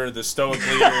jester, the stoic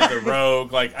leader, the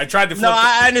rogue. Like, I tried to flip.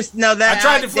 I understand that. I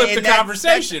tried to flip the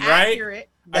conversation, right?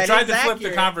 I tried to flip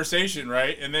the conversation,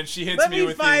 right? And then she hits me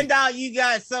with. Let me find out you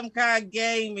got some kind of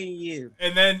game in you.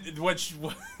 And then what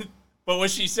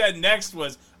she said next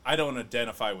was, I don't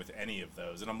identify with any of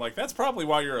those, and I'm like, that's probably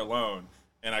why you're alone.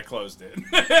 And I closed it.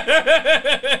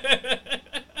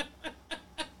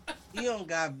 You don't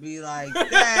gotta be like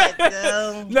that,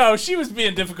 though. No, she was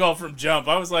being difficult from jump.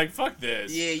 I was like, fuck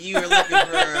this. Yeah, you were looking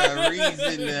for a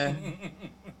reason to...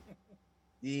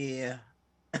 Yeah.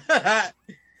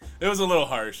 It was a little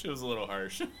harsh.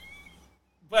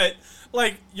 But,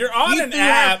 like, you're on you an threw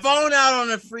app. her phone out on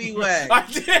the freeway. I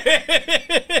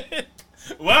did.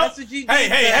 Well, That's what you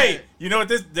did. Hey. You know what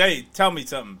this... Hey, tell me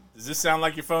something. Does this sound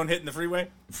like your phone hitting the freeway?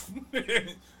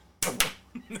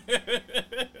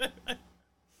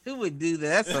 Who would do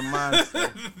that? That's a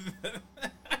monster.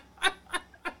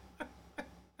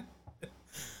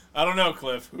 I don't know,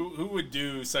 Cliff. Who would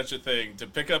do such a thing to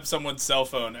pick up someone's cell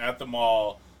phone at the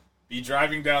mall, be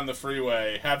driving down the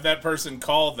freeway, have that person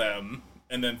call them,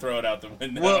 and then throw it out the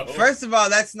window? Well, first of all,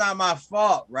 that's not my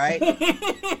fault, right?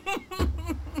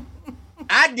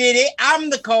 I did it. I'm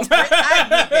the culprit. I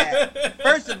did that.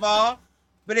 First of all,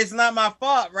 but it's not my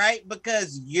fault, right?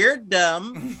 Because you're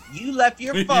dumb. You left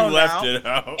your phone it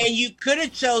out. And you could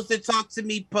have chose to talk to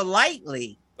me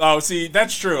politely. Oh, see,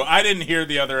 that's true. I didn't hear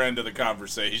the other end of the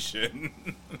conversation.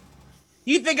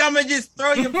 You think I'm going to just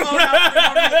throw your phone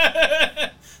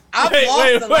out? I've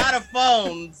lost a lot of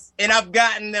phones, and I've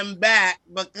gotten them back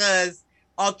because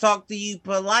I'll talk to you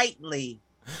politely.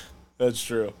 That's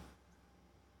true.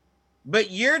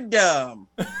 But you're dumb.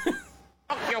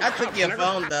 I took your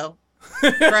phone, though.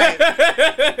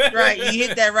 Right. You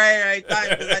hit that right time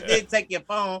because I did take your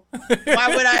phone.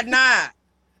 Why would I not?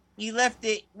 You left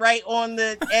it right on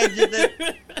the edge of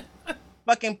the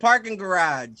fucking parking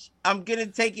garage. I'm gonna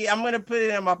take it. I'm gonna put it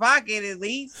in my pocket at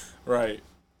least. Right.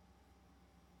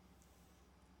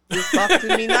 Just talk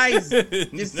to me nice.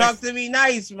 Talk to me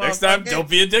nice, motherfucker. Next time, don't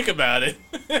be a dick about it.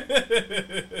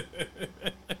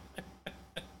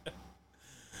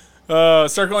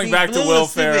 Circling back to Will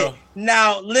Ferrell.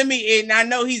 Now, and I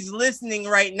know he's listening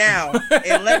right now,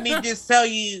 and let me just tell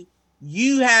you,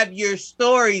 you have your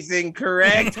stories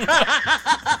incorrect.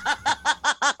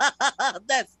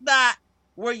 That's not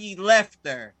where you left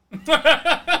her.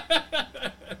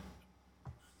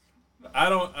 I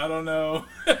don't know.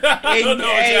 I don't know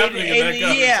what's happening in that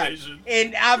conversation. Yeah,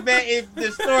 and I bet if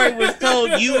the story was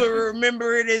told, you would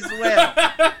remember it as well.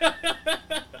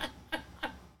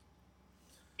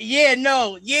 Yeah.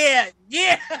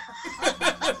 Yeah.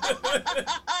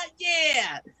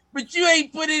 But you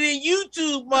ain't put it in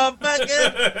YouTube,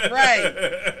 motherfucker.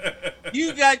 Right.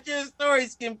 You got your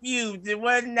stories confused. It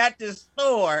wasn't at the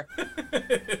store.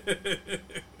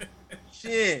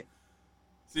 Shit.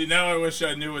 See, now I wish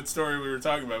I knew what story we were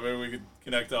talking about. Maybe we could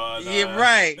connect on. Yeah,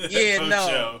 right. Yeah, no.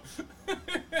 Show.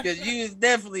 Because you was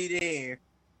definitely there.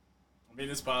 I mean,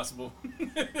 it's possible.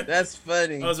 That's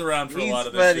funny. I was around for a lot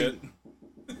of this shit.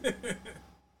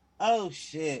 Oh,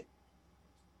 shit.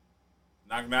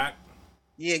 Knock, knock.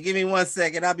 Yeah, give me 1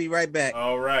 second. I'll be right back.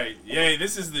 All right. Yay,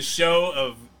 this is the show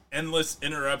of endless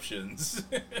interruptions.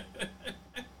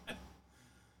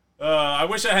 I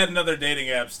wish I had another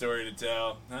dating app story to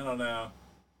tell. I don't know.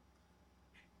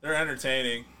 They're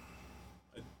entertaining.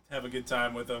 I have a good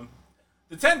time with them.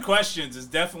 The 10 questions is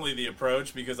definitely the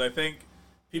approach because I think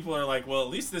people are like, well, at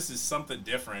least this is something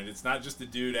different. It's not just a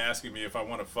dude asking me if I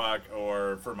want to fuck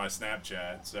or for my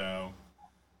Snapchat. So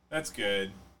that's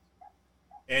good.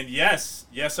 And yes,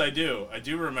 I do. I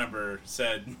do remember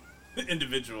said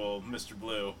individual, Mr.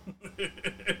 Blue.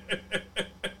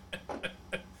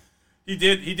 He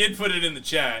did put it in the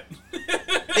chat.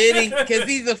 Did he? Because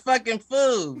he's a fucking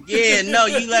fool. Yeah, no,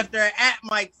 you left her at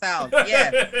Mike's house.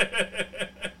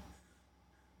 Yeah.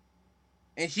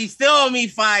 And she still owed me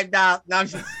 $5. No,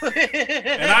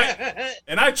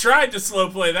 and I tried to slow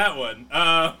play that one.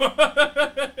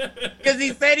 Because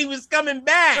he said he was coming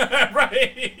back.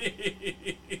 Right.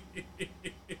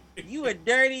 You a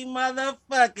dirty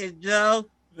motherfucker, Joe.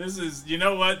 This is, you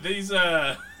know what? These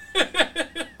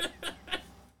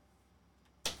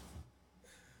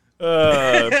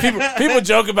people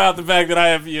joke about the fact that I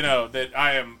have, that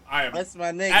I am That's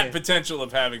my nigga. at potential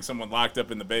of having someone locked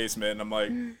up in the basement, and I'm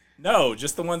like, no,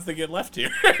 just the ones that get left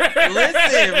here.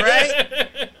 Listen,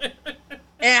 right?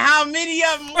 And how many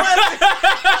of them was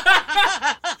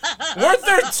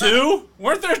it?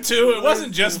 Weren't there two? It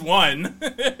wasn't just one.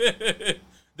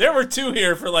 There were two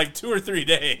here for like 2 or 3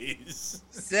 days.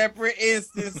 Separate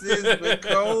instances, but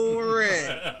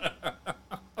correct.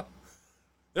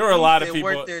 There were a lot of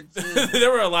people. There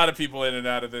were a lot of people in and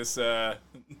out of this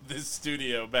this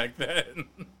studio back then.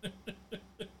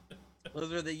 Those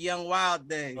were the young wild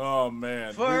days. Oh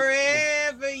man.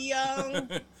 Forever young.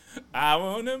 I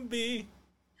wanna be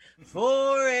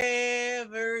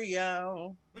forever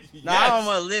young. Yes. No, I don't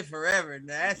want to live forever.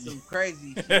 Now, that's some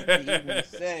crazy shit that you would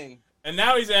say. And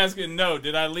now he's asking, no,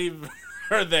 did I leave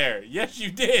her there. Yes, you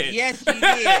did. Yes, you did.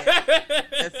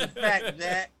 That's a fact,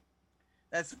 Jack.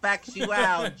 That's factual,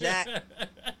 Jack.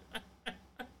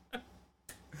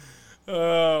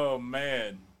 Oh,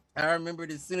 man. I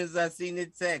remembered as soon as I seen the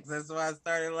text. That's why I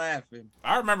started laughing.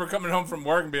 I remember coming home from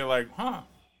work and being like, huh,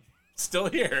 still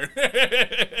here.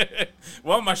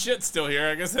 Well, my shit's still here.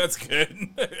 I guess that's good.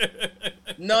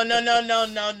 No.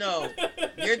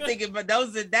 You're thinking, but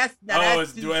that's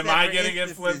am I getting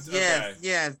it flipped? Yes, Okay.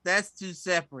 yes, that's two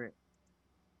separate.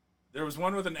 There was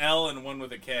one with an L and one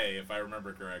with a K, if I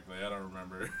remember correctly. I don't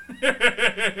remember.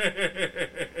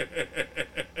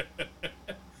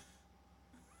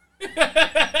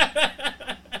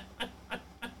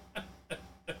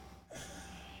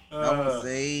 I won't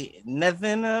say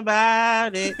nothing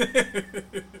about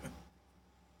it.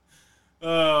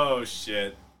 Oh,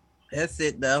 shit. That's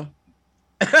it, though.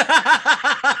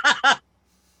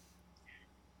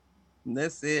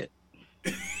 That's it.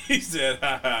 He said,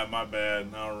 haha, my bad.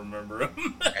 I don't remember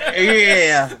him.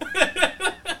 Yeah.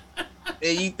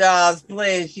 And you thought I was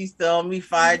playing, she still owed me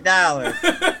 $5.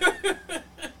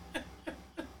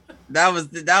 That was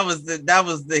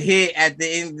the hit at the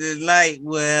end of the night.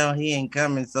 Well, he ain't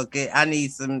coming, so can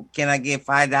I get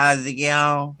 $5 to get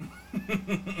home?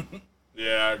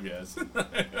 Yeah, I guess.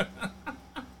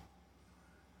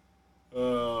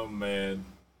 Oh, man.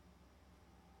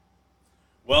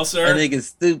 Well, sir. That nigga's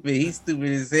stupid. He's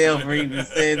stupid as hell for even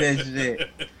saying that shit.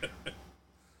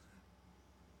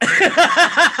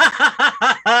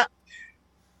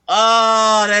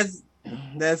 Oh,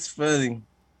 that's funny.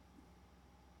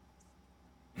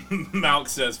 Malk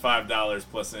says $5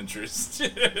 plus interest.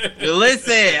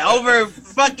 Listen, over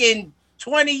fucking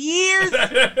 20 years,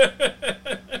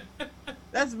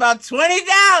 that's about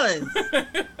 $20.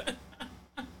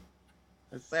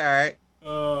 That's all right.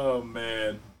 Oh,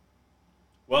 man.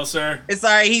 Well, sir. It's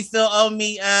all right. He still owe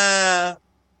me.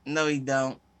 No, he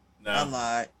don't. No. I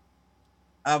lied.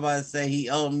 I about to say he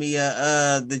owed me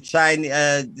the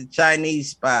Chinese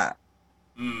spot.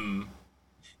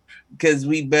 Because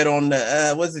we bet on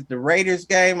the was it the Raiders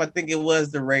game? I think it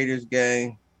was the Raiders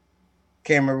game.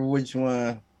 Can't remember which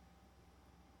one.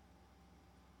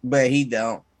 But he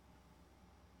don't.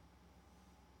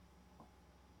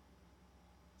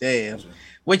 Damn.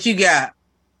 What you got?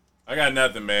 I got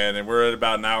nothing, man, and we're at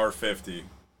about an hour 50.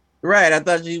 Right, I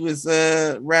thought you was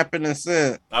wrapping us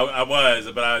up. I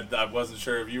was, but I wasn't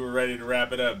sure if you were ready to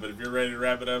wrap it up. But if you're ready to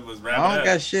wrap it up, let's wrap it up. I don't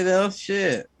got shit else.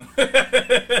 Shit.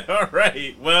 All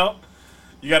right. Well,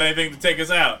 you got anything to take us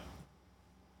out?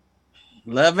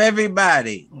 Love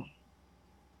everybody.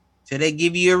 Till they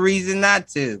give you a reason not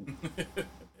to.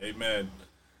 Amen.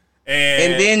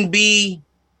 And then be...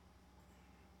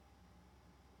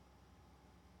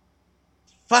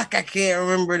 Fuck, I can't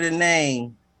remember the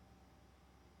name.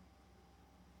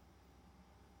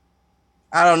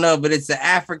 I don't know, but it's an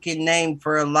African name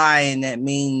for a lion that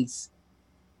means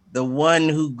the one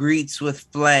who greets with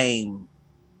flame.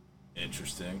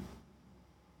 Interesting.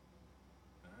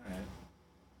 All right.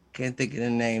 Can't think of the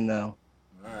name, though.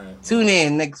 All right. Tune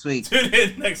in next week. Tune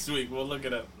in next week. We'll look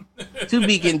it up. To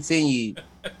be continued.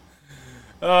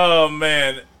 Oh,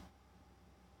 man.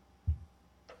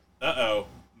 Uh-oh.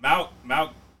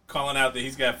 Malk calling out that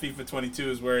he's got FIFA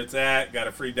 22 is where it's at. Got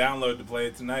a free download to play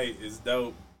it tonight. It's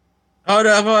dope. Hold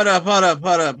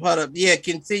up. Yeah,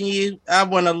 continue. I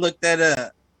want to look that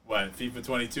up. What, FIFA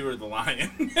 22 or the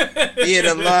Lion? Yeah,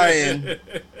 the Lion.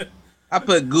 I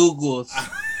put Googles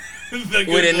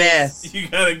with an S. You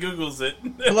gotta Googles it.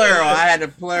 Plural. I had a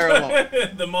plural.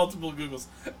 The multiple Googles.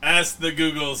 Ask the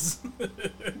Googles.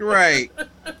 Right.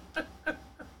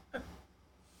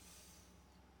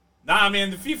 Nah, man,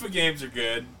 the FIFA games are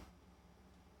good.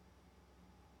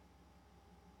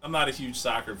 I'm not a huge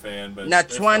soccer fan, but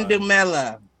Natwan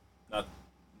Dumela.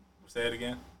 Say it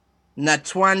again.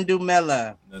 Natwan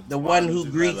Dumela, the one who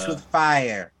greets with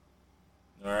fire.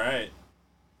 All right.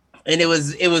 And it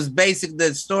was basic.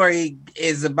 The story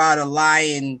is about a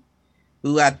lion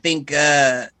who I think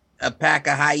a pack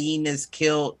of hyenas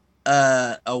killed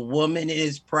a woman in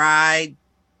his pride,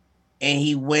 and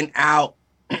he went out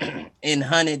and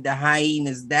hunted the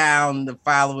hyenas down the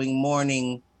following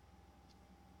morning.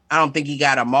 I don't think he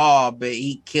got them all, but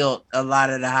he killed a lot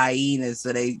of the hyenas.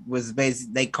 So they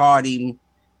called him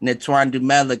Natwan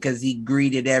Dumela because he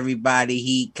greeted everybody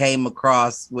he came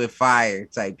across with fire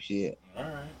type shit. All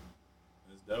right.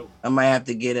 That's dope. I might have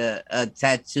to get a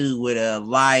tattoo with a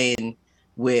lion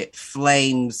with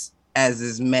flames as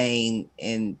his mane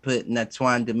and put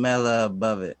Natwan Dumela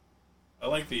above it. I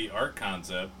like the art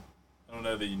concept. I don't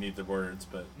know that you need the words,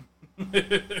 but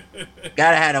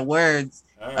Gotta have the words.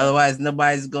 Right. Otherwise,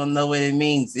 nobody's gonna know what it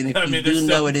means. And if you do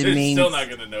know what it means, still not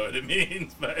gonna know what it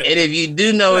means. But... And if you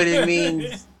do know what it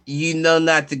means, you know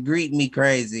not to greet me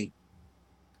crazy.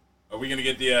 Are we gonna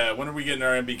get the? When are we getting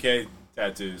our MBK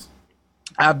tattoos?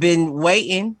 I've been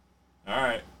waiting. All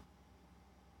right.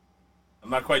 I'm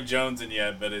not quite jonesing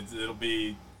yet, but it'll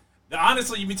be.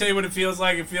 Honestly, let me tell you what it feels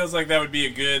like. It feels like that would be a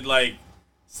good like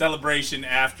celebration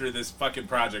after this fucking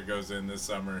project goes in this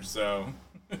summer. So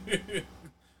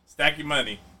stack your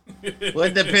money. Well,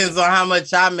 it depends on how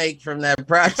much I make from that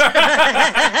project.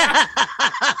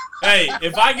 Hey,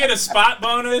 if I get a spot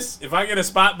bonus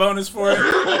for it,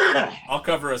 I'll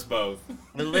cover us both.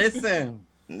 Listen,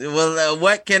 well,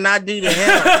 what can I do to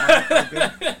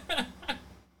help?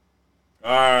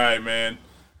 All right, man.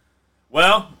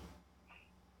 Well,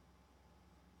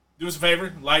 do us a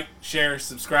favor, like, share,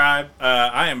 subscribe.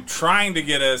 I am trying to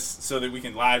get us so that we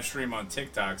can live stream on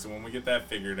TikTok. So when we get that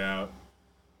figured out,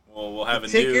 we'll have a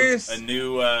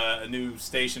new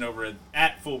station over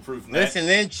at Foolproof Net. Listen,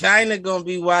 then China gonna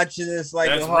be watching this like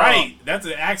that's right. That's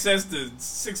access to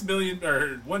 6 billion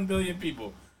or 1 billion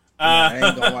people. I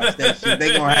ain't gonna watch that shit.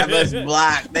 They gonna have us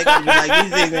blocked. They gonna be like,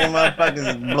 these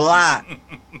motherfuckers blocked.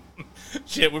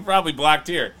 Shit, we're probably blocked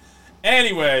here.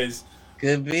 Anyways.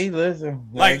 Could be. Listen.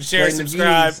 Like, share,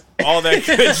 subscribe, all that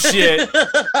good shit.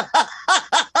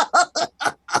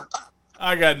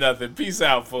 I got nothing. Peace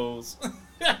out, fools.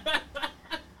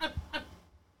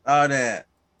 All that.